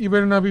yeah. playing, you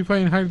better not be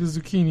playing Hide the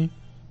Zucchini.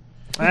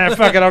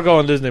 Fuck it, I'll go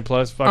on Disney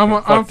Plus.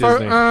 Fuck, fuck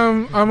Disney.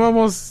 I'm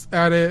almost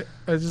at it.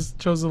 I just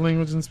chose the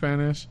language in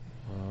Spanish.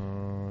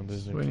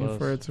 Disney Waiting Plus.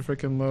 for it to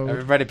freaking load.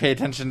 Everybody pay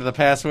attention to the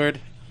password.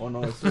 Oh,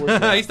 no, it's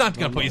He's not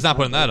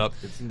putting that up.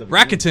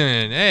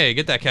 Rakuten, hey,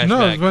 get that cash No,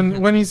 back.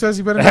 when he says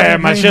you better not Hey,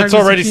 be my playing shit's Hide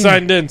the already Zucchini.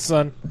 signed in,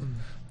 son.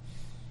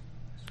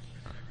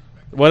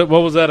 What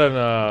was that in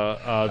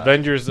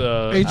Avengers?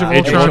 Age of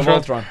Age Ultron. of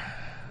Ultron.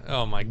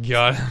 Oh my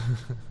god.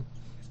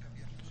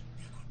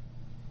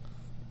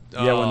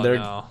 Yeah, when they're-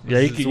 no.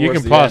 Yeah, This is you towards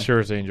can the pause end.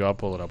 yours, Angel. I'll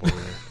pull it up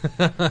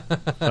over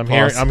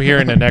here. I'm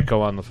hearing an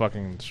echo on the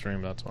fucking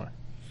stream. That's why.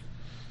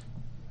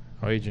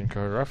 Oh, Agent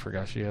Carter. I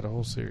forgot she had a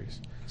whole series.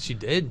 She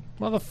did.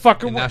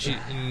 Motherfucker. And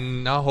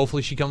what- now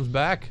hopefully she comes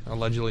back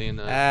allegedly in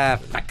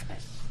Fuck.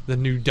 the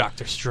new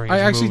Doctor Strange I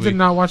actually movie. did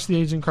not watch the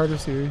Agent Carter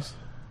series.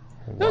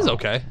 It was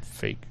okay.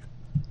 Fake.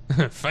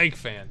 Fake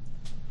fan.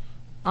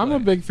 I'm a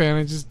big fan.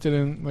 I just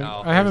didn't. Like,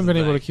 Oh, I haven't here's been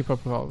the able to thing. keep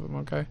up with all of them.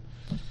 Okay.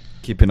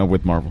 Keeping up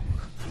with Marvel.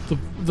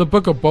 The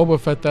book of Boba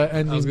Fett. That I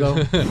ending was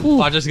though. gonna,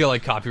 Ooh, I just get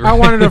like copyright. I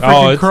wanted to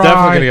freaking Oh, it's cry.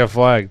 definitely gonna get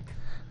flagged.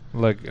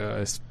 Like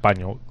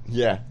Espanol.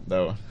 Yeah,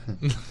 that one.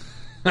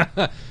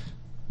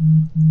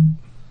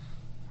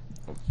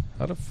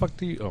 How the fuck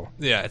do you? Oh,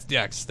 Yeah,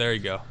 it's there you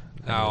go.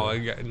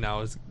 Now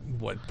is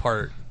what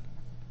part?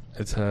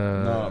 it's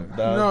No,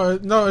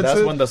 No, it's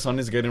that's when the sun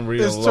is getting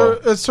real it's, low.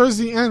 it's towards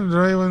the end,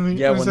 right? When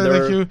Yeah, when when said,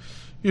 like, they're-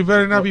 you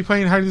better not be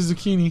playing Hide the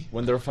Zucchini.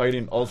 When they're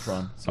fighting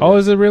Ultron. So Oh,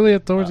 is it really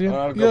at towards the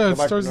end? Yeah,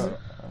 it's towards the-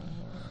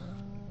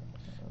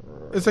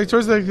 It's like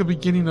towards like the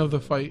beginning of the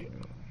fight.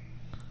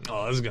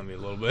 Oh, this is gonna be a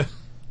little bit.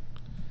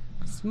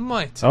 This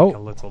might take Oh. a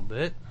little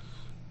bit,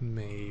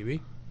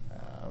 maybe.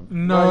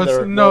 No,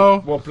 it's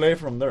no, We'll play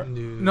from there.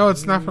 no,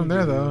 it's not from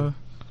there though.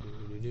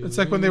 It's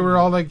like when they were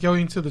all like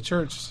going to the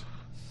church.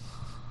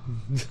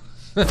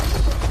 Well,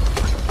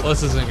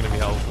 this isn't gonna be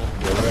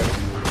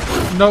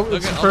helpful. No, Look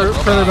it's at all the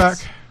further back.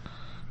 robots.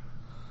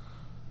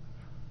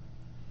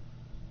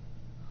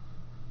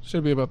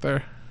 Should be about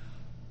there.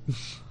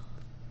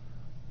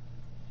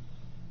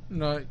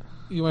 No,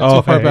 you went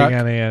Oh, too far hang back.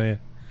 on, hang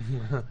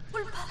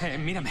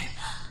on. Mírame.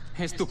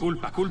 Es tu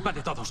culpa, culpa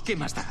de todos. ¿Qué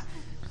más da?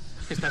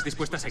 ¿Estás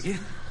dispuesta a seguir?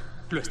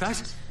 ¿Lo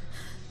estás?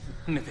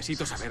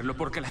 Necesito saberlo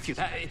porque la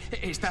ciudad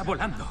está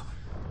volando.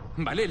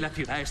 ¿Vale? La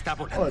ciudad está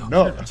volando. Oh,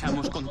 no.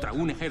 Luchamos contra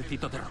un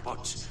ejército de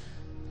robots.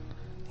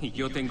 Y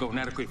yo tengo un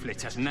arco y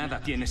flechas. Nada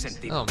tiene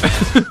sentido. Oh man.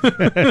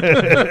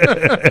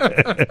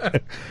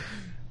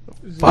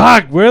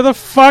 Fuck, where the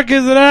fuck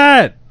is it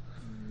at?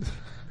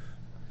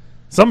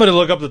 Somebody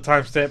look up the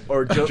timestamp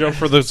Or jump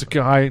for the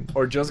high.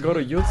 Or just go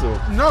to YouTube.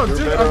 No, You're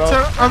dude, better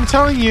off- I'm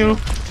telling you.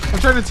 I'm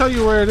trying to tell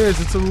you where it is.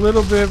 It's a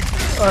little bit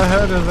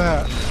ahead of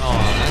that.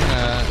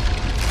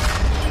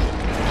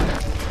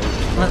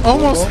 I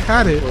almost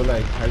had it. Or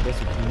like hide the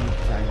zucchini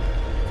time.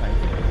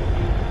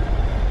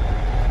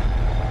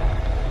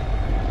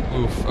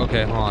 Oof.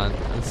 Okay, hold on.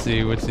 Let's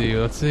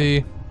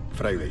see.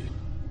 Friday.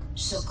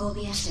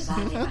 Sokovia se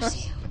va de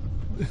paseo.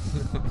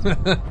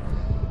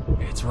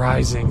 It's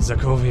rising,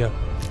 Sokovia.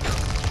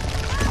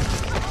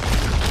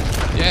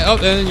 Yeah. Oh,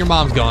 and then your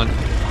mom's gone.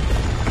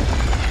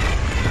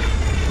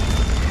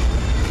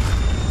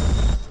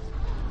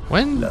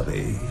 When?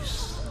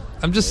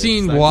 I'm just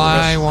seeing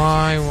why.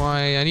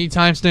 I need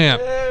timestamp.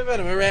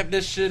 Better wrap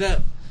this shit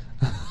up.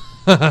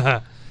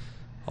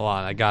 Hold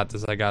on, I got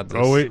this.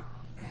 Oh wait.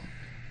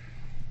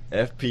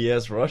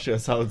 FPS Russia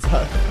is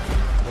outside.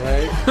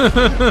 Right?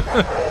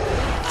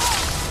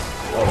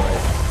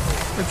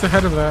 It's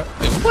ahead of that.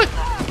 What?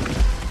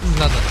 This is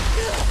nothing.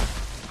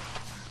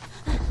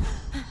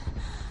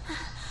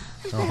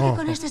 Espero que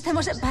con esto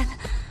estemos en paz.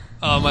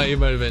 It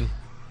might have been.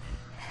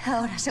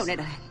 Ahora se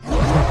unirán.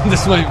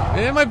 This might.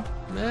 It might.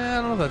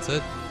 I don't know if that's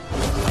it.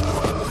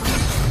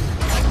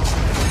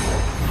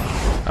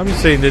 I'm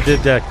just saying they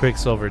did that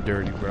Quicksilver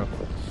dirty, bro.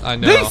 I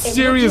know. They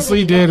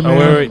seriously did, Oh, man.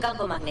 wait. Un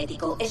campo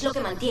magnético es lo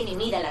que mantiene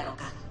unida la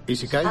roca. ¿Y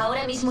si cae?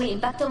 Ahora mismo el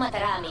impacto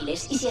matará a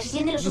miles y si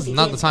asciende lo This is suficiente.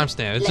 not the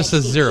timestamp. It la just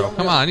says 0. extinción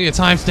Come global. on, I need a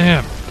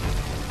timestamp.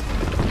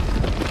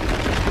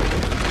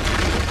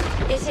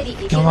 Es Ese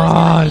edificio Come no es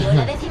on. vacío,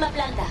 la 10ª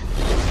planta.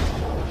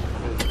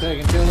 It's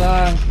taking too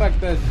long. Fuck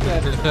this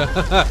shit.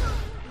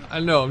 I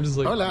know. I'm just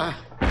like. Hola.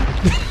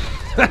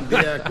 De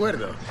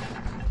acuerdo.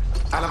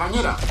 A la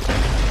bañera.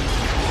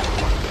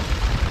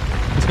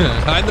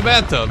 Hide in the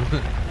bathtub.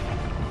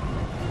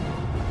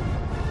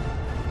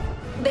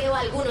 Veo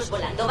algunos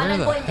volando. Van Where al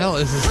the puente. hell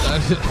is this?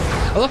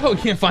 I love how we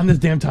can't find this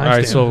damn timestamp. All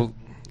right, so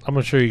I'm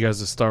gonna show you guys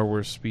the Star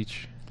Wars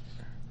speech.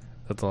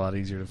 That's a lot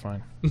easier to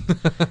find.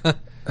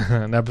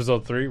 In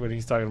episode 3, when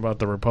he's talking about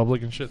the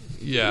Republic and shit.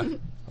 Yeah.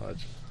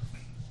 Watch.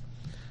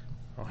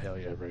 Oh hell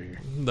yeah, right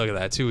here. Look at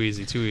that. Too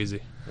easy. Too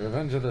easy.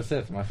 Revenge of the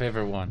Sith, my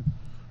favorite one.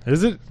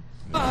 Is it?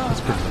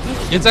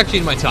 It's actually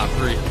in my top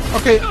 3.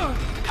 Okay,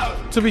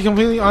 to be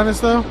completely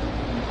honest though,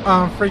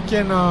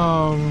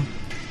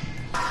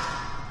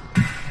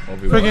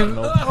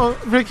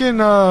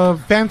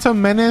 Phantom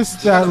Menace,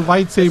 that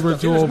lightsaber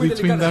duel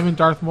between them and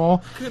Darth Maul,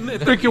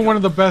 freaking one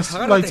of the best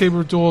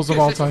lightsaber duels of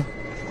all time.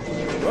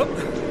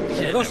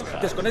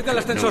 Desconecta el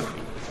ascensor.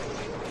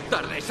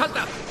 Tarde,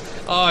 salta.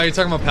 Oh, you're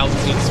talking about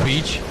Palpatine's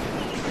speech?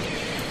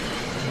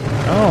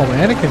 Oh,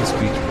 Anakin's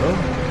speech, bro.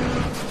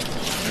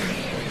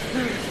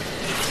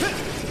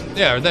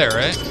 Yeah, there,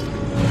 right?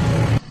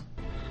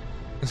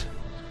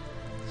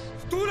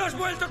 Tú lo has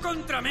vuelto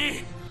contra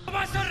mí. ¿No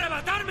vas a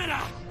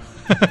arrebatármela?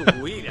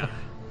 Tu ira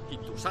y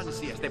tus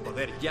ansias de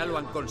poder ya lo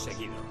han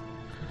conseguido.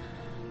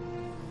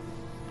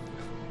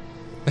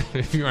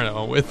 If you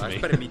run with Has me.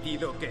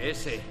 permitido que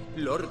ese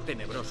Lord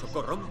Tenebroso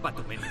corrompa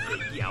tu mente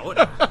y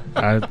ahora...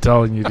 I'm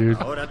telling you, dude.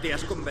 Ahora te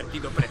has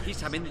convertido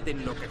precisamente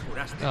en lo que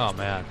juraste. Oh,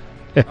 man.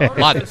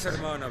 Ahorra el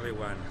sermón,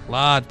 Obi-Wan.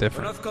 Lot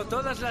different. Conozco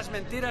todas las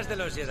mentiras de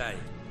los Jedi.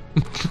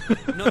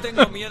 No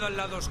tengo miedo al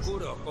lado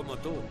oscuro, como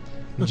tú.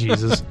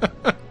 Jesus.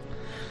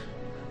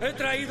 He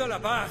traído la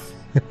paz,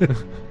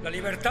 la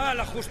libertad,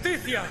 la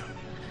justicia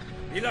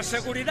y la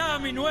seguridad a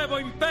mi nuevo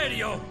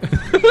imperio.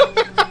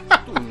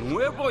 ¿Tu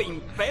nuevo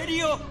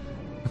imperio?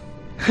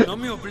 No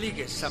me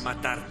obligues a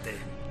matarte.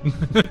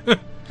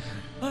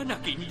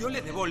 Anakin, yo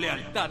le debo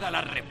lealtad a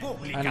la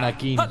República,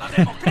 Anakin. a la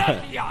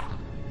democracia.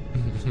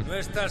 ¿No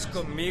estás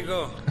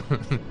conmigo?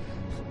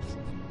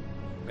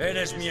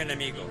 Eres mi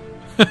enemigo.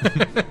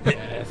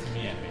 Eres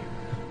mi enemigo.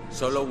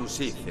 Solo un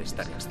Sith es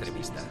tan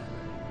extremista.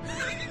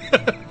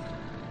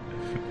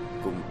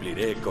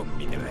 Cumpliré con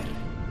mi deber.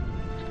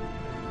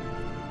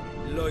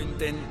 Lo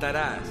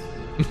intentarás.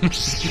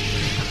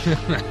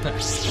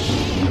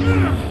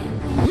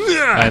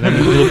 I never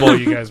blue ball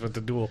you guys with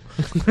the duel.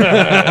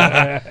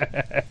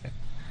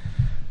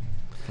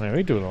 Man,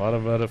 we're doing a lot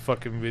of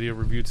fucking video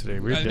review today.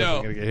 We're I definitely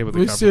know. gonna get hit with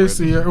We the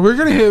seriously, we're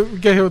gonna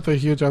get hit with a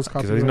huge ass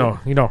copy.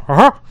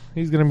 Because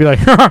he's gonna be like,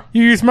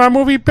 you used my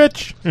movie,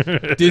 bitch.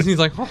 Disney's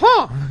like,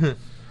 haha.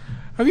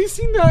 Have you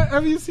seen that?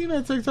 Have you seen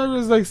that TikTok? It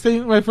was like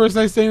staying my first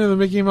night staying in the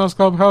Mickey Mouse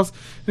Clubhouse,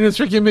 and it's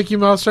freaking Mickey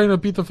Mouse trying to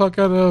beat the fuck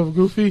out of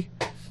Goofy.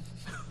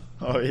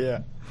 Oh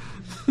yeah.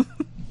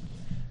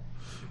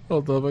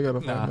 Hold up, I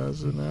gotta find that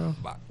shit now.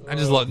 I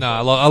just love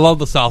I love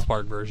the South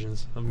Park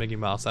versions of Mickey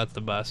Mouse. That's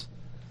the best.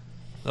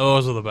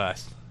 Those are the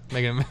best.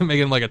 Making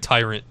him like a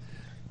tyrant.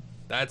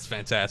 That's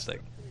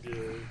fantastic.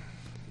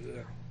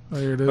 Oh,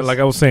 here it is. But like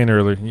I was saying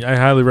earlier, I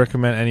highly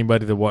recommend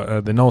anybody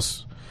that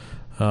knows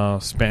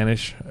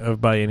Spanish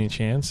by any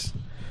chance.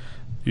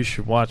 You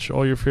should watch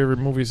all your favorite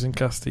movies in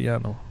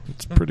Castellano.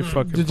 It's pretty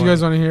fucking Did fun. you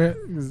guys want to hear it?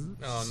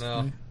 Oh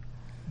no.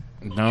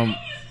 No.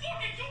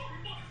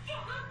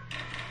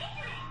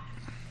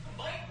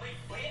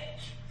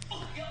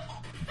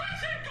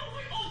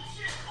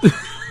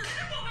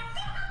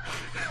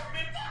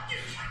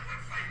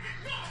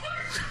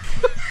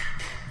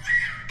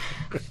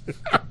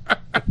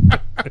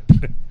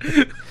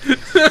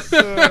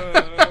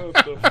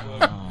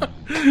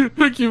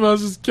 Mickey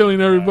Mouse is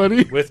killing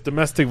everybody. With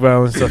domestic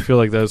violence, I feel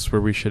like that's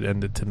where we should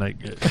end it tonight,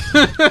 guys.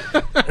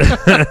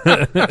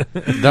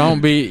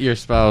 Don't beat your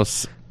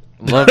spouse.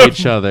 Love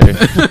each other.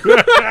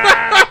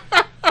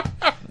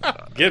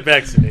 Get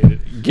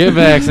vaccinated. Get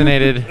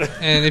vaccinated.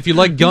 And if you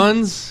like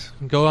guns,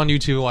 go on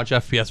YouTube and watch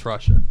FPS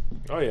Russia.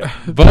 Oh yeah.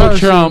 Vote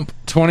Trump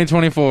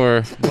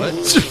 2024. What?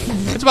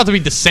 It's about to be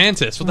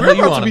DeSantis. What the We're hell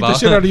you about on to beat about? the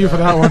shit out of you for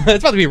that one.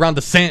 It's about to be around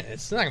DeSantis.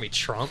 It's not gonna be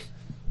Trump.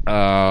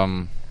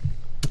 I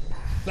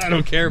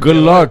don't care. Good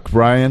Bill. luck,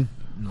 Brian.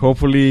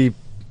 Hopefully,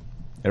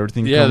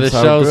 everything. Yeah, comes this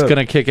out show's good.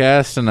 gonna kick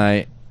ass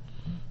tonight.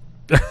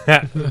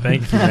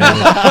 Thank you,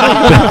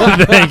 man.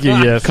 Thank you.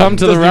 Yes. Come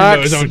to the Doesn't even know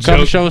Rocks. his own Come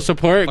joke. show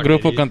support. Fucking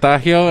Grupo idiot.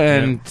 Contagio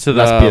and to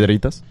the Las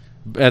Piedritas.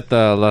 at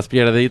the Las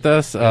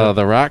Piedaditas,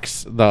 the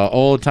Rocks, the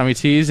old Tommy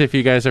T's. If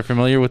you guys are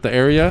familiar with the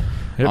area,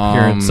 Yep,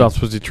 here in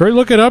Southwest Detroit.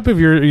 Look it up if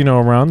you're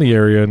around the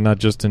area, not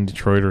just in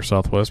Detroit or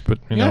Southwest, but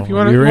you know If you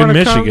want you're in to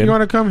Michigan. come, you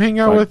want to come hang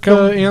out Like, with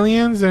come.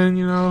 aliens, and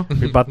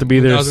We're about to be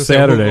I there was gonna say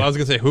Saturday. who. I was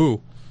gonna say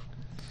who.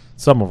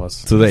 Some of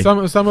us. Today.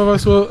 some of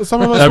us will.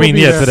 Some of us. I will mean,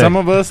 be yeah, there. today. some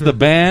of us, the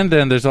band,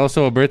 and there's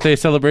also a birthday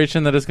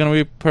celebration that is going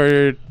to be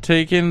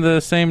partaking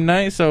the same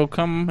night. So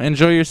come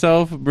enjoy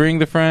yourself. Bring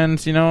the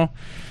friends. Have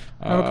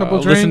a couple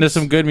listen to drinks.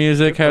 some good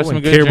music. Have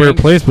some good Care Bear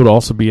drinks. Place would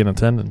also be in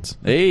attendance.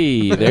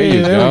 Hey, there Hey,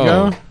 you there go. we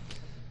go.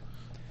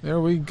 There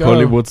we go.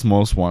 Hollywood's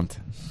most wanted.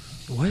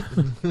 What?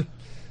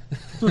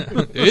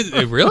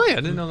 It really? I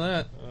didn't know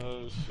that.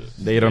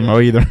 They don't know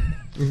either.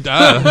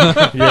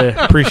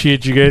 Yeah,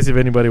 appreciate you guys. If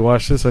anybody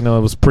watched this, I know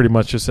it was pretty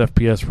much just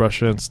FPS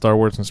Russia and Star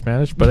Wars in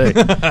Spanish, but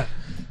hey,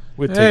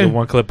 we take it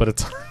one clip at a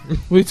time.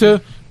 You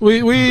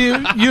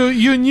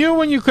knew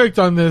when you clicked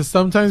on this.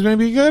 Sometimes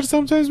maybe good,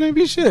 sometimes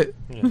maybe shit.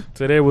 Yeah.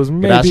 Today was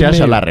maybe. Gracias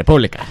a la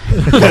República.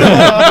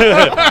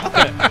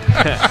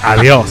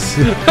 Adiós.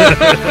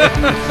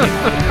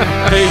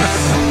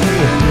 Peace.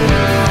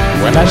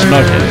 Buenas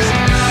noches.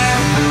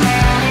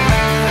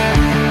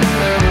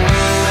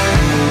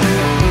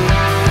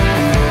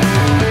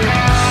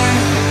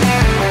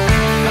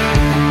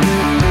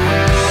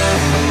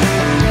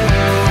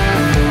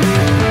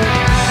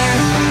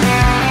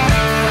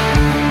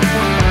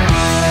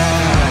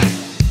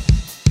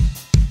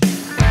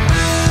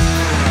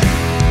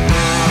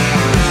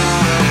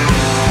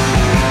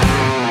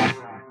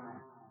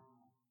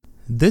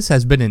 This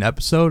has been an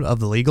episode of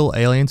the Legal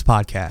Aliens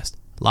Podcast,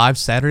 live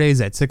Saturdays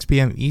at 6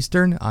 p.m.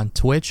 Eastern on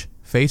Twitch,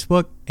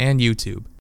 Facebook, and YouTube.